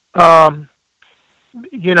 That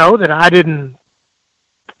I didn't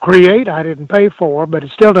create, I didn't pay for, but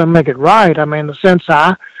it still doesn't make it right. I mean, in the sense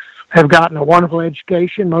I have gotten a wonderful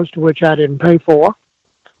education, most of which I didn't pay for.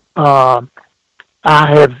 I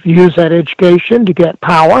have used that education to get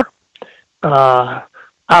power. I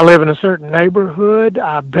live in a certain neighborhood.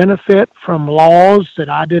 I benefit from laws that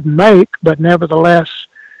I didn't make, but nevertheless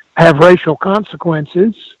have racial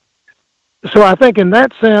consequences. So I think in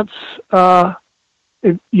that sense,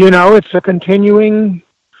 it's a continuing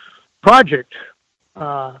project.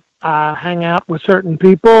 I hang out with certain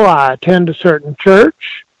people. I attend a certain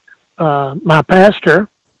church. My pastor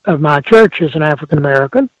of my church is an African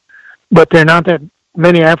American, but there are not that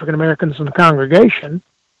many African Americans in the congregation.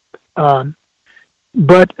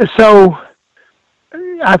 But so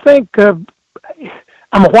I think I'm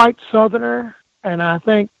a white Southerner, and I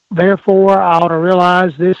think therefore, I ought to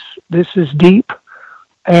realize this is deep,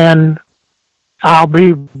 and I'll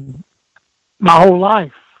be my whole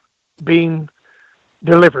life being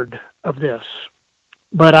delivered of this.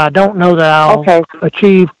 But I don't know that I'll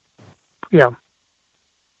achieve. Yeah.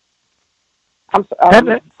 I'm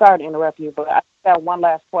sorry to interrupt you, but I have one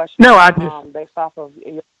last question. No, I just based off of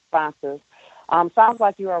your responses. Sounds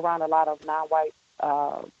like you're around a lot of non-white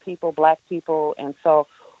people, black people, and so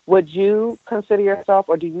would you consider yourself,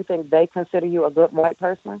 or do you think they consider you a good white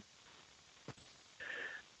person?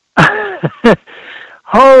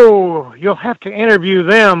 Oh, you'll have to interview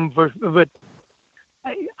them, but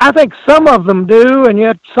I think some of them do, and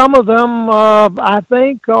yet some of them I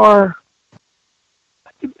think are.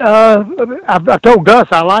 I've told Gus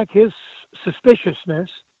I like his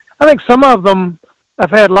suspiciousness. I think some of them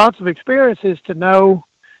have had lots of experiences to know,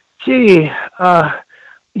 gee,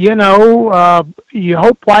 you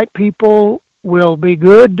hope white people will be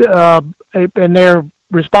good in their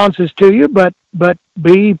responses to you, but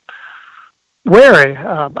be wary.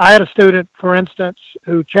 I had a student, for instance,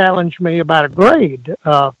 who challenged me about a grade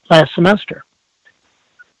last semester.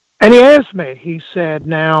 And he asked me, he said,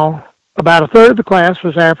 now, about a third of the class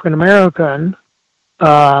was African American.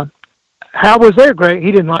 How was their grade?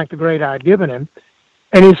 He didn't like the grade I'd given him.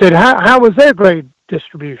 And he said, how was their grade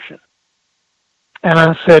distribution? And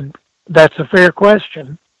I said, that's a fair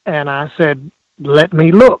question. And I said, let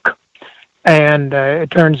me look. And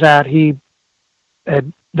it turns out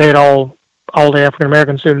they'd all the African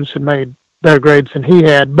American students had made better grades than he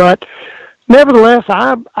had. But nevertheless,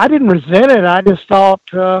 I didn't resent it. I just thought,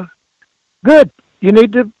 good, you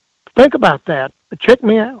need to think about that. Check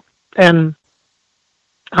me out. And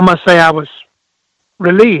I must say I was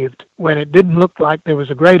relieved when it didn't look like there was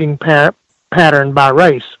a grading pattern by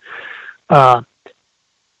race.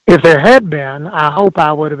 If there had been, I hope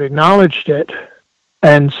I would have acknowledged it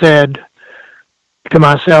and said to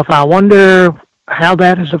myself, I wonder how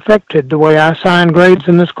that has affected the way I assign grades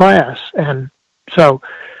in this class. And so,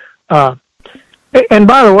 and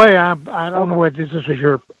by the way, I don't know whether this was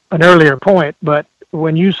an earlier point, but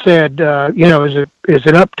when you said, is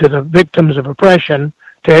it up to the victims of oppression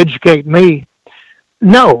to educate me?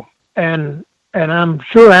 No. And I'm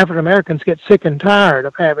sure African Americans get sick and tired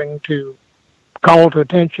of having to call to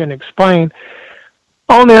attention, explain.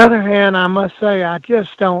 On the other hand, I must say, I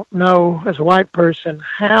just don't know as a white person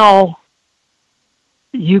how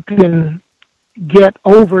you can get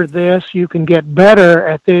over this, you can get better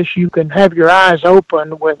at this, you can have your eyes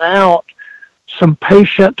open without some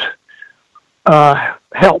patient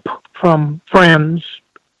help from friends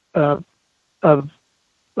of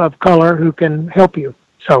color who can help you.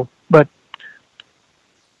 So, but.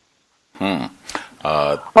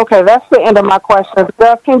 Okay, that's the end of my questions.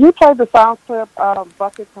 Gus, can you play the sound clip of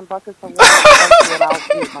Buckets and Buckets of Water?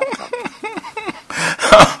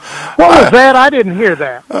 What was that? I didn't hear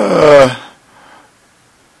that.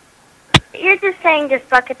 You're just saying just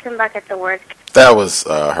buckets and buckets of words. That was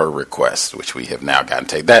her request, which we have now gotten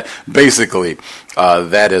taken. That basically,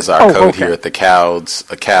 that is our code here at the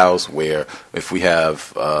C.O.W.S, where if we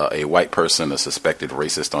have a white person, a suspected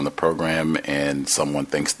racist on the program, and someone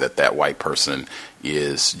thinks that white person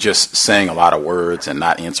is just saying a lot of words and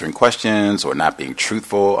not answering questions or not being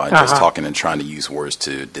truthful, just talking and trying to use words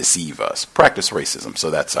to deceive us, practice racism. So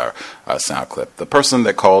that's our sound clip. The person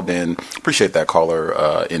that called in, appreciate that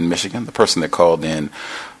caller in Michigan, the person that called in,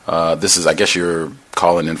 this is, I guess you're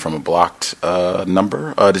calling in from a blocked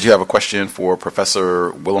number. Did you have a question for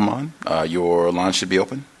Professor Willimon? Your line should be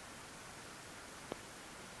open.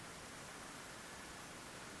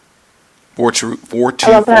 424.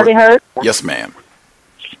 Hello, can I be heard? Yes, ma'am.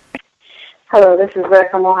 Hello, this is Liz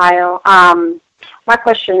from Ohio. My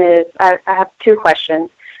question is, I have two questions.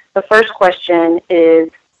 The first question is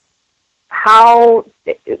how,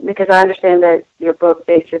 because I understand that your book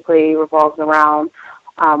basically revolves around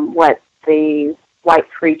what the white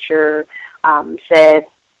preacher said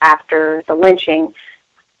after the lynching,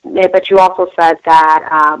 but you also said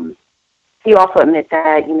that you also admit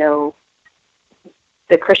that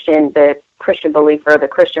the Christian belief or the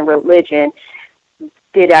Christian religion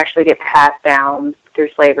did actually get passed down through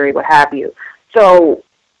slavery, what have you. So,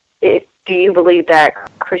 do you believe that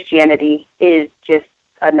Christianity is just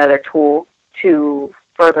another tool to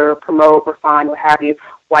further promote, refine, what have you,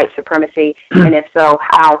 white supremacy? And if so,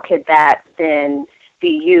 how could that then be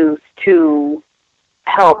used to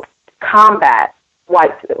help combat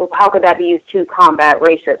how could that be used to combat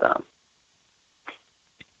racism?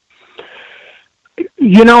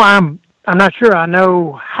 I'm not sure I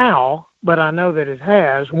know how, but I know that it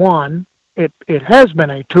has. One, it has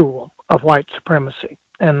been a tool of white supremacy,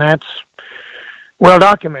 and that's well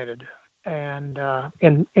documented, and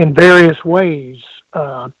in various ways.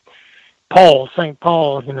 St.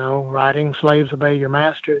 Paul, writing "Slaves obey your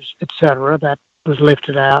masters," etc. That was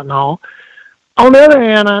lifted out and all. On the other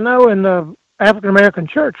hand, I know in the African American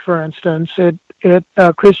church, for instance,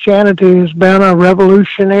 Christianity has been a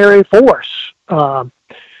revolutionary force,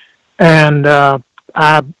 and Nelson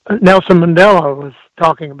Mandela was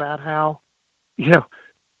talking about how,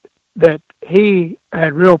 that he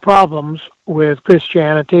had real problems with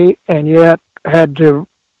Christianity, and yet had to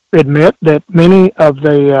admit that many of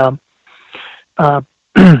the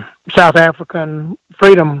South African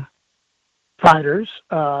freedom fighters,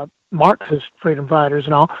 Marxist freedom fighters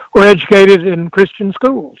and all, were educated in Christian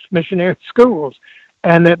schools, missionary schools,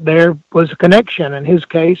 and that there was a connection in his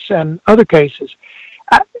case and other cases.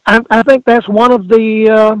 I think that's one of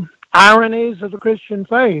the ironies of the Christian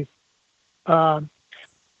faith. I'm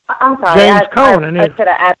sorry, James Cone. I should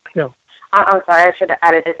have added. I'm sorry, I should have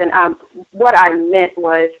added this. And what I meant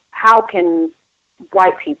was, how can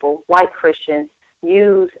white people, white Christians,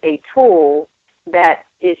 use a tool that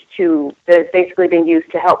is basically been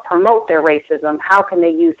used to help promote their racism? How can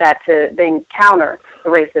they use that to then counter the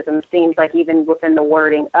racism? It seems like even within the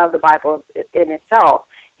wording of the Bible in itself,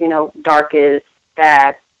 dark is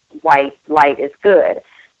bad, white, light is good.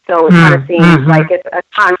 So it kind of seems like it's a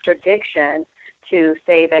contradiction to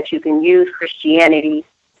say that you can use Christianity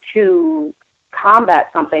to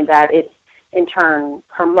combat something that it's in turn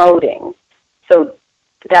promoting. So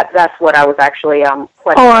that's what I was actually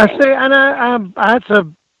questioning. Oh, I see, and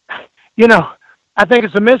I think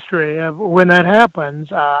it's a mystery of when that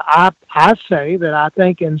happens. I say that I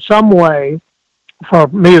think in some way, for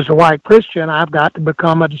me as a white Christian, I've got to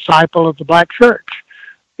become a disciple of the black church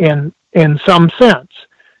in some sense.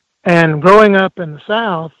 And growing up in the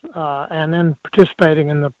South, and then participating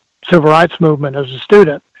in the civil rights movement as a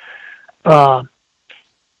student, I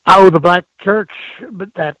owe the black church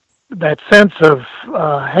that sense of,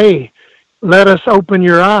 hey, let us open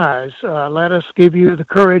your eyes. Let us give you the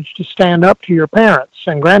courage to stand up to your parents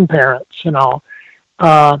and grandparents and all.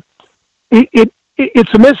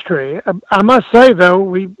 It's a mystery. I must say, though,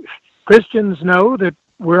 we Christians know that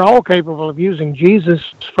we're all capable of using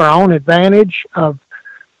Jesus for our own advantage, of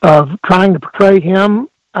trying to portray him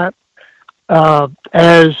as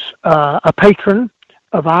a patron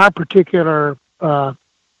of our particular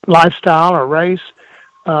lifestyle or race.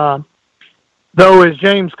 Though, as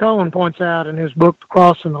James Cone points out in his book, The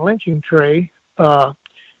Cross and the Lynching Tree, the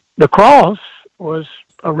cross was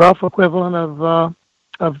a rough equivalent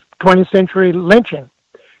of 20th century lynching.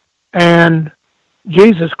 And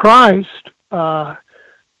Jesus Christ,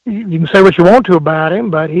 you can say what you want to about him,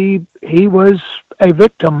 but he was a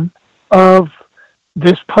victim of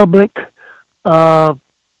this public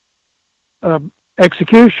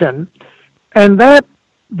execution, and that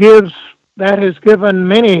has given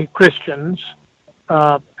many Christians,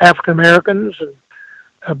 African Americans,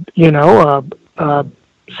 a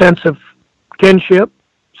sense of kinship.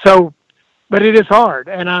 So, but it is hard,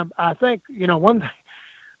 and I think one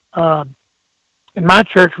thing. In my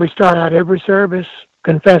church, we start out every service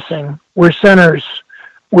confessing we're sinners,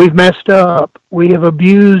 we've messed up, we have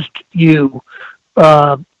abused you,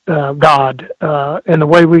 God, in the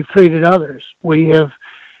way we've treated others. We have.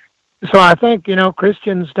 So I think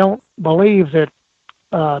Christians don't believe that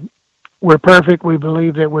we're perfect. We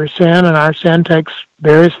believe that we're sin, and our sin takes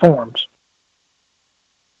various forms.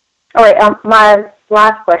 All right. My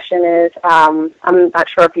last question is, I'm not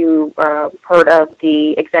sure if you heard of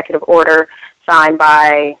the executive order signed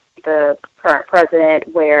by the current president,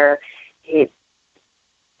 where it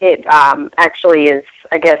actually is,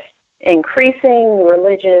 I guess, increasing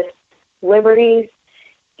religious liberties,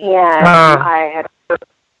 and I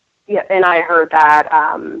heard that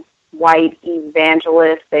white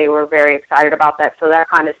evangelists, they were very excited about that. So that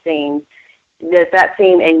kind of does that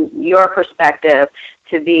seem, in your perspective,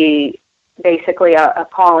 to be basically a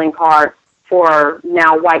calling card for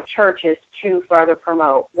now white churches to further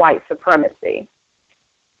promote white supremacy?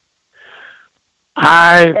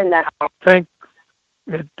 I think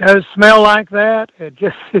it does smell like that. It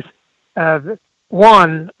just is, that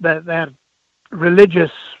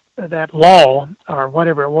religious, that law or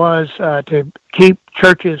whatever it was to keep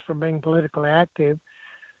churches from being politically active.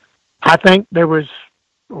 I think there was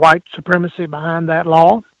white supremacy behind that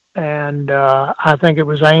law, and I think it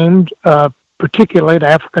was aimed particularly at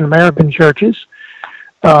African American churches.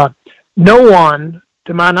 No one,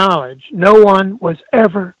 to my knowledge, no one was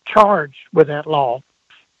ever charged with that law.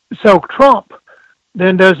 So Trump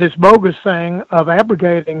then does this bogus thing of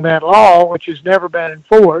abrogating that law, which has never been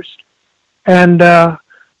enforced. And I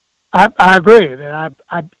agree that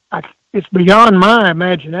it's beyond my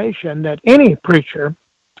imagination that any preacher,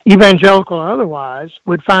 evangelical or otherwise,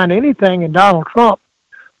 would find anything in Donald Trump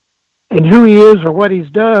and who he is or what he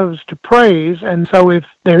does to praise. And so if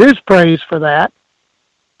there is praise for that,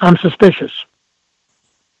 I'm suspicious.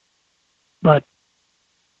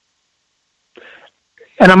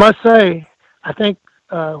 And I must say, I think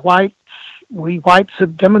we whites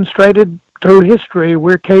have demonstrated through history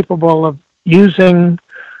we're capable of using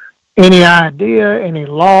any idea, any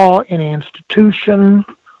law, any institution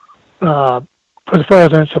for the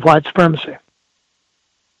furtherance of white supremacy.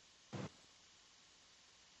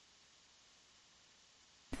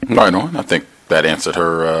 Right on. I think that answered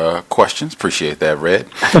her questions. Appreciate that, Red.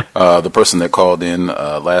 The person that called in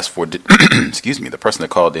last four excuse me, the person that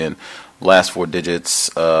called in last four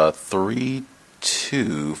digits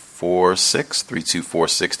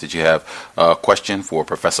 3246. Did you have a question for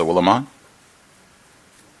Professor Willimon?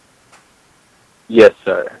 Yes,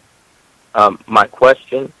 sir. My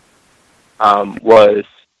question was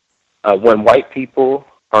when white people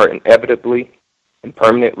are inevitably and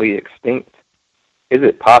permanently extinct, is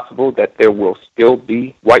it possible that there will still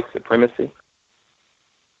be white supremacy?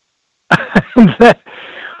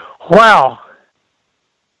 Wow.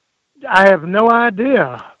 I have no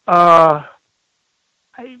idea. I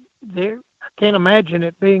can't imagine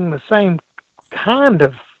it being the same kind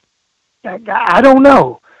of... I don't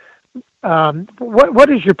know. What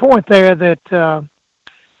is your point there that...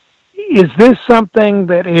 is this something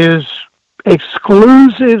that is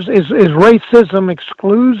exclusive? Is racism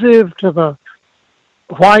exclusive to the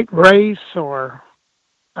white race, or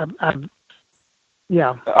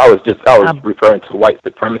yeah? I was referring to white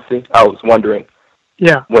supremacy. I was wondering,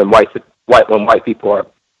 when white people are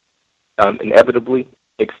inevitably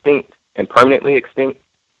extinct and permanently extinct,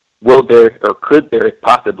 will there or could there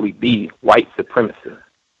possibly be white supremacy?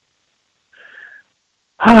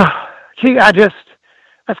 Gee, that's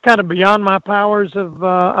kind of beyond my powers of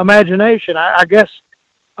imagination. I guess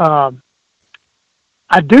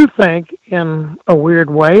I do think, in a weird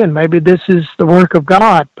way, and maybe this is the work of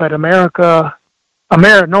God, but North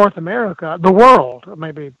America, the world,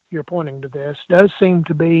 maybe you're pointing to this, does seem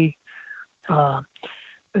to be, some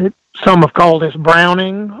have called this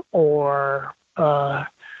browning or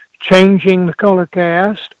changing the color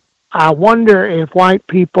cast. I wonder if white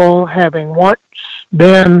people, having once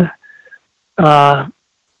been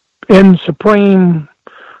in supreme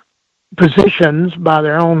positions by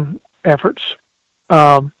their own efforts,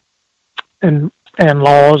 and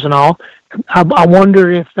laws and all, I wonder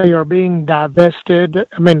if they are being divested.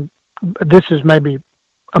 I mean, this is maybe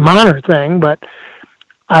a minor thing, but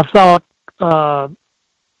I've thought, I've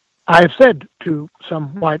said to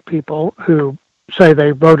some white people who say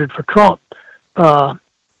they voted for Trump, well,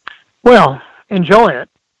 enjoy it,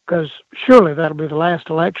 because surely that'll be the last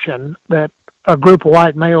election that a group of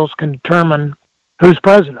white males can determine who's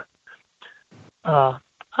president.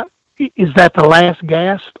 Is that the last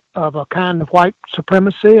gasp of a kind of white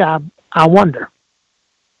supremacy? I wonder.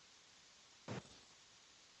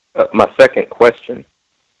 My second question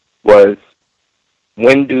was,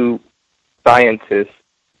 when do scientists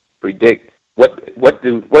predict, what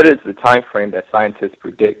is the time frame that scientists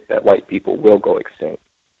predict that white people will go extinct?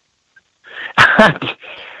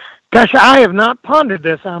 Gosh, I have not pondered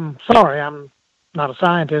this. I'm sorry, I'm not a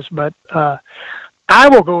scientist, but I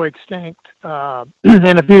will go extinct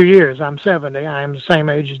in a few years. I'm 70. I am the same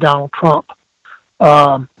age as Donald Trump.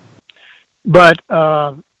 But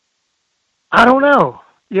I don't know.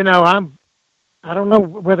 You know, I don't know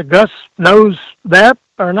whether Gus knows that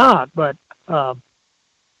or not. But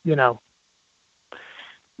you know,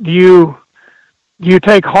 do you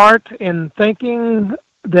take heart in thinking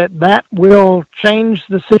that will change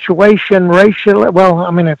the situation racially? Well,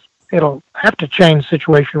 I mean, it'll have to change the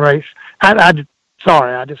situation race.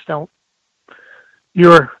 Sorry, I just don't.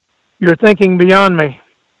 You're thinking beyond me.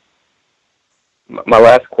 My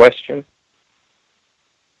last question.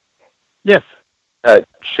 Yes.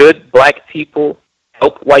 Should black people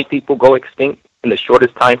help white people go extinct in the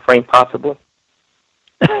shortest time frame possible?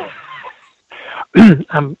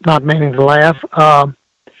 I'm not meaning to laugh.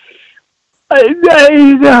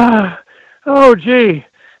 Oh, gee.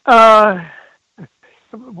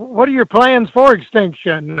 What are your plans for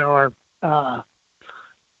extinction? Or,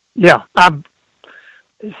 yeah,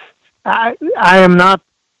 I am not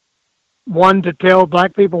one to tell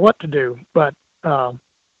black people what to do, but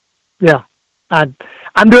yeah, I'm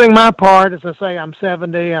doing my part. As I say, I'm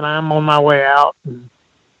 70 and I'm on my way out. And,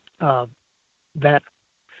 that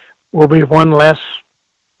will be one less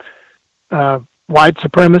white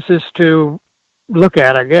supremacist to look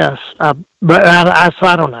at, I guess. But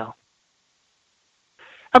I don't know.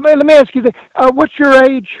 let me ask you this. What's your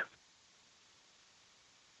age?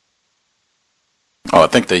 Oh, I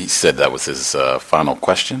think he said that was his final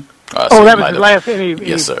question. So that was his last thing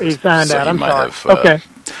yes, sir. He signed so out. I'm sorry. Okay.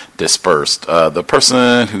 Dispersed. The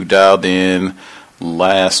person who dialed in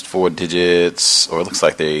last 4 digits, or it looks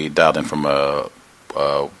like they dialed in from a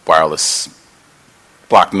wireless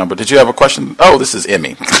block number. Did you have a question? Oh, this is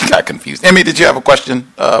Emmy. Got confused. Emmy, did you have a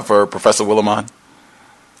question for Professor Willimon?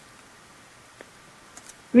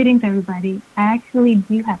 Greetings, everybody. I actually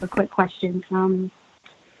do have a quick question.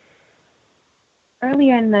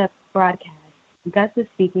 Earlier in the broadcast, Gus was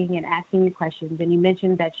speaking and asking you questions, and you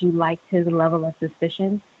mentioned that you liked his level of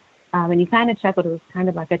suspicion, and you kind of chuckled. It was kind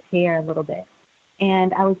of like a tear a little bit.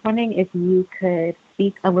 And I was wondering if you could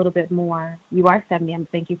speak a little bit more. You are 70, and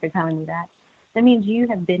thank you for telling me that. That means you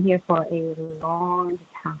have been here for a long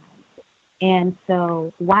time. And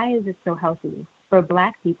so why is it so healthy for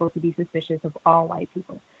Black people to be suspicious of all white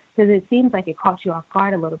people? Because it seems like it caught you off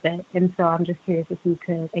guard a little bit. And so I'm just curious if you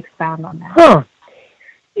could expound on that. Huh.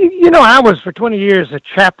 You know, I was for 20 years a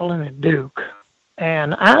chaplain at Duke,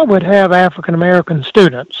 and I would have African-American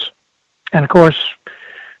students. And, of course,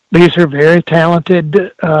 these are very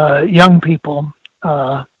talented young people,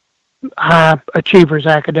 high achievers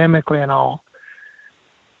academically and all,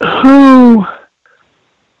 who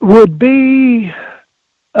would be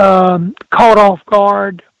caught off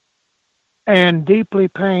guard and deeply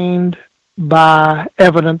pained by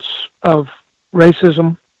evidence of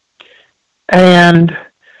racism. And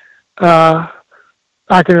I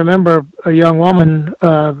can remember a young woman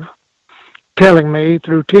telling me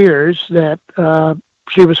through tears that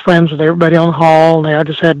she was friends with everybody on the hall, and they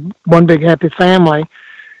just had one big happy family.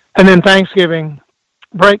 And then Thanksgiving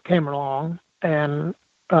break came along, and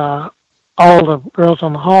all the girls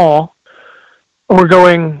on the hall were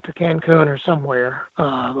going to Cancun or somewhere,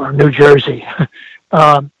 or New Jersey.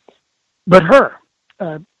 But her,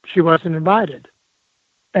 she wasn't invited.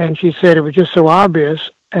 And she said it was just so obvious.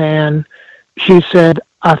 And she said,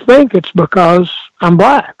 I think it's because I'm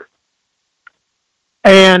Black.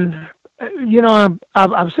 And, you know,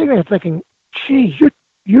 I'm sitting there thinking, gee,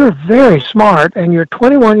 you're very smart, and you're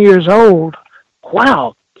 21 years old.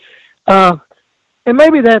 Wow. And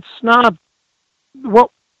maybe that's not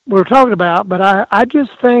what we're talking about, but I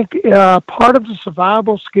just think part of the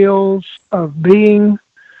survival skills of being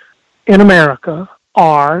in America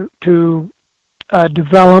are to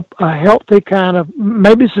develop a healthy kind of,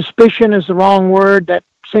 maybe suspicion is the wrong word, that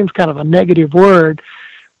seems kind of a negative word,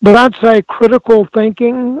 but I'd say critical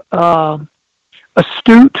thinking,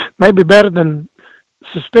 astute, maybe better than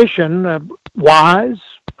suspicion, wise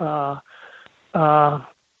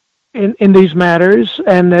in these matters,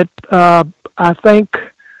 and that I think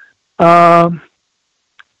that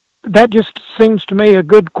just seems to me a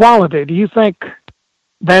good quality. Do you think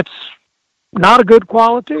that's not a good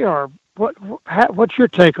quality, or what's your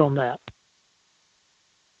take on that?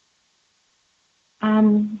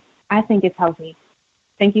 I think it's healthy.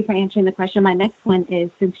 Thank you for answering the question. My next one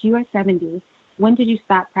is, since you are 70, when did you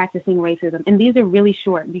stop practicing racism? And these are really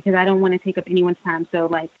short because I don't want to take up anyone's time. So,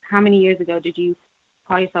 like, how many years ago did you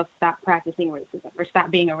call yourself stop practicing racism or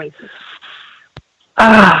stop being a racist?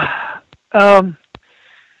 Well,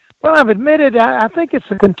 I've admitted I think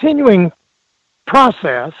it's a continuing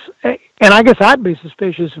process, and I guess I'd be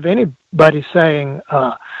suspicious of anybody saying,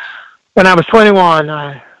 when I was 21,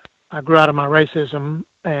 I grew out of my racism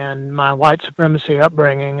and my white supremacy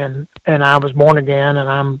upbringing, and I was born again, and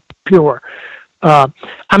I'm pure.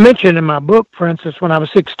 I mentioned in my book, for instance, when I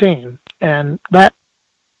was 16, and that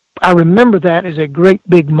I remember that as a great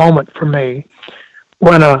big moment for me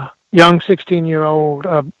when a young 16-year-old,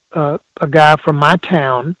 a guy from my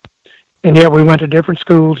town, and yet we went to different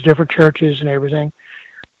schools, different churches and everything,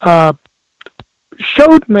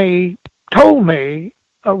 told me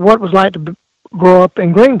what it was like to grow up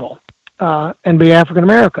in Greenville and be African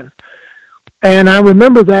American. And I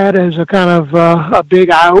remember that as a kind of a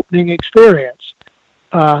big eye-opening experience.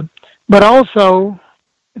 But also,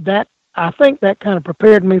 that I think that kind of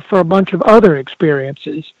prepared me for a bunch of other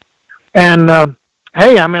experiences. And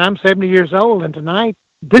hey, I mean, I'm 70 years old, and tonight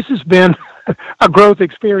this has been a growth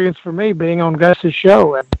experience for me, being on Gus's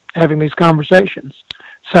show and having these conversations.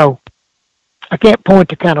 So I can't point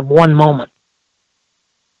to kind of one moment.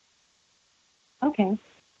 Okay.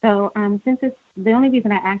 So since it's the only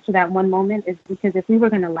reason I asked for that one moment is because if we were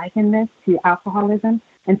going to liken this to alcoholism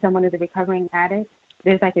and someone is a recovering addict,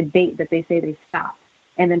 there's like a date that they say they stop.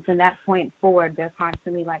 And then from that point forward, they're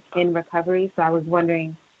constantly like in recovery. So I was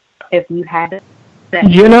wondering if you had that.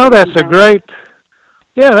 You know, that's a great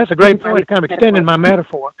point, kind of extending my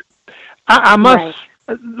metaphor. I must,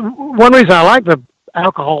 one reason I like the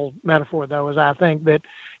alcohol metaphor, though, is I think that,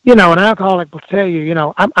 an alcoholic will tell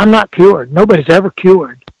you, I'm not cured. Nobody's ever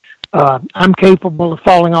cured. I'm capable of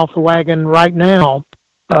falling off the wagon right now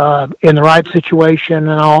in the right situation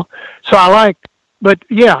and all. So but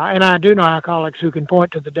yeah, and I do know alcoholics who can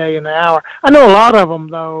point to the day and the hour. I know a lot of them,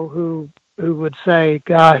 though, who would say,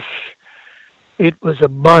 gosh, it was a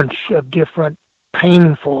bunch of different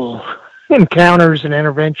painful encounters and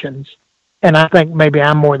interventions. And I think maybe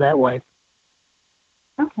I'm more that way.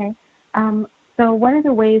 Okay. So what are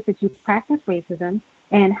the ways that you practice racism,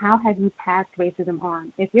 and how have you passed racism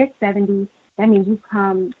on? If you're 70, that means you've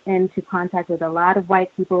come into contact with a lot of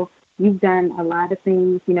white people. You've done a lot of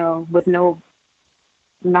things, with no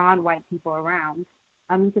non-white people around.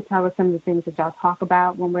 You could tell us some of the things that y'all talk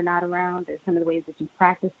about when we're not around, and some of the ways that you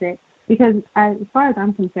practice it. Because as far as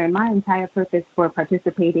I'm concerned, my entire purpose for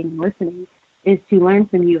participating and listening is to learn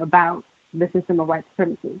from you about the system of white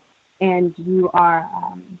supremacy. And you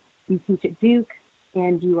teach at Duke,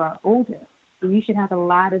 and you are older. So you should have a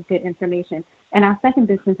lot of good information. And our second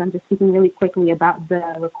business, I'm just speaking really quickly about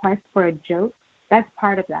the request for a joke. That's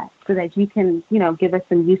part of that, so that you can, give us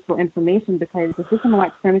some useful information, because the system of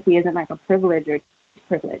white supremacy isn't like a privilege or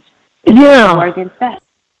privilege. Yeah. Or against that.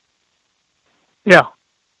 Yeah.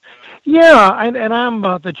 Yeah, and I'm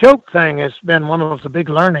the joke thing has been one of the big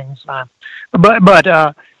learnings. Here I'm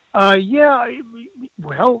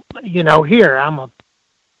a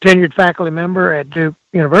tenured faculty member at Duke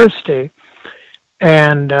University,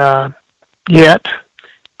 and yet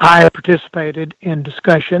I have participated in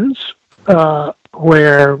discussions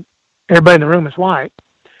where everybody in the room is white,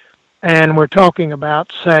 and we're talking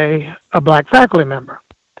about, say, a black faculty member.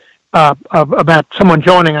 About someone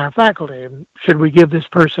joining our faculty. Should we give this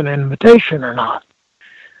person an invitation or not?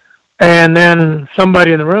 And then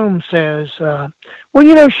somebody in the room says,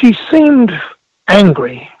 she seemed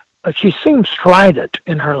angry. She seemed strident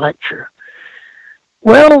in her lecture.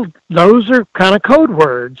 Well, those are kind of code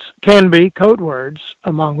words, can be code words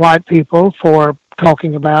among white people for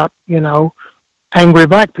talking about, angry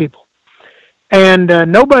black people. And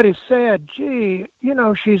nobody said, gee,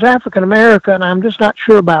 she's African American. I'm just not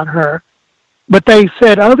sure about her. But they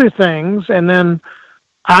said other things. And then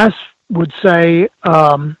I would say,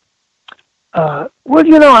 I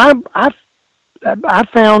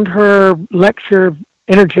found her lecture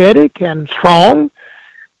energetic and strong.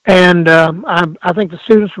 And I think the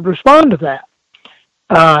students would respond to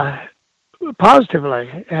that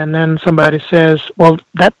positively. And then somebody says, well,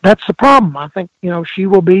 that's the problem. I think, she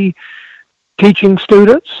will be teaching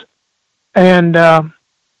students, and so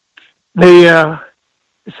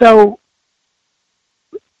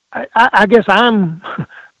I guess I'm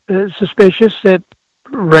suspicious that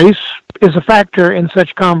race is a factor in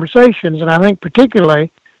such conversations, and I think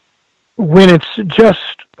particularly when it's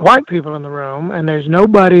just white people in the room and there's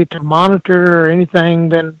nobody to monitor or anything,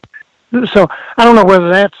 then so I don't know whether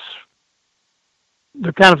that's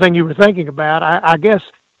the kind of thing you were thinking about. I guess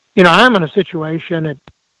I'm in a situation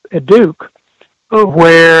at Duke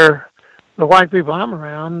where the white people I'm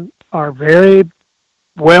around are very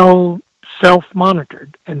well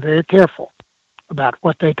self-monitored and very careful about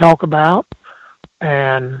what they talk about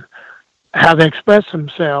and how they express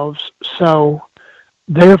themselves. So,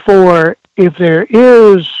 therefore, if there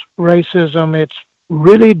is racism, it's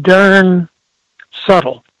really darn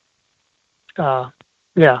subtle. Yeah.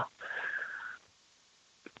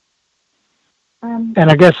 And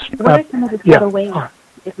I guess... what are some of the subtle ways?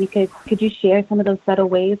 If we could you share some of those subtle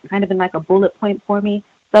ways, kind of in like a bullet point for me,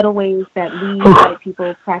 subtle ways that we white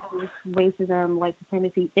people practice racism, white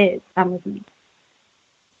supremacy is? I'm listening.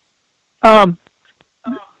 I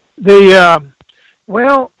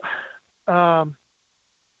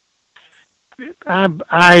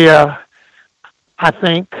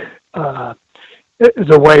think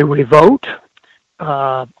the way we vote,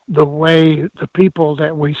 the way the people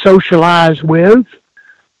that we socialize with,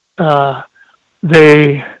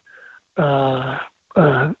 the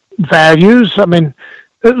values. I mean,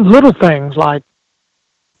 little things like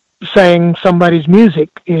saying somebody's music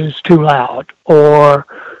is too loud or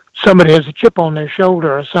somebody has a chip on their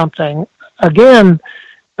shoulder or something. Again,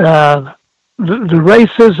 the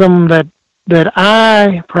racism that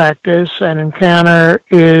I practice and encounter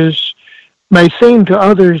may seem to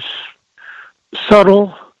others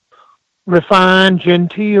subtle, refined,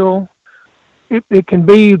 genteel. It can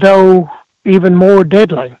be, though, even more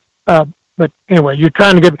deadly. But anyway, you're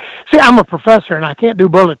trying to see, I'm a professor and I can't do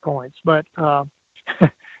bullet points, but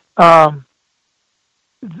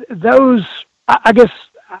those, I guess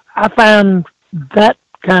I find that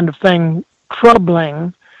kind of thing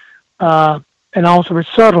troubling, and also with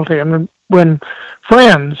subtlety. I mean, when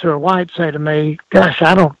friends who are white say to me, "Gosh,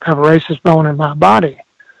 I don't have a racist bone in my body."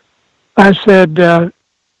 I said,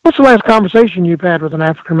 "What's the last conversation you've had with an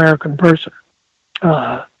African American person?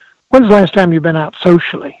 When's the last time you've been out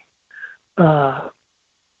socially?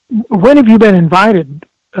 When have you been invited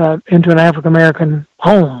into an African American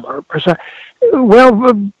home or so?"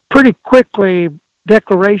 Well, pretty quickly,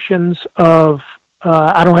 declarations of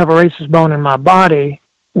 "I don't have a racist bone in my body"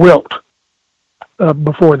 wilt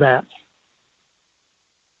before that.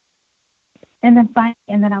 And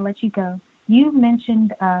then I'll let you go. You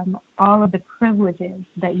mentioned all of the privileges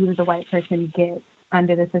that you as a white person get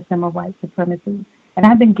under the system of white supremacy. And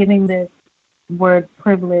I've been giving this word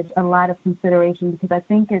privilege a lot of consideration because I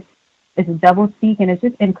think it's doublespeak and it's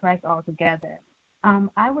just incorrect altogether.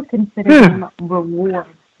 I would consider them rewards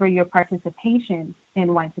for your participation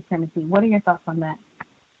in white supremacy. What are your thoughts on that?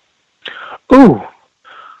 Ooh,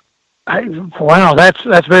 wow,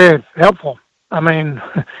 that's very helpful. I mean,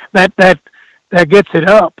 that gets it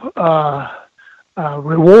up.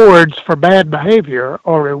 Rewards for bad behavior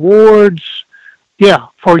or rewards,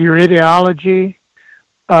 for your ideology.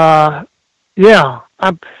 I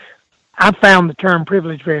found the term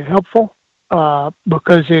privilege very helpful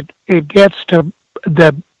because it gets to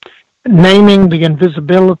the naming the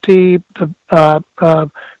invisibility,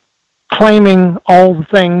 the claiming all the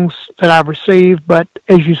things that I've received. But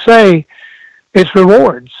as you say, it's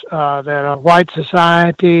rewards that a white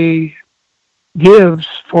society gives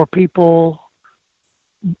for people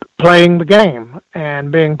playing the game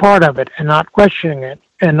and being part of it and not questioning it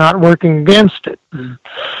and not working against it.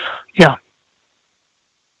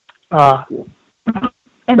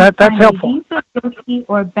 That's helpful. Do you feel guilty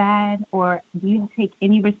or bad, or do you take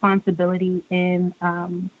any responsibility in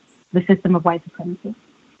the system of white supremacy?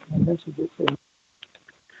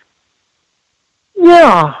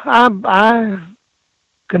 Yeah, I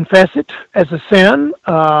confess it as a sin.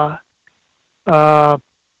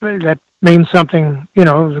 That means something,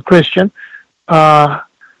 as a Christian. And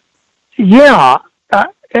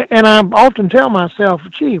I often tell myself,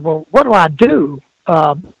 gee, well, what do I do?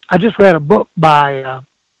 I just read a book by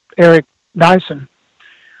Eric Dyson,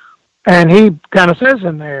 and he kind of says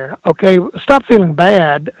in there, okay, stop feeling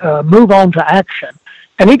bad, move on to action.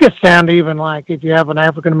 And he gets down to even like if you have an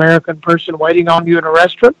African-American person waiting on you in a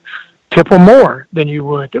restaurant, tip them more than you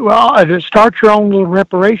would. Well, just start your own little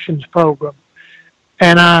reparations program.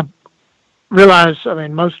 And I realize,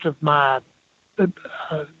 most of my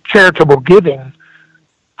charitable giving,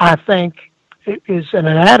 I think, is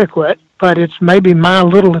inadequate, but it's maybe my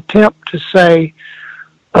little attempt to say,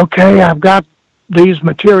 okay, I've got these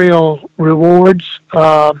material rewards.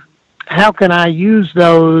 How can I use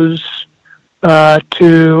those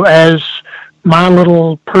as my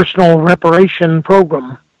little personal reparation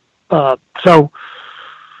program? So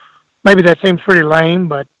maybe that seems pretty lame,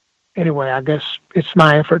 but anyway, I guess it's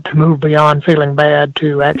my effort to move beyond feeling bad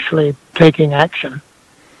to actually taking action.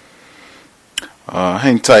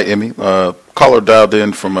 Hang tight, Emmy. Caller dialed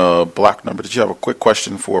in from a block number. Did you have a quick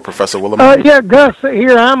question for Professor Willimon? Yeah, Gus,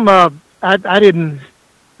 here I'm. I didn't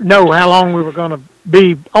know how long we were going to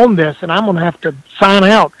be on this, and I'm going to have to sign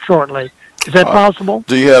out shortly. Is that possible?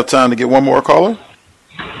 Do you have time to get one more caller?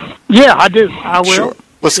 Yeah, I do. I will. Sure.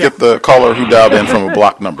 Let's get the caller who dialed in from a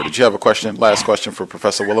block number. Did you have a question? Last question for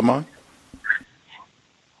Professor Willimon?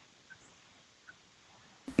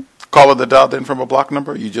 Caller that dialed in from a block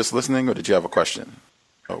number, you just listening, or did you have a question?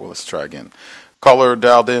 Oh, well, let's try again. Caller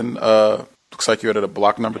dialed in, looks like you're at a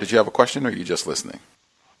block number. Did you have a question, or are you just listening?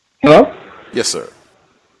 Hello? Yes, sir.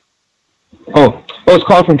 It's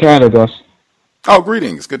Carl from Canada, Gus. Oh,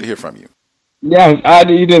 greetings. Good to hear from you. Yeah,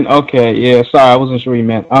 you didn't, okay, yeah, sorry, I wasn't sure you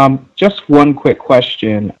meant. Just one quick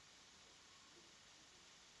question. Oops.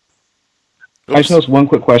 I just noticed one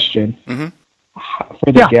quick question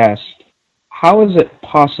for the guest. How is it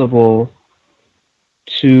possible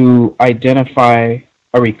to identify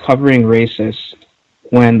a recovering racist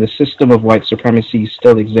when the system of white supremacy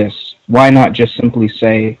still exists? Why not just simply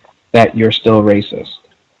say that you're still racist?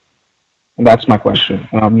 And that's my question.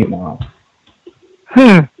 And I'll mute now.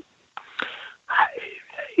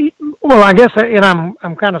 Well, I guess, and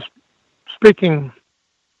I'm kind of speaking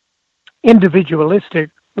individualistically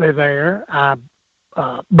there,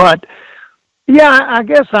 but yeah, I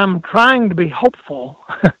guess I'm trying to be hopeful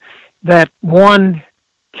that one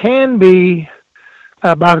can be,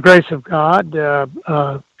 by the grace of God,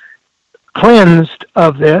 cleansed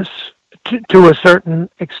of this to a certain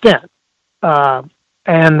extent,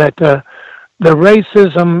 and that the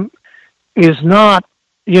racism is not,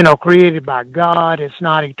 created by God. It's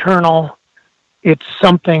not eternal. It's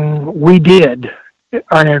something we did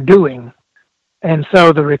and are doing. And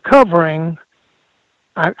so the recovering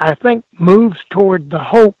I think moves toward the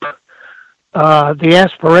hope, the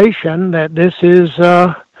aspiration that this is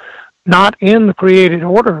not in the created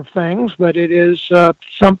order of things, but it is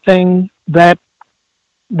something that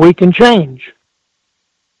we can change.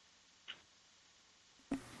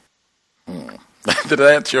 Did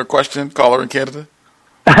that answer your question, caller in Canada?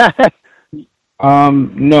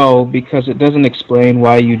 No, because it doesn't explain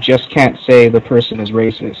why you just can't say the person is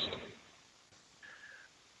racist.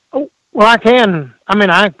 Oh, well, I can. I mean,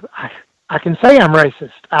 I can say I'm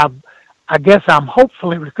racist. I guess I'm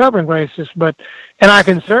hopefully recovering racist, and I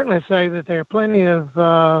can certainly say that there are plenty of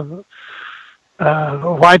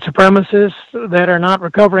white supremacists that are not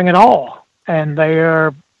recovering at all, and they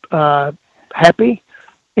are happy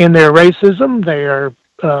in their racism. They are,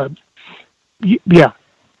 yeah.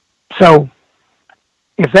 So,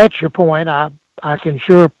 if that's your point, I can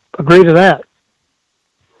sure agree to that.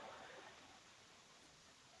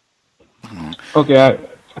 Okay,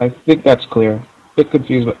 I think that's clear. A bit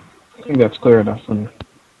confused, but I think that's clear enough for me.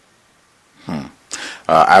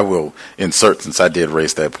 I will insert, since I did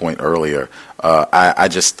raise that point earlier, I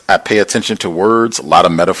pay attention to words, a lot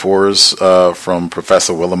of metaphors from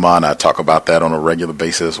Professor Willimon. I talk about that on a regular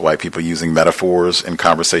basis, white people using metaphors in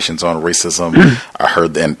conversations on racism. I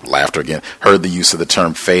heard, and laughter again, heard the use of the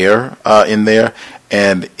term fair in there.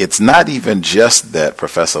 And it's not even just that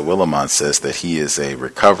Professor Willimon says that he is a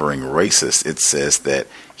recovering racist. It says that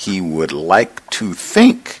he would like to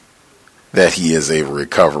think that he is a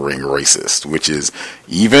recovering racist, which is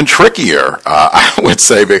even trickier. I would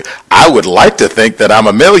say, I would like to think that I'm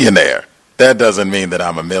a millionaire. That doesn't mean that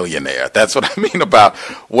I'm a millionaire. That's what I mean about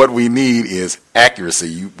what we need is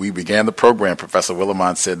accuracy. We began the program, Professor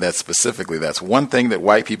Willimon said that specifically. That's one thing that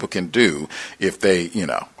white people can do if they,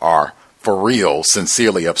 are for real,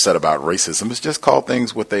 sincerely upset about racism, is just call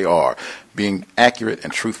things what they are, being accurate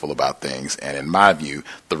and truthful about things. And in my view,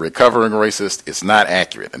 the recovering racist is not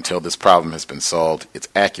accurate until this problem has been solved. It's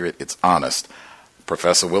accurate, it's honest.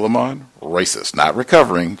 Professor Willimon, racist, not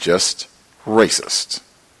recovering, just racist.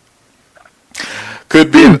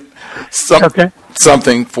 Could be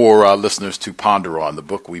something for listeners to ponder on. The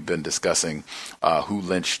book we've been discussing, Who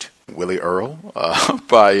Lynched Willie Earle,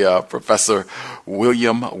 by Professor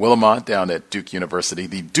William Willimon down at Duke University.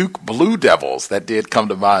 The Duke Blue Devils, that did come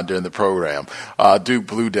to mind during the program. Duke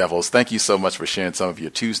Blue Devils, thank you so much for sharing some of your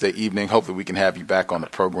Tuesday evening. Hopefully we can have you back on the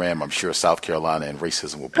program. I'm sure South Carolina and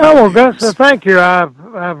racism will be. Oh, well, Gus, thank you.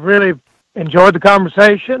 I've really enjoyed the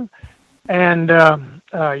conversation, and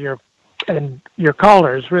your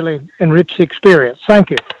callers really enriched the experience.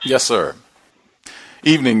 Thank you. Yes, sir.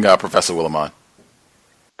 Evening, Professor Willimon.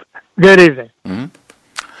 Good evening. Mm-hmm.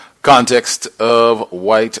 Context of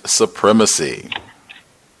White Supremacy.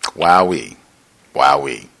 Wowee.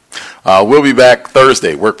 We'll be back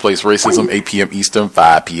Thursday, Workplace Racism, 8 p.m. Eastern,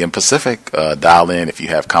 5 p.m. Pacific. Dial in if you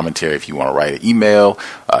have commentary, if you want to write an email,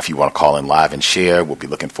 if you want to call in live and share. We'll be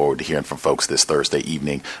looking forward to hearing from folks this Thursday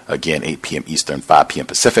evening. Again, 8 p.m. Eastern, 5 p.m.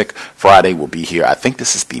 Pacific. Friday, we'll be here. I think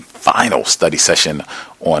this is the final study session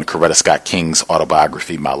on Coretta Scott King's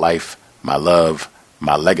autobiography, My Life, My Love,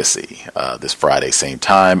 My Legacy, this Friday, same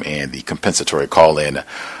time, and the compensatory call-in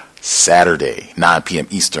Saturday, 9 p.m.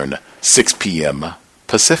 Eastern, 6 p.m.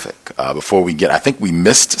 Pacific. Before we get, I think we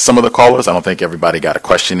missed some of the callers. I don't think everybody got a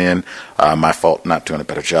question in. My fault, not doing a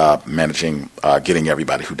better job managing getting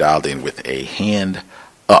everybody who dialed in with a hand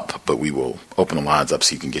up, but we will open the lines up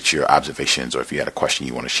so you can get your observations, or if you had a question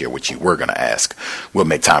you want to share what you were going to ask, we'll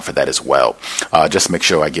make time for that as well. Just make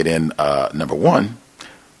sure I get in number one.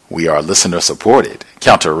 We are listener supported.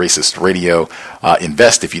 Counter Racist Radio.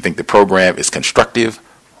 Invest if you think the program is constructive.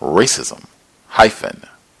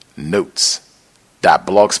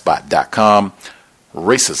 Racism-notes.blogspot.com.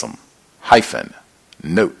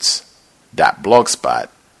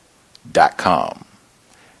 Racism-notes.blogspot.com.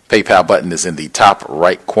 PayPal button is in the top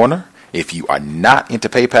right corner. If you are not into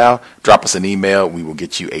PayPal, drop us an email. We will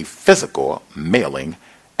get you a physical mailing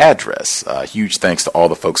address. Huge thanks to all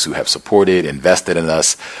the folks who have supported, invested in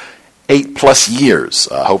us 8+ years.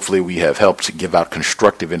 Hopefully we have helped give out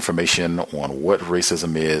constructive information on what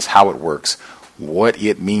racism is, how it works, what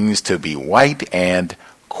it means to be white, and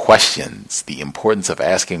questions. The importance of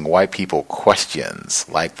asking white people questions,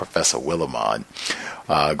 like Professor Willimon.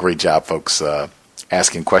 Great job, folks,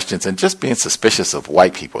 asking questions and just being suspicious of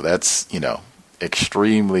white people. That's,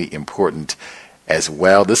 extremely important as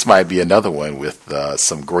well. This might be another one with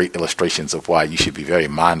some great illustrations of why you should be very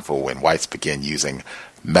mindful when whites begin using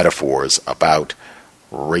metaphors about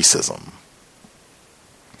racism.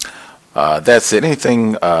 That's it.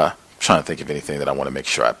 Anything, trying to think of anything that I want to make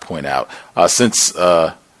sure I point out. Since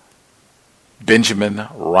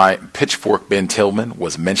Pitchfork Ben Tillman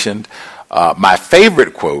was mentioned. My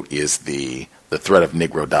favorite quote is the threat of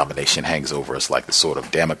Negro domination hangs over us like the sword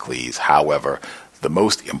of Damocles. However, the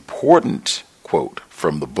most important quote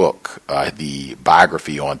from the book, the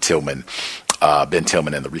biography on Tillman, Ben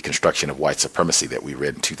Tillman and the Reconstruction of White Supremacy that we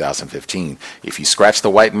read in 2015, if you scratch the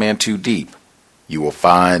white man too deep, you will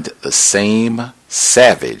find the same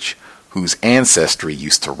savage whose ancestry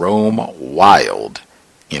used to roam wild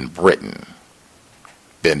in Britain.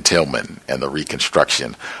 Ben Tillman and the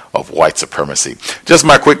Reconstruction of White Supremacy. Just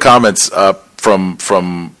my quick comments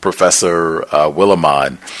from Professor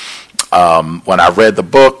Willimon. When I read the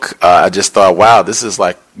book, I just thought, wow, this is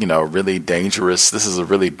like, really dangerous. This is a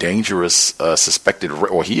really dangerous suspected,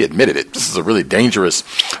 or he admitted it, this is a really dangerous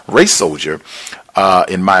race soldier,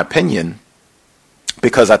 in my opinion,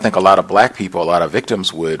 because I think a lot of black people, a lot of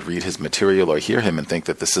victims would read his material or hear him and think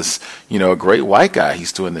that this is, a great white guy.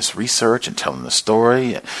 He's doing this research and telling the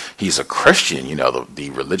story. He's a Christian.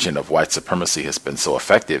 The religion of white supremacy has been so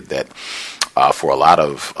effective that for a lot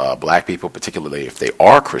of black people, particularly if they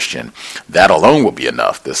are Christian, that alone will be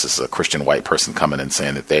enough. This is a Christian white person coming and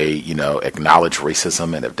saying that they, acknowledge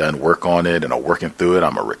racism and have done work on it and are working through it.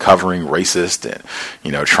 I'm a recovering racist and,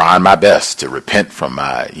 trying my best to repent from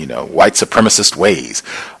my, white supremacist ways.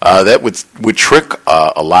 That would trick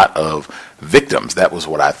a lot of victims. That was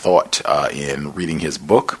what I thought in reading his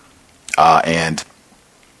book. And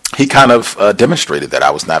he kind of demonstrated that.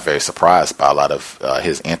 I was not very surprised by a lot of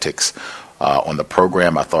his antics on the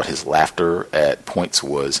program. I thought his laughter at points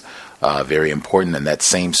was very important, and that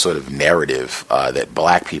same sort of narrative that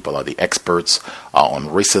black people are the experts on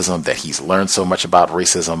racism, that he's learned so much about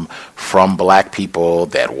racism from black people,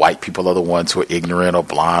 that white people are the ones who are ignorant or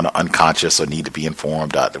blind or unconscious or need to be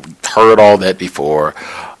informed. We've heard all that before,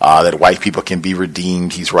 that white people can be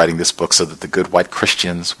redeemed. He's writing this book so that the good white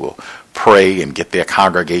Christians will pray and get their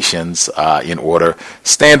congregations in order.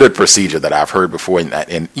 Standard procedure that I've heard before,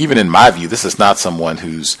 and even in my view, this is not someone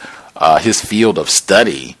whose his field of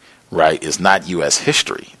study, right, is not U.S.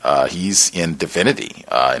 history. He's in divinity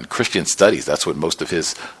and Christian studies. That's what most of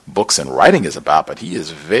his books and writing is about. But he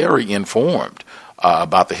is very informed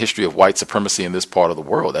about the history of white supremacy in this part of the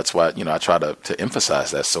world. That's why I try to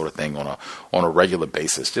emphasize that sort of thing on a regular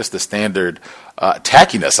basis. Just the standard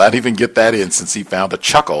tackiness. I didn't even get that in since he found a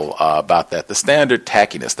chuckle about that. The standard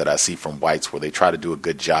tackiness that I see from whites, where they try to do a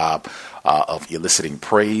good job of eliciting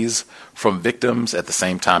praise from victims, at the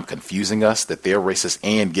same time confusing us that they're racist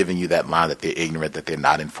and giving you that line that they're ignorant, that they're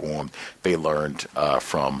not informed, they learned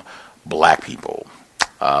from black people.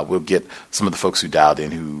 We'll get some of the folks who dialed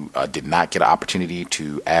in who did not get an opportunity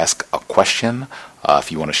to ask a question.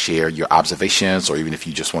 If you want to share your observations, or even if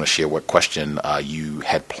you just want to share what question you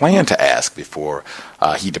had planned to ask before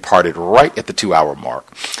he departed right at the 2-hour mark.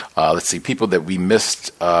 Let's see, people that we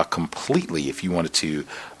missed completely, if you wanted to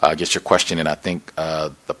get your question in. I think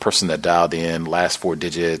the person that dialed in, last 4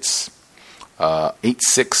 digits,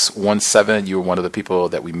 8617, you were one of the people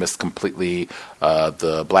that we missed completely.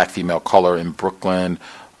 The black female caller in Brooklyn,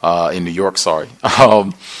 in New York, sorry.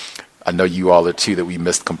 I know you all are two that we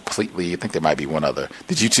missed completely. I think there might be one other.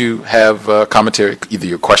 Did you two have commentary, either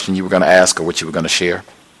your question you were going to ask or what you were going to share?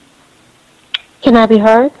 Can I be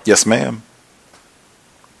heard? Yes, ma'am.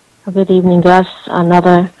 Good evening, Gus.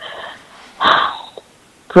 Another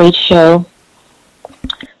great show.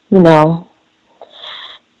 Kind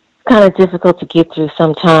of difficult to get through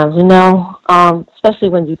sometimes, especially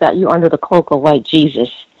when you're under the cloak of white Jesus.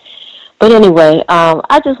 But anyway,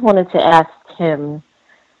 I just wanted to ask him,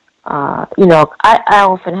 I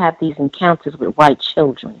often have these encounters with white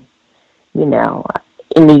children. In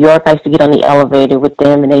New York, I used to get on the elevator with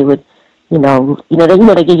them, and they would, they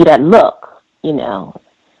give you that look,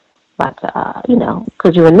 like,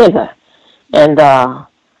 because you're a nigger. And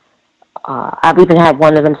I've even had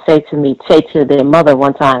one of them say to their mother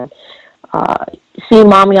one time, see,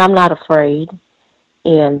 Mommy, I'm not afraid.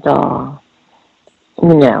 And, so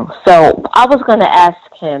I was going to ask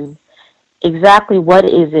him, exactly what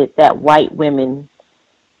is it that white women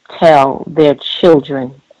tell their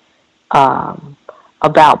children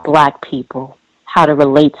about black people, how to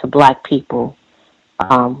relate to black people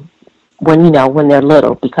when they're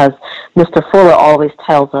little? Because Mr. Fuller always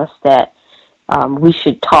tells us that we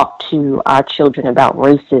should talk to our children about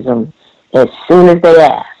racism as soon as they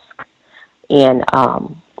ask. And,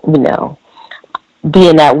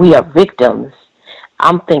 being that we are victims,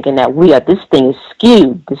 I'm thinking that this thing is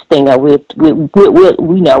skewed. This thing that we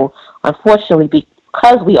unfortunately,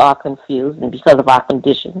 because we are confused and because of our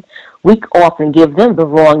condition, we often give them the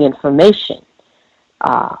wrong information.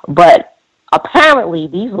 But apparently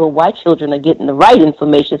these little white children are getting the right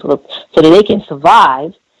information so that they can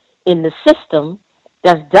survive in the system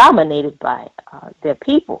that's dominated by their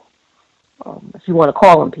people, if you want to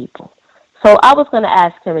call them people. So I was going to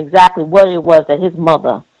ask him exactly what it was that his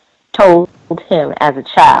mother told him as a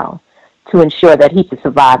child to ensure that he could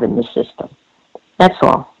survive in this system. That's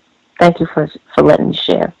all. Thank you for letting me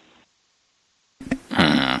share.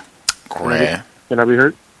 Can I be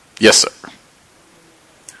heard? Yes, sir.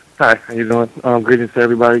 Hi, how you doing? Greetings to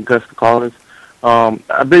everybody, Gus the callers.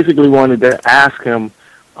 I basically wanted to ask him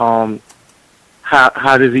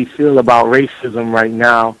how does he feel about racism right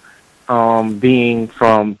now, being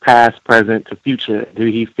from past, present to future? Do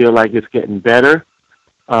he feel like it's getting better?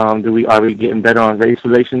 Are we getting better on race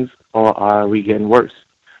relations, or are we getting worse?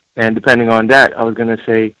 And depending on that, I was going to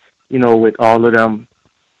say, with all of them,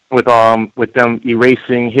 with them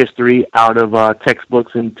erasing history out of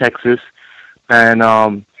textbooks in Texas, and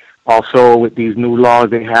also with these new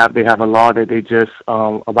laws they have a law that they just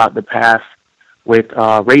about to pass with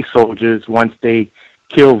race soldiers. Once they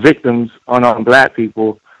kill victims, unarmed black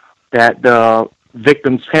people, that the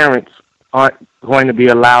victims' parents aren't going to be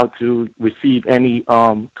allowed to receive any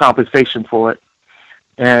compensation for it.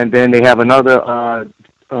 And then they have another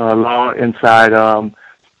law inside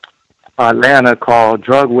Atlanta called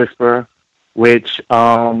Drug Whisper, which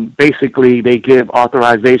basically they give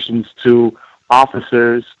authorizations to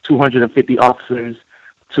officers, 250 officers,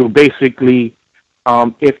 to basically,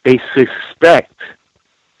 if they suspect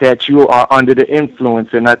that you are under the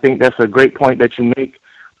influence. And I think that's a great point that you make.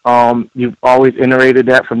 You've always iterated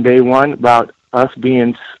that from day one about us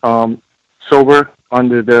being sober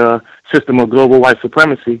under the system of global white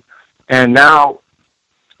supremacy. And now,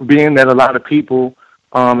 being that a lot of people,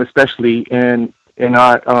 especially in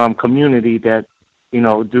our community, that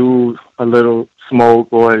do a little smoke,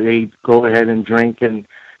 or they go ahead and drink and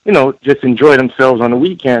just enjoy themselves on the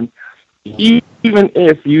weekend, even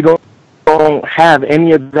if you don't have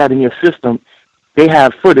any of that in your system, they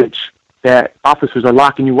have footage that officers are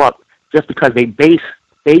locking you up just because they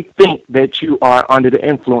think that you are under the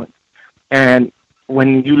influence. And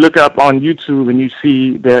when you look up on YouTube and you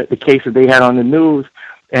see the case that they had on the news,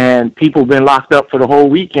 and people been locked up for the whole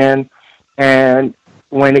weekend, and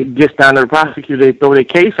when it gets down to the prosecutor, they throw their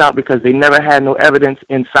case out because they never had no evidence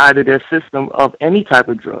inside of their system of any type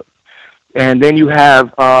of drug. And then you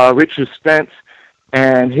have Richard Spence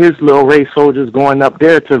and his little race soldiers going up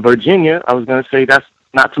there to Virginia. I was going to say that's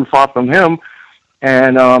not too far from him,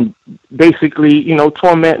 and basically,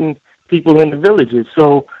 tormenting people in the villages.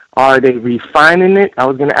 So are they refining it? I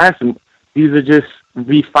was going to ask them. These are just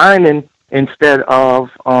refining instead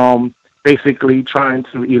of basically trying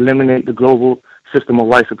to eliminate the global system of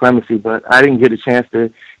white supremacy. But I didn't get a chance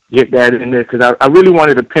to get that in there because I really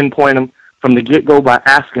wanted to pinpoint him from the get-go by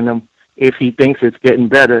asking him if he thinks it's getting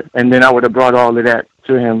better, and then I would have brought all of that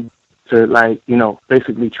to him to,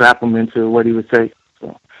 basically trap him into what he would say.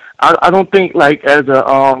 So I don't think, as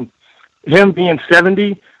a him being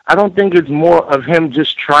 70, I don't think it's more of him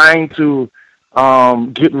just trying to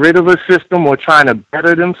get rid of a system or trying to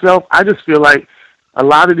better themselves. I just feel like a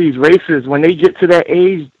lot of these races, when they get to that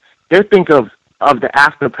age, they think of the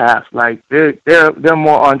afterpath. Like they're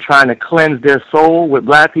more on trying to cleanse their soul with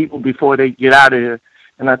black people before they get out of here.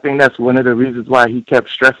 And I think that's one of the reasons why he kept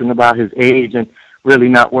stressing about his age and really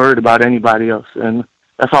not worried about anybody else. And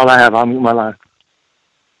that's all I have. I'll mute my line.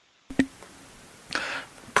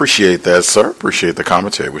 Appreciate that, sir. Appreciate the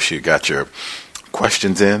commentary. Wish you got your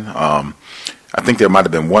questions in. I think there might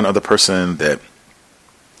have been one other person that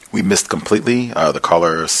we missed completely. The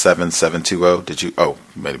caller 7720. Did you? Oh,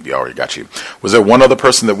 maybe already got you. Was there one other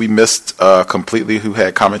person that we missed completely who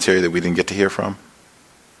had commentary that we didn't get to hear from?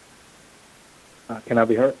 Can I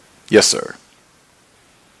be heard? Yes, sir.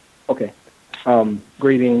 Okay.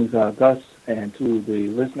 Greetings, Gus, and to the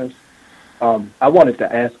listeners. I wanted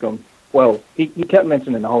to ask him, well, he kept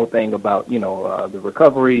mentioning the whole thing about, the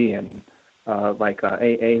recovery and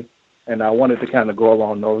AA, and I wanted to kind of go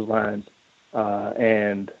along those lines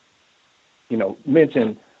and,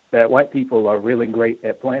 mention that white people are really great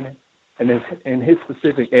at planning. And in his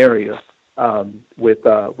specific area, with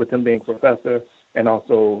him being professor and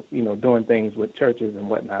also, doing things with churches and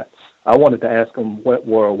whatnot, I wanted to ask him what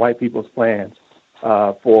were white people's plans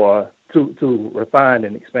to refine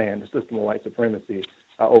and expand the system of white supremacy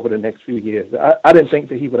over the next few years. I didn't think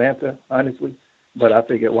that he would answer, honestly, but I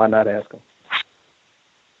figured why not ask him.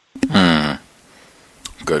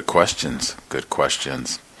 Good questions. Good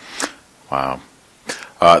questions. Wow.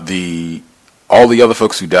 All the other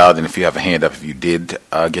folks who dialed in, if you have a hand up, if you did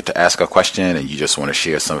get to ask a question and you just want to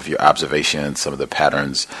share some of your observations, some of the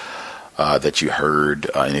patterns that you heard,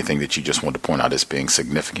 anything that you just want to point out as being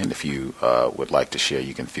significant. If you would like to share,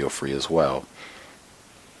 you can feel free as well.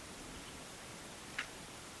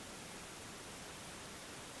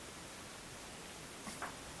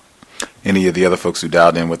 Any of the other folks who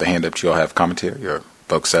dialed in with a hand up, do you all have commentary, or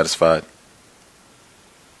folks satisfied?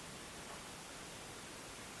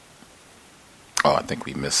 Oh, I think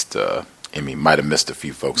we missed, Amy might have missed a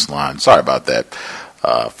few folks' lines. Sorry about that,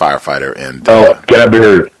 firefighter. And can I be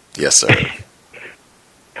heard? Yes, sir.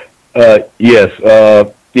 Yes.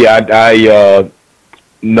 I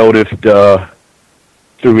noticed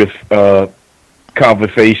through his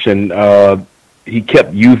conversation, he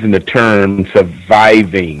kept using the term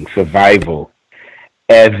survival,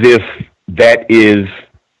 as if that is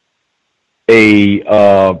a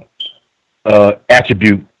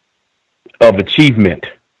attribute of achievement.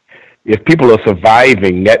 If people are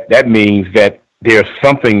surviving, that means that there's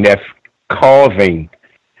something that's causing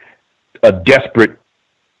a desperate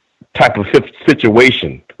type of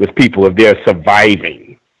situation with people if they're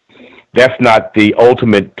surviving. That's not the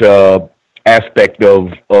ultimate aspect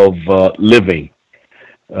of living.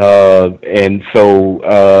 And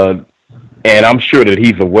so, and I'm sure that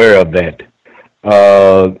he's aware of that.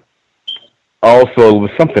 Also, there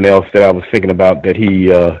was something else that I was thinking about that he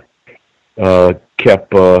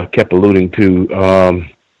kept alluding to.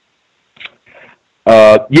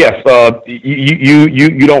 Yes,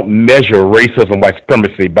 you don't measure racism, white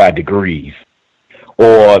supremacy by degrees,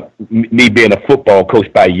 or me being a football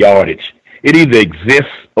coach by yardage. It either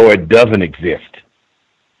exists or it doesn't exist.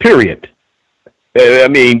 Period. I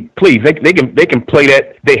mean, please, they can play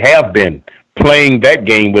that. They have been playing that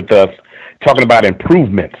game with us, talking about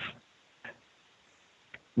improvements.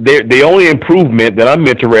 The only improvement that I'm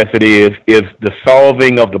interested in is the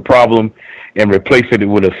solving of the problem and replacing it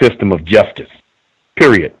with a system of justice.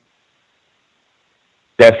 Period.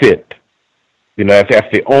 That's it. You know,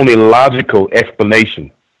 that's the only logical explanation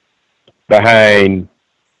behind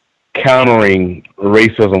countering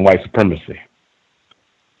racism, white supremacy.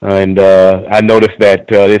 And I noticed that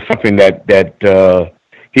it's something that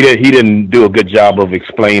he didn't do a good job of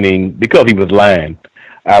explaining, because he was lying,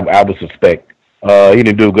 I would suspect. He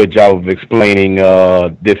didn't do a good job of explaining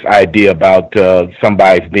this idea about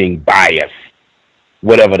somebody's being biased,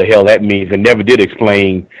 whatever the hell that means, and never did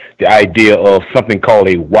explain the idea of something called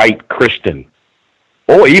a white Christian,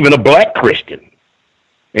 or even a black Christian.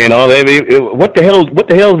 You know, what the hell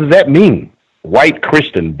does that mean? White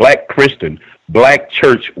Christian, black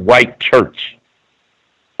church, white church.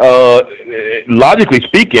 Logically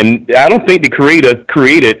speaking, I don't think the Creator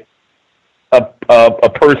created a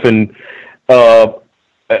person by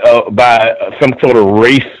some sort of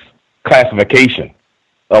race classification,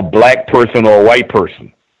 a black person or a white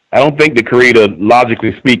person. I don't think the Creator,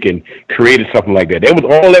 logically speaking, created something like that.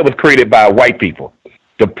 All that was created by white people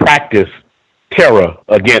to practice terror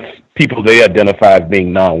against people they identify as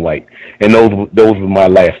being non-white. And those were my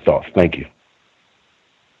last thoughts. Thank you.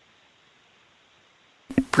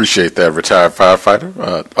 Appreciate that, retired firefighter.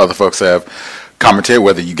 Other folks have commentary,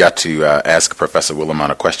 whether you got to ask Professor Willimon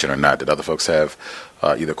a question or not. Did other folks have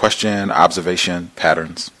either question, observation,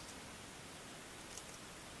 patterns?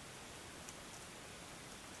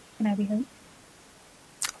 Can I be heard?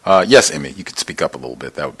 Yes, Emmy, you could speak up a little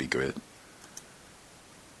bit. That would be good.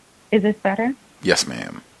 Is this better? Yes,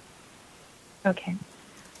 ma'am. Okay.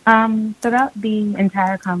 Throughout the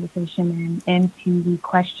entire conversation and into the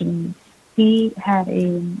questioning, he had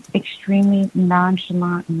an extremely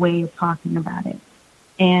nonchalant way of talking about it.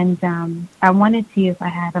 And I wanted to see if I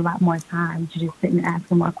had a lot more time to just sit and ask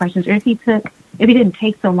him more questions, or if he didn't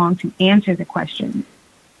take so long to answer the questions.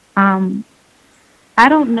 I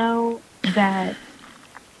don't know that,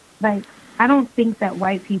 I don't think that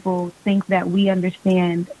white people think that we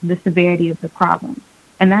understand the severity of the problem.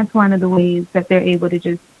 And that's one of the ways that they're able to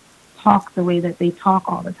just talk the way that they talk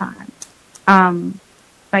all the time.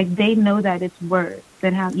 They know that it's worse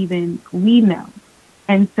than how even we know.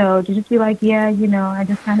 And so to just be like, yeah, you know, I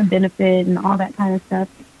just kind of benefit and all that kind of stuff,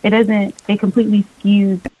 it completely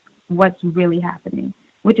skews what's really happening,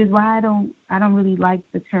 which is why I don't really like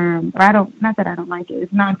the term, or not that I don't like it,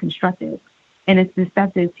 it's non-constructive. And it's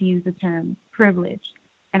deceptive to use the term privilege.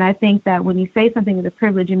 And I think that when you say something is a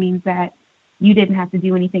privilege, it means that you didn't have to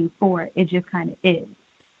do anything for it. It just kind of is.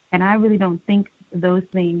 And I really don't think those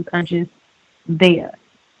things are just there.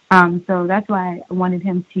 So that's why I wanted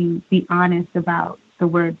him to be honest about the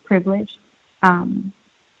word privilege, and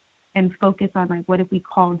focus on, like, what if we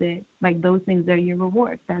called it, like, those things are your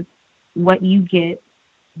rewards. That's what you get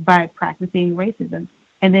by practicing racism.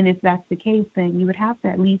 And then if that's the case, then you would have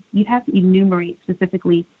to you'd have to enumerate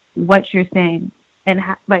specifically what you're saying and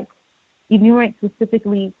enumerate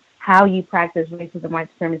specifically how you practice racism, white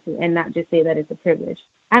supremacy, and not just say that it's a privilege.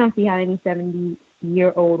 I don't see how any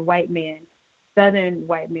 70-year-old white man, Southern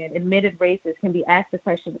white man, admitted racist, can be asked the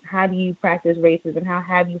question, how do you practice racism? How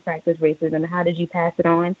have you practiced racism? How did you pass it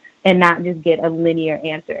on? And not just get a linear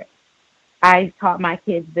answer. I taught my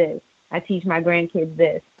kids this. I teach my grandkids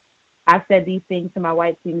this. I've said these things to my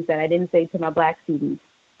white students that I didn't say to my black students.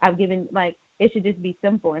 I've given, like, it should just be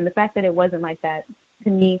simple. And the fact that it wasn't like that, to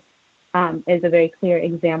me, is a very clear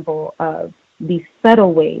example of the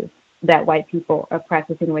subtle ways that white people are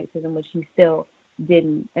practicing racism, which he still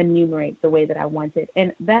didn't enumerate the way that I wanted.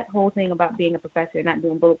 And that whole thing about being a professor, not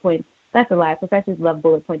doing bullet points, that's a lie. Professors love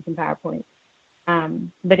bullet points and PowerPoints.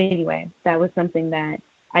 But anyway, that was something that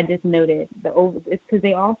I just noted. It's because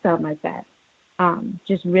they all sound like that.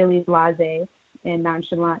 Just really blasé and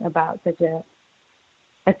nonchalant about such a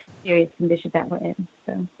serious condition that we're in.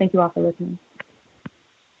 So thank you all for listening.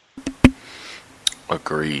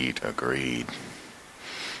 Agreed.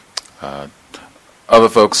 Other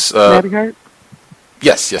folks? Can I be heard?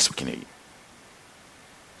 Yes, we can hear you.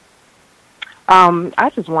 I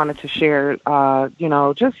just wanted to share,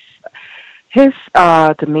 just his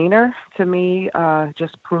demeanor to me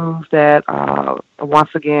just proves that,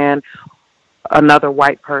 once again, another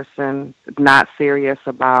white person not serious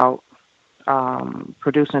about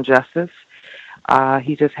producing justice.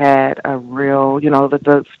 He just had a real,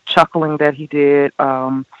 the chuckling that he did,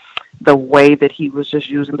 the way that he was just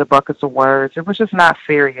using the buckets of words. It was just not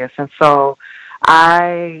serious. And so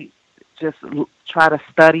I just try to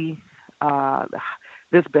study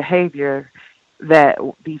this behavior that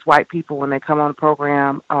these white people, when they come on the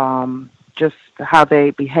program, just how they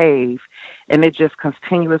behave. And it just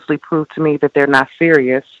continuously proved to me that they're not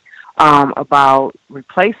serious about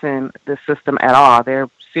replacing the system at all. They're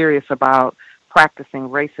serious about practicing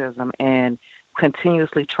racism and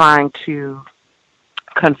continuously trying to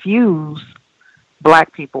confuse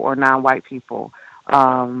black people or non-white people.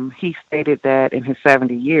 He stated that in his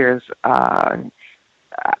 70 years,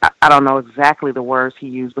 I don't know exactly the words he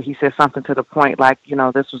used, but he said something to the point like,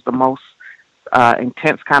 this was the most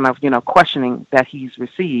intense kind of, questioning that he's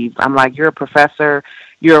received. I'm like, you're a professor,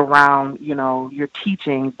 you're around, you're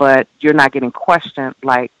teaching, but you're not getting questioned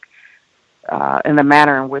like in the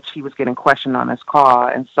manner in which he was getting questioned on his call.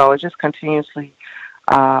 And so it just continuously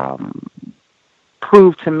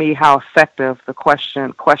proved to me how effective the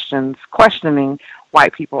questioning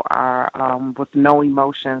white people are, with no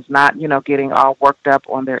emotions, not, getting all worked up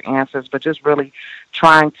on their answers, but just really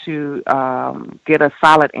trying to get a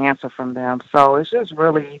solid answer from them. So it's just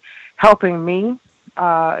really helping me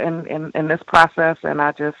in this process, and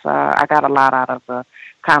I got a lot out of the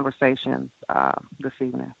conversation this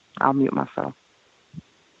evening. I'll mute myself.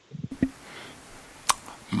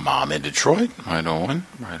 Mom in Detroit, right on.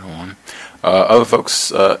 Other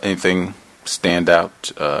folks, anything stand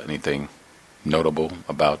out? Anything notable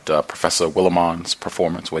about Professor Willimon's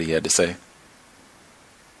performance? What he had to say?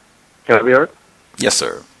 Can I be heard? Yes,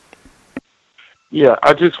 sir. Yeah,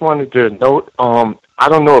 I just wanted to note. I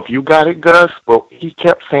don't know if you got it, Gus, but he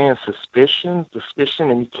kept saying suspicion,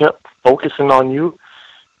 and he kept focusing on you.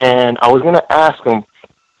 And I was gonna ask him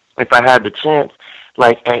if I had the chance,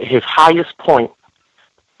 like at his highest point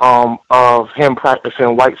of him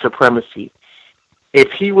practicing white supremacy,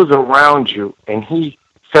 if he was around you and he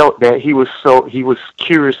felt that he was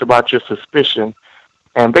curious about your suspicion,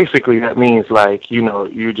 and basically that means like,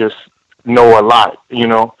 you just know a lot,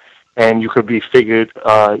 and you could be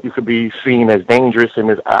seen as dangerous in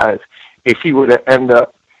his eyes. If he would end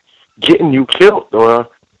up getting you killed or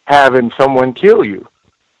having someone kill you.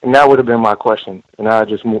 And that would have been my question. And I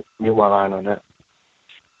just mute my line on that.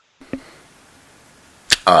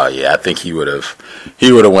 Yeah, I think he would have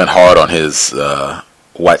went hard on his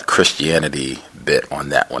white Christianity bit on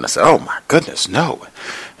that one. I said, oh my goodness, no.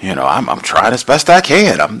 I'm trying as best I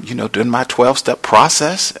can. I'm, doing my 12-step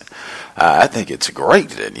process. I think it's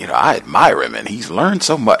great. And, I admire him and he's learned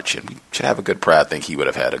so much and we should have a good prayer. I think he would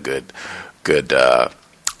have had a good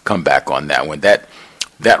comeback on that one.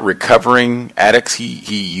 That recovering addicts,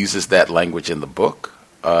 he uses that language in the book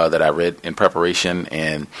that I read in preparation,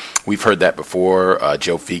 and we've heard that before.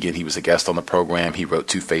 Joe Fegan, he was a guest on the program. He wrote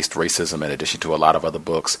Two-Faced Racism in addition to a lot of other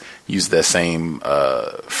books. Used that same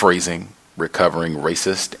phrasing, recovering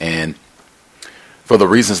racist, and for the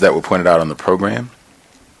reasons that were pointed out on the program,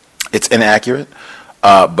 it's inaccurate.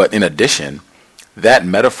 But in addition, that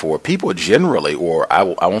metaphor, people generally, or I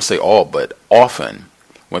won't say all, but often,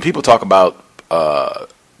 when people talk about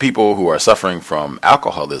people who are suffering from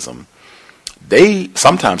alcoholism, they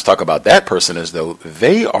sometimes talk about that person as though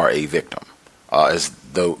they are a victim, as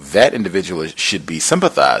though that individual should be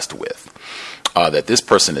sympathized with. that this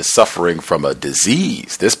person is suffering from a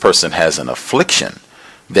disease. This person has an affliction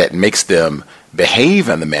that makes them behave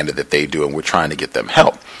in the manner that they do, and we're trying to get them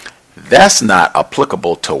help. That's not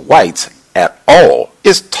applicable to whites at all.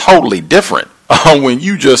 It's totally different when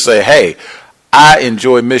you just say, hey, I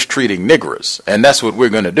enjoy mistreating niggers, and that's what we're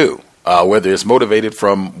going to do. Whether it's motivated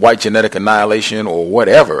from white genetic annihilation or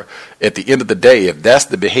whatever, at the end of the day, if that's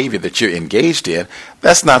the behavior that you're engaged in,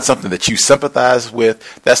 that's not something that you sympathize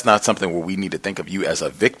with. That's not something where we need to think of you as a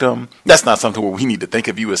victim. That's not something where we need to think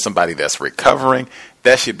of you as somebody that's recovering.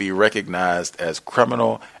 That should be recognized as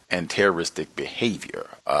criminal and terroristic behavior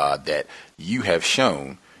that you have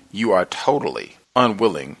shown you are totally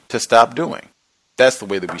unwilling to stop doing. That's the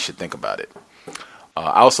way that we should think about it.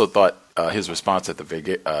 I also thought his response at the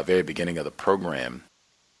very beginning of the program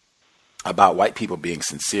about white people being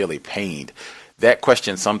sincerely pained, that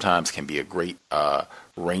question sometimes can be a great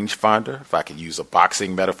rangefinder, if I could use a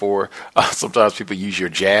boxing metaphor. Sometimes people use your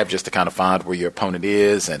jab just to kind of find where your opponent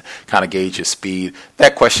is and kind of gauge your speed.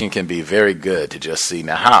 That question can be very good to just see,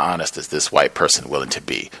 now, how honest is this white person willing to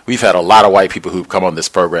be? We've had a lot of white people who've come on this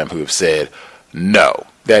program who have said, no,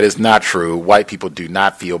 that is not true. White people do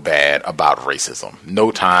not feel bad about racism.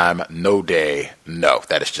 No time, no day, no,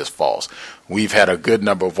 that is just false. We've had a good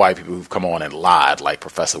number of white people who've come on and lied, like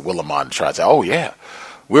Professor Willimon, and tried to say, oh, yeah,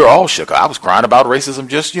 we're all shook. I was crying about racism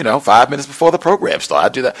just, 5 minutes before the program started. I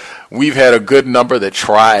do that. We've had a good number that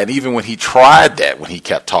try, and even when he tried that, when he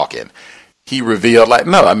kept talking, he revealed,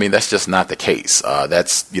 no, I mean, that's just not the case.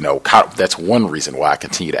 That's one reason why I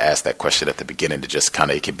continue to ask that question at the beginning, to just kind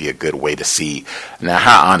of, it can be a good way to see, now,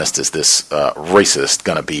 how honest is this racist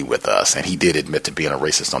going to be with us? And he did admit to being a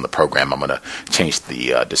racist on the program. I'm going to change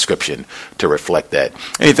the description to reflect that.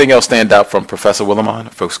 Anything else stand out from Professor Willimon?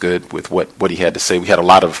 Folks good with what he had to say? We had a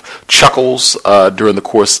lot of chuckles during the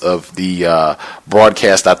course of the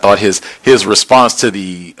broadcast. I thought his response to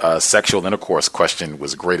the sexual intercourse question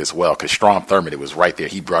was great as well, because Strom Thurmond, it was right there.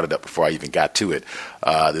 He brought it up before I even got to it.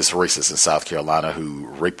 This racist in South Carolina who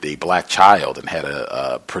raped a black child and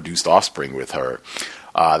had produced offspring with her.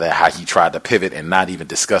 That how he tried to pivot and not even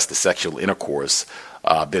discuss the sexual intercourse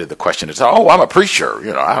bit of the question. It's, oh, I'm a preacher.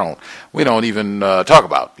 We don't even talk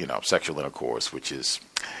about sexual intercourse, which is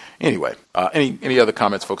anyway. Any other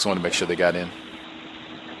comments folks want to make sure they got in?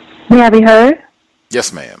 May I be heard?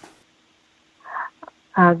 Yes, ma'am.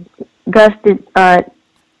 Gus,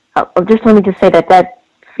 just let me just say that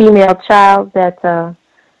female child that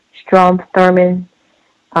Strom Thurmond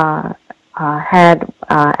had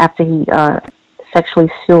after he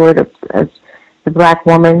sexually assaulted the black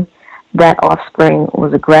woman, that offspring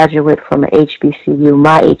was a graduate from an HBCU,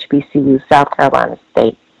 my HBCU, South Carolina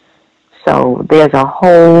State. So there's a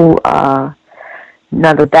whole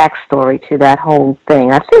another backstory to that whole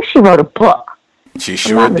thing. I think she wrote a book. She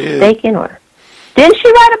sure did. Mistaken, or didn't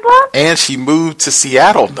she write a book? And she moved to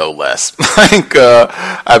Seattle, no less.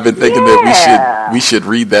 I've been thinking that we should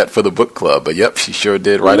read that for the book club. But yep, she sure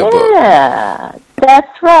did write a book. Yeah,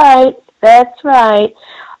 that's right. That's right.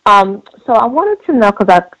 So I wanted to know,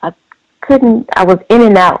 because I was in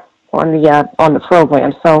and out on the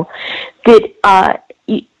program. So did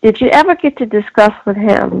you ever get to discuss with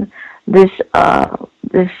him this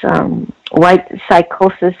white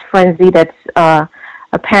psychosis frenzy that's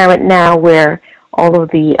apparent now, where all of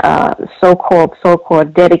the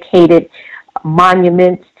so-called dedicated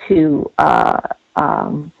monuments to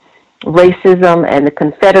racism and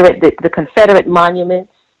the Confederate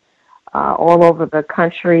monuments all over the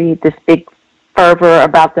country, this big fervor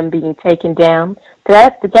about them being taken down.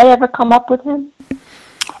 Did that ever come up with him?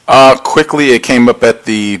 Quickly, it came up at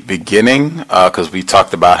the beginning, because we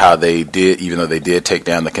talked about how they did, even though they did take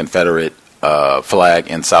down the Confederate flag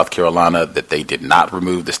in South Carolina, that they did not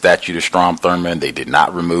remove the statue to Strom Thurmond. They did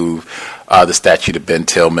not remove the statue to Ben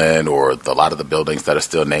Tillman, or a lot of the buildings that are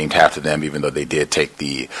still named after them, even though they did take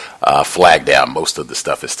the flag down. Most of the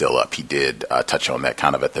stuff is still up. He did touch on that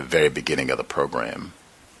kind of at the very beginning of the program.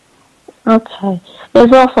 Okay.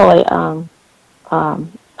 There's also a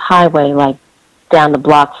highway like down the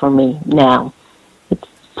block from me now. It's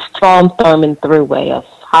Strom Thurmond Thruway, a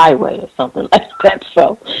highway or something like that.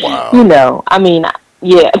 So, wow. I mean,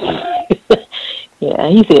 yeah. Yeah,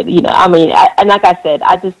 he said, I mean, and like I said,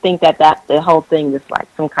 I just think that the whole thing is like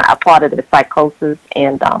some kind of part of the psychosis.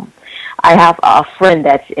 And I have a friend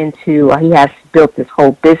that's into, he has built this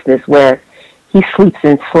whole business where he sleeps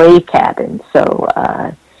in slave cabins. So,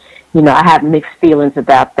 I have mixed feelings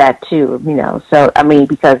about that too, So, I mean,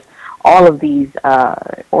 because all of these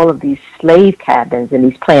slave cabins and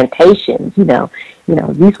these plantations,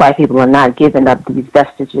 these white people are not giving up these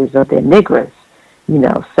vestiges of their niggers,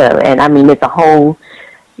 So, and I mean, it's a whole,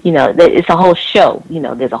 it's a whole show.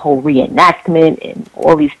 There's a whole reenactment and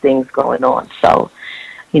all these things going on. So,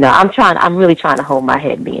 I'm really trying to hold my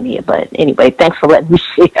head being here. But anyway, thanks for letting me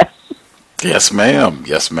share. Yes, ma'am.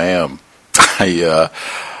 Yes, ma'am.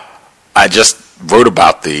 I just wrote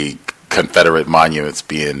about the Confederate monuments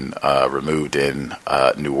being removed in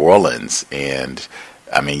New Orleans, and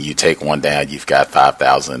I mean, you take one down, you've got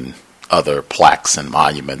 5,000 other plaques and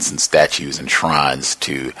monuments and statues and shrines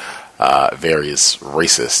to various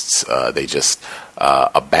racists. They just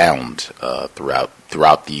abound throughout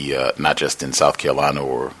the not just in South Carolina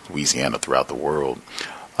or Louisiana, throughout the world.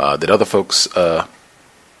 Did other folks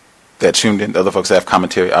that tuned in, other folks have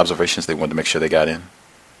commentary, observations they wanted to make sure they got in?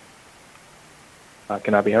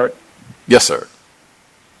 Can I be heard? Yes, sir.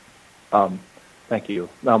 Thank you.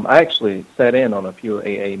 I actually sat in on a few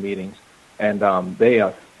AA meetings, and they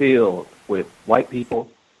are filled with white people,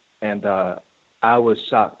 and I was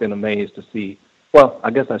shocked and amazed to see, well, I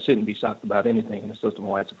guess I shouldn't be shocked about anything in the system of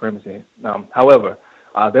white supremacy. However,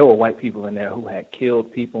 there were white people in there who had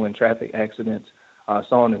killed people in traffic accidents,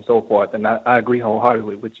 so on and so forth, and I agree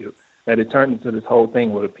wholeheartedly with you that it turned into this whole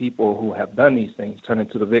thing where the people who have done these things turn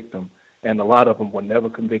into the victim, and a lot of them were never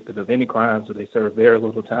convicted of any crime, so they serve very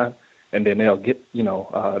little time, and then they'll get,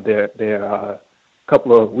 their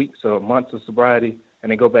couple of weeks or months of sobriety,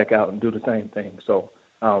 and they go back out and do the same thing. So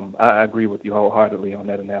I agree with you wholeheartedly on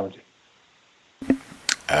that analogy.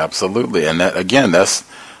 Absolutely. And that, again, that's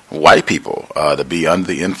white people to be under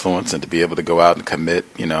the influence and to be able to go out and commit,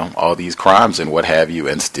 all these crimes and what have you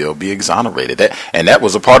and still be exonerated. That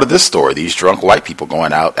was a part of this story. These drunk white people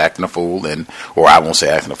going out acting a fool, or I won't say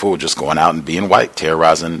acting a fool, just going out and being white,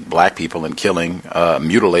 terrorizing black people and killing,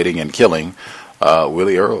 mutilating and killing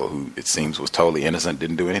Willie Earle, who it seems was totally innocent,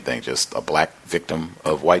 didn't do anything, just a black victim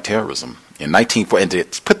of white terrorism. And to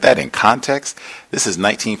put that in context, this is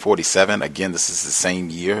 1947. Again, this is the same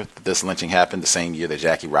year that this lynching happened, the same year that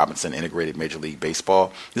Jackie Robinson integrated Major League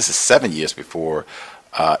Baseball. This is 7 years before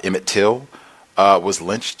Emmett Till was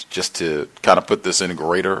lynched. Just to kind of put this in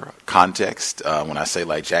greater context, when I say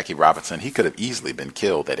like Jackie Robinson, he could have easily been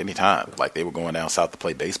killed at any time. Like they were going down south to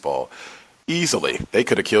play baseball. Easily. They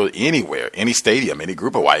could have killed anywhere, any stadium, any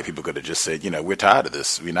group of white people could have just said, we're tired of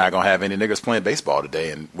this. We're not going to have any niggas playing baseball today,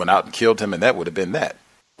 and went out and killed him, and that would have been that.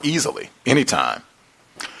 Easily. Anytime.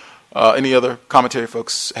 Any other commentary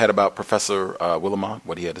folks had about Professor Willimon,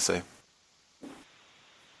 what he had to say?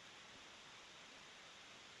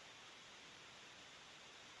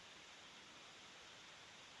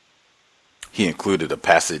 He included a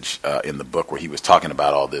passage in the book where he was talking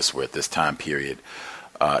about all this, where at this time period,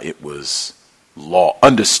 it was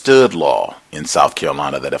understood law in South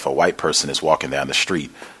Carolina that if a white person is walking down the street,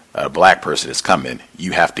 a black person is coming,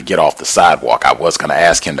 you have to get off the sidewalk. I was going to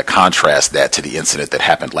ask him to contrast that to the incident that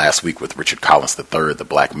happened last week with Richard Collins III, the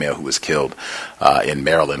black male who was killed in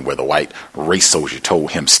Maryland, where the white race soldier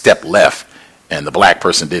told him step left, and the black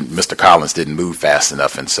person Mr. Collins didn't move fast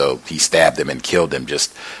enough, and so he stabbed him and killed him.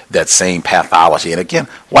 Just that same pathology. And again,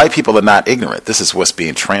 white people are not ignorant. This is what's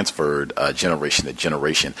being transferred generation to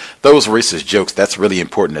generation. Those racist jokes, that's really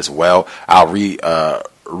important as well. I'll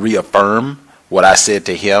reaffirm what I said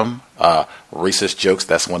to him. Racist jokes,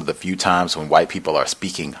 that's one of the few times when white people are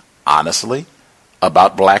speaking honestly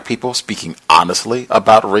about black people, speaking honestly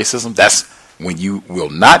about racism. That's when you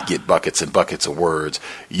will not get buckets and buckets of words.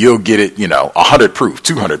 You'll get it, 100 proof,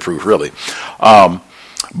 200 proof, really.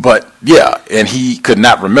 But yeah, and he could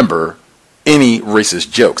not remember any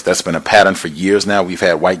racist jokes. That's been a pattern for years now. We've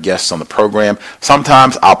had white guests on the program.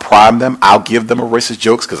 Sometimes I'll prime them. I'll give them a racist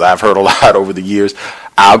jokes because I've heard a lot over the years.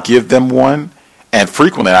 I'll give them one. And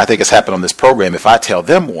frequently, I think it's happened on this program, if I tell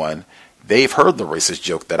them one, they've heard the racist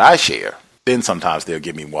joke that I share. Then sometimes they'll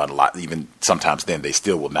give me one a lot. Even sometimes then they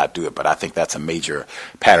still will not do it. But I think that's a major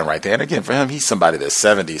pattern right there. And again, for him, he's somebody that's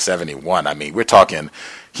 70, 71. I mean, we're talking,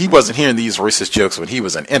 he wasn't hearing these racist jokes when he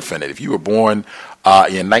was an infant. If you were born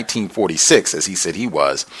in 1946, as he said he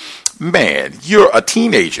was, man, you're a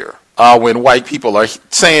teenager. When white people are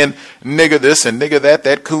saying nigga this and nigga that,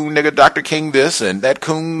 that coon nigga Dr. King this and that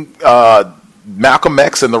coon Malcolm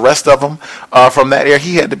X and the rest of them from that era,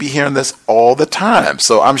 he had to be hearing this all the time.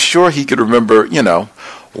 So I'm sure he could remember,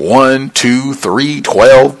 1, 2, 3,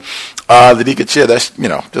 12 that he could share. That's,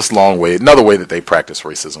 just a long way. Another way that they practice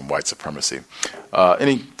racism, white supremacy.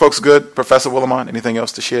 Any folks good? Professor Willimon, anything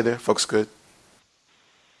else to share there? Folks good?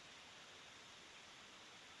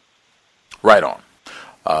 Right on.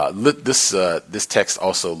 This text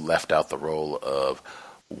also left out the role of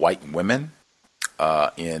white women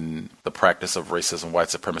in the practice of racism, white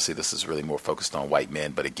supremacy. This is really more focused on white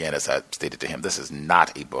men. But again, as I stated to him, this is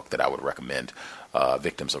not a book that I would recommend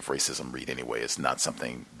victims of racism read anyway. It's not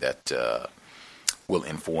something that will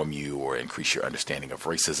inform you or increase your understanding of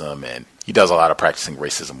racism. And he does a lot of practicing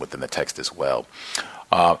racism within the text as well.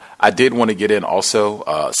 I did want to get in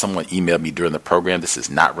also, someone emailed me during the program. This is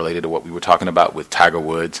not related to what we were talking about with Tiger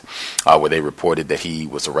Woods, where they reported that he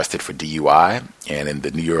was arrested for DUI. And in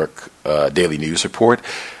the New York Daily News report,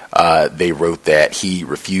 they wrote that he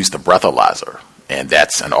refused the breathalyzer. And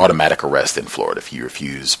that's an automatic arrest in Florida if you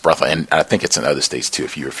refuse and I think it's in other states too.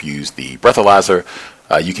 If you refuse the breathalyzer,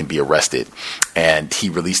 you can be arrested. And he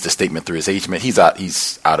released a statement through his agent. He's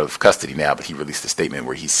out of custody now, but he released a statement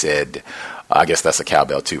where he said, I guess that's a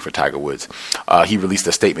cowbell too for Tiger Woods. He released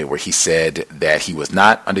a statement where he said that he was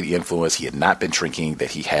not under the influence. He had not been drinking,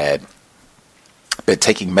 that he had been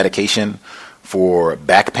taking medication for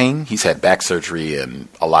back pain. He's had back surgery and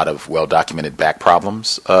a lot of well-documented back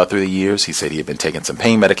problems through the years. He said he had been taking some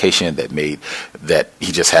pain medication that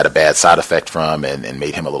he just had a bad side effect from and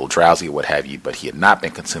made him a little drowsy or what have you, but he had not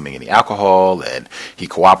been consuming any alcohol, and he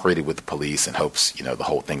cooperated with the police in hopes, the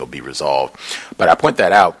whole thing will be resolved. But I point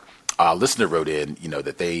that out. A listener wrote in,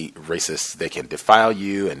 that racists, they can defile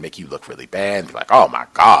you and make you look really bad and be like, oh my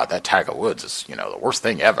God, that Tiger Woods is, the worst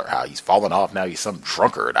thing ever. How he's fallen off now. He's some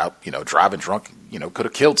drunkard out, driving drunk, could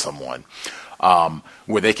have killed someone.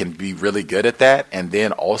 Where they can be really good at that. And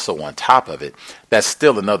then also on top of it, that's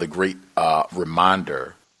still another great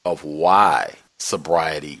reminder of why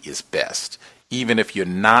sobriety is best. Even if you're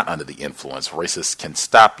not under the influence, racists can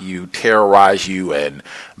stop you, terrorize you, and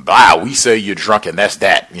we say you're drunk and that's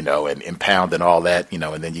that, and impound and all that,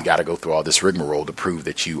 and then you got to go through all this rigmarole to prove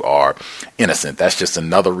that you are innocent. That's just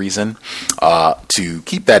another reason to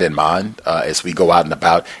keep that in mind as we go out and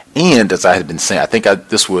about. And as I had been saying, I think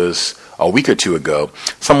this was a week or two ago,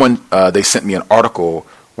 they sent me an article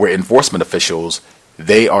where enforcement officials,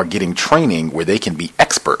 they are getting training where they can be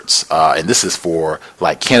experts. And this is for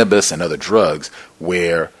like cannabis and other drugs,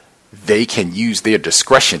 where they can use their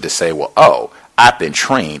discretion to say, I've been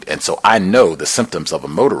trained, and so I know the symptoms of a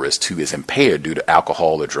motorist who is impaired due to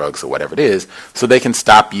alcohol or drugs or whatever it is, so they can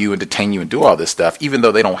stop you and detain you and do all this stuff, even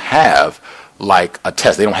though they don't have like a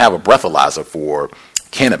test. They don't have a breathalyzer for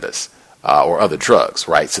cannabis. Or other drugs,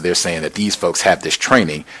 right? So they're saying that these folks have this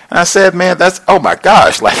training. And I said, man, oh my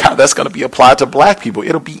gosh, like how that's going to be applied to black people.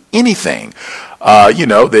 It'll be anything,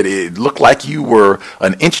 that it looked like you were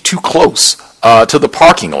an inch too close to the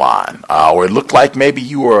parking line, or it looked like maybe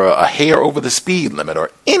you were a hair over the speed limit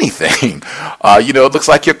or anything. It looks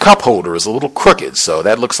like your cup holder is a little crooked. So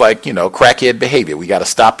that looks like, crackhead behavior. We got to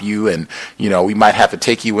stop you and, we might have to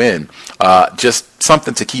take you in. Just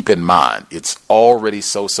something to keep in mind. It's already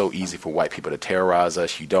so easy for white people to terrorize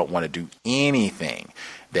us. You don't want to do anything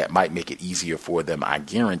that might make it easier for them. I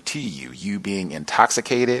guarantee you being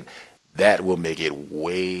intoxicated, that will make it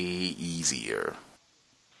way easier.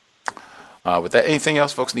 With that, anything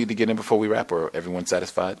else folks need to get in before we wrap, or everyone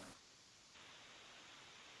satisfied?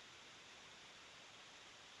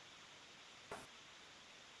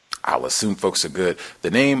 I'll assume folks are good.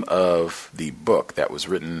 The name of the book that was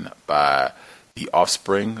written by the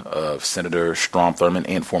offspring of Senator Strom Thurmond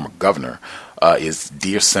and former governor is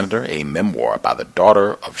Dear Senator, a memoir by the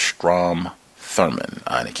daughter of Strom Thurmond,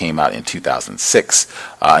 and it came out in 2006.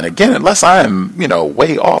 And again, unless I am,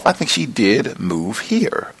 way off, I think she did move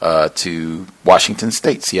here to Washington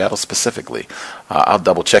State, Seattle specifically. I'll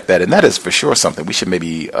double check that, and that is for sure something we should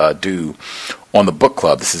maybe do on the book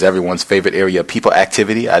club. This is everyone's favorite area of people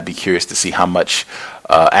activity. I'd be curious to see how much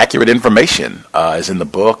accurate information is in the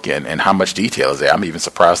book and how much detail is there. I'm even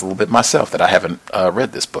surprised a little bit myself that I haven't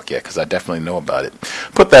read this book yet, because I definitely know about it.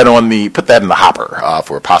 Put that in the hopper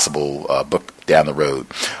for a possible book down the road.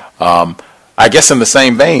 I guess in the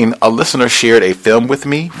same vein, a listener shared a film with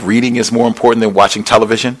me. Reading is more important than watching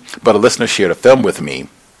television, but a listener shared a film with me.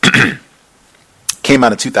 Came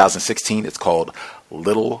out in 2016. It's called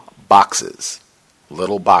Little Boxes.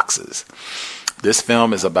 Little Boxes. This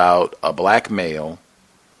film is about a black male,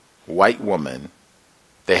 white woman.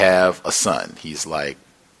 They have a son. He's like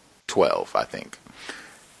 12, I think.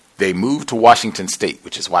 They moved to Washington State,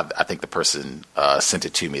 which is why I think the person sent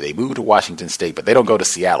it to me. They moved to Washington State, but they don't go to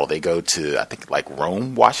Seattle. They go to, I think, like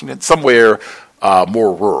Rome, Washington, somewhere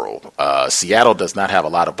more rural. Seattle does not have a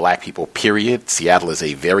lot of black people, period. Seattle is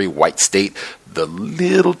a very white state. The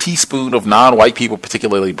little teaspoon of non-white people,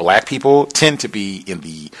 particularly black people, tend to be in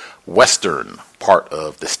the western part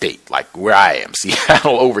of the state, like where I am,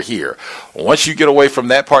 Seattle over here. Once you get away from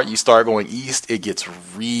that part, you start going east, it gets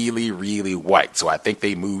really, really white. So I think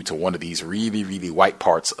they moved to one of these really, really white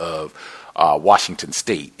parts of Washington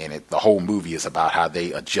State, and the whole movie is about how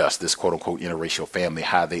they adjust, this quote-unquote interracial family,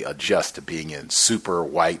 how they adjust to being in super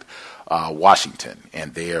white Washington,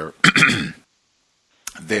 and their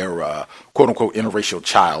quote-unquote interracial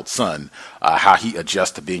child, son, how he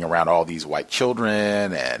adjusts to being around all these white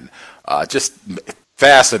children, and just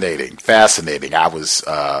fascinating. I was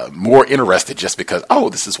more interested just because,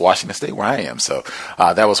 this is Washington State where I am. So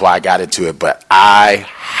that was why I got into it. But I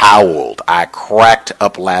howled. I cracked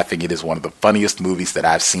up laughing. It is one of the funniest movies that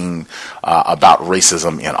I've seen about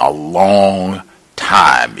racism in a long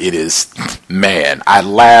time. It is, man, I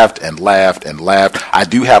laughed and laughed and laughed. I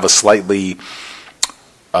do have a slightly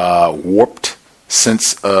warped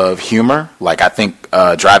sense of humor. Like, I think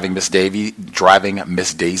Driving Miss Daisy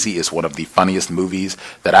is one of the funniest movies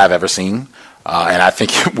that I've ever seen. And I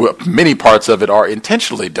think many parts of it are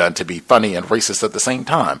intentionally done to be funny and racist at the same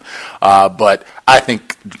time. But I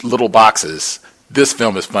think Little Boxes, this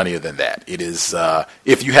film is funnier than that. It is,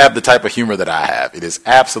 if you have the type of humor that I have, it is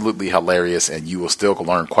absolutely hilarious, and you will still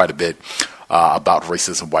learn quite a bit about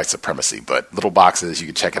racism, white supremacy. But Little Boxes, you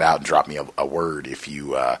can check it out and drop me a word if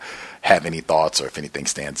you have any thoughts or if anything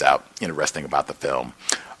stands out interesting about the film.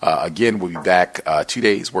 Again, we'll be back 2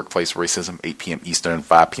 days, Workplace Racism, 8 p.m. Eastern,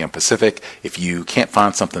 5 p.m. Pacific. If you can't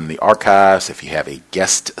find something in the archives, if you have a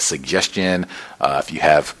guest suggestion, if you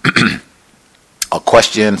have a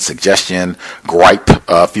question, suggestion, gripe,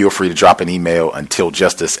 feel free to drop an email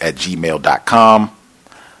untiljustice@gmail.com.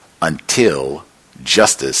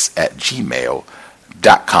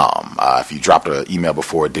 Untiljustice@gmail.com. If you dropped an email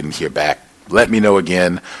before and didn't hear back, let me know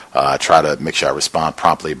again. Try to make sure I respond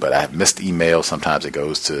promptly, but I have missed emails. Sometimes it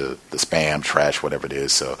goes to the spam, trash, whatever it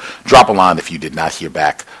is. So drop a line if you did not hear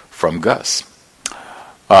back from Gus.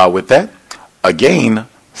 With that, again,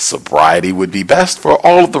 sobriety would be best for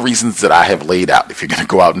all of the reasons that I have laid out. If you're going to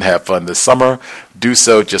go out and have fun this summer, do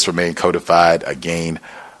so. Just remain codified. Again,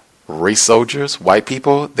 race soldiers, white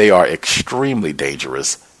people, they are extremely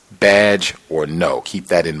dangerous. Badge or no. Keep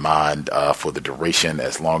that in mind for the duration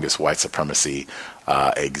as long as white supremacy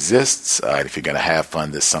exists. And if you're going to have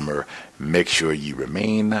fun this summer, make sure you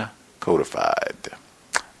remain codified.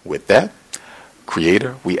 With that,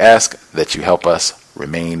 Creator, we ask that you help us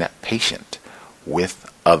remain patient with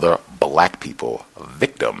other black people,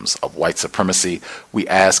 victims of white supremacy. We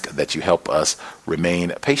ask that you help us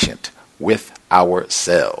remain patient with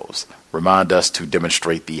ourselves. Remind us to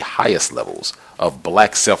demonstrate the highest levels of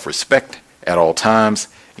black self-respect at all times,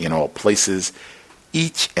 in all places,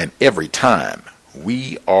 each and every time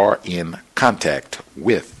we are in contact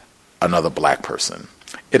with another black person.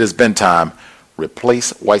 It has been time.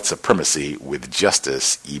 Replace white supremacy with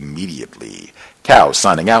justice immediately. Cow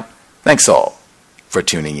signing out. Thanks all for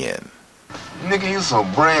tuning in. Nigga, you so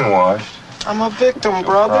brainwashed. I'm a victim,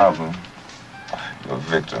 brother. No problem. You're a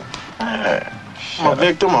victim. I'm a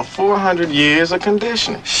victim of 400 years of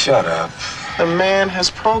conditioning. Shut up. The man has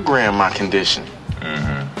programmed my condition.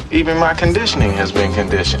 Even my conditioning has been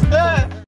conditioned.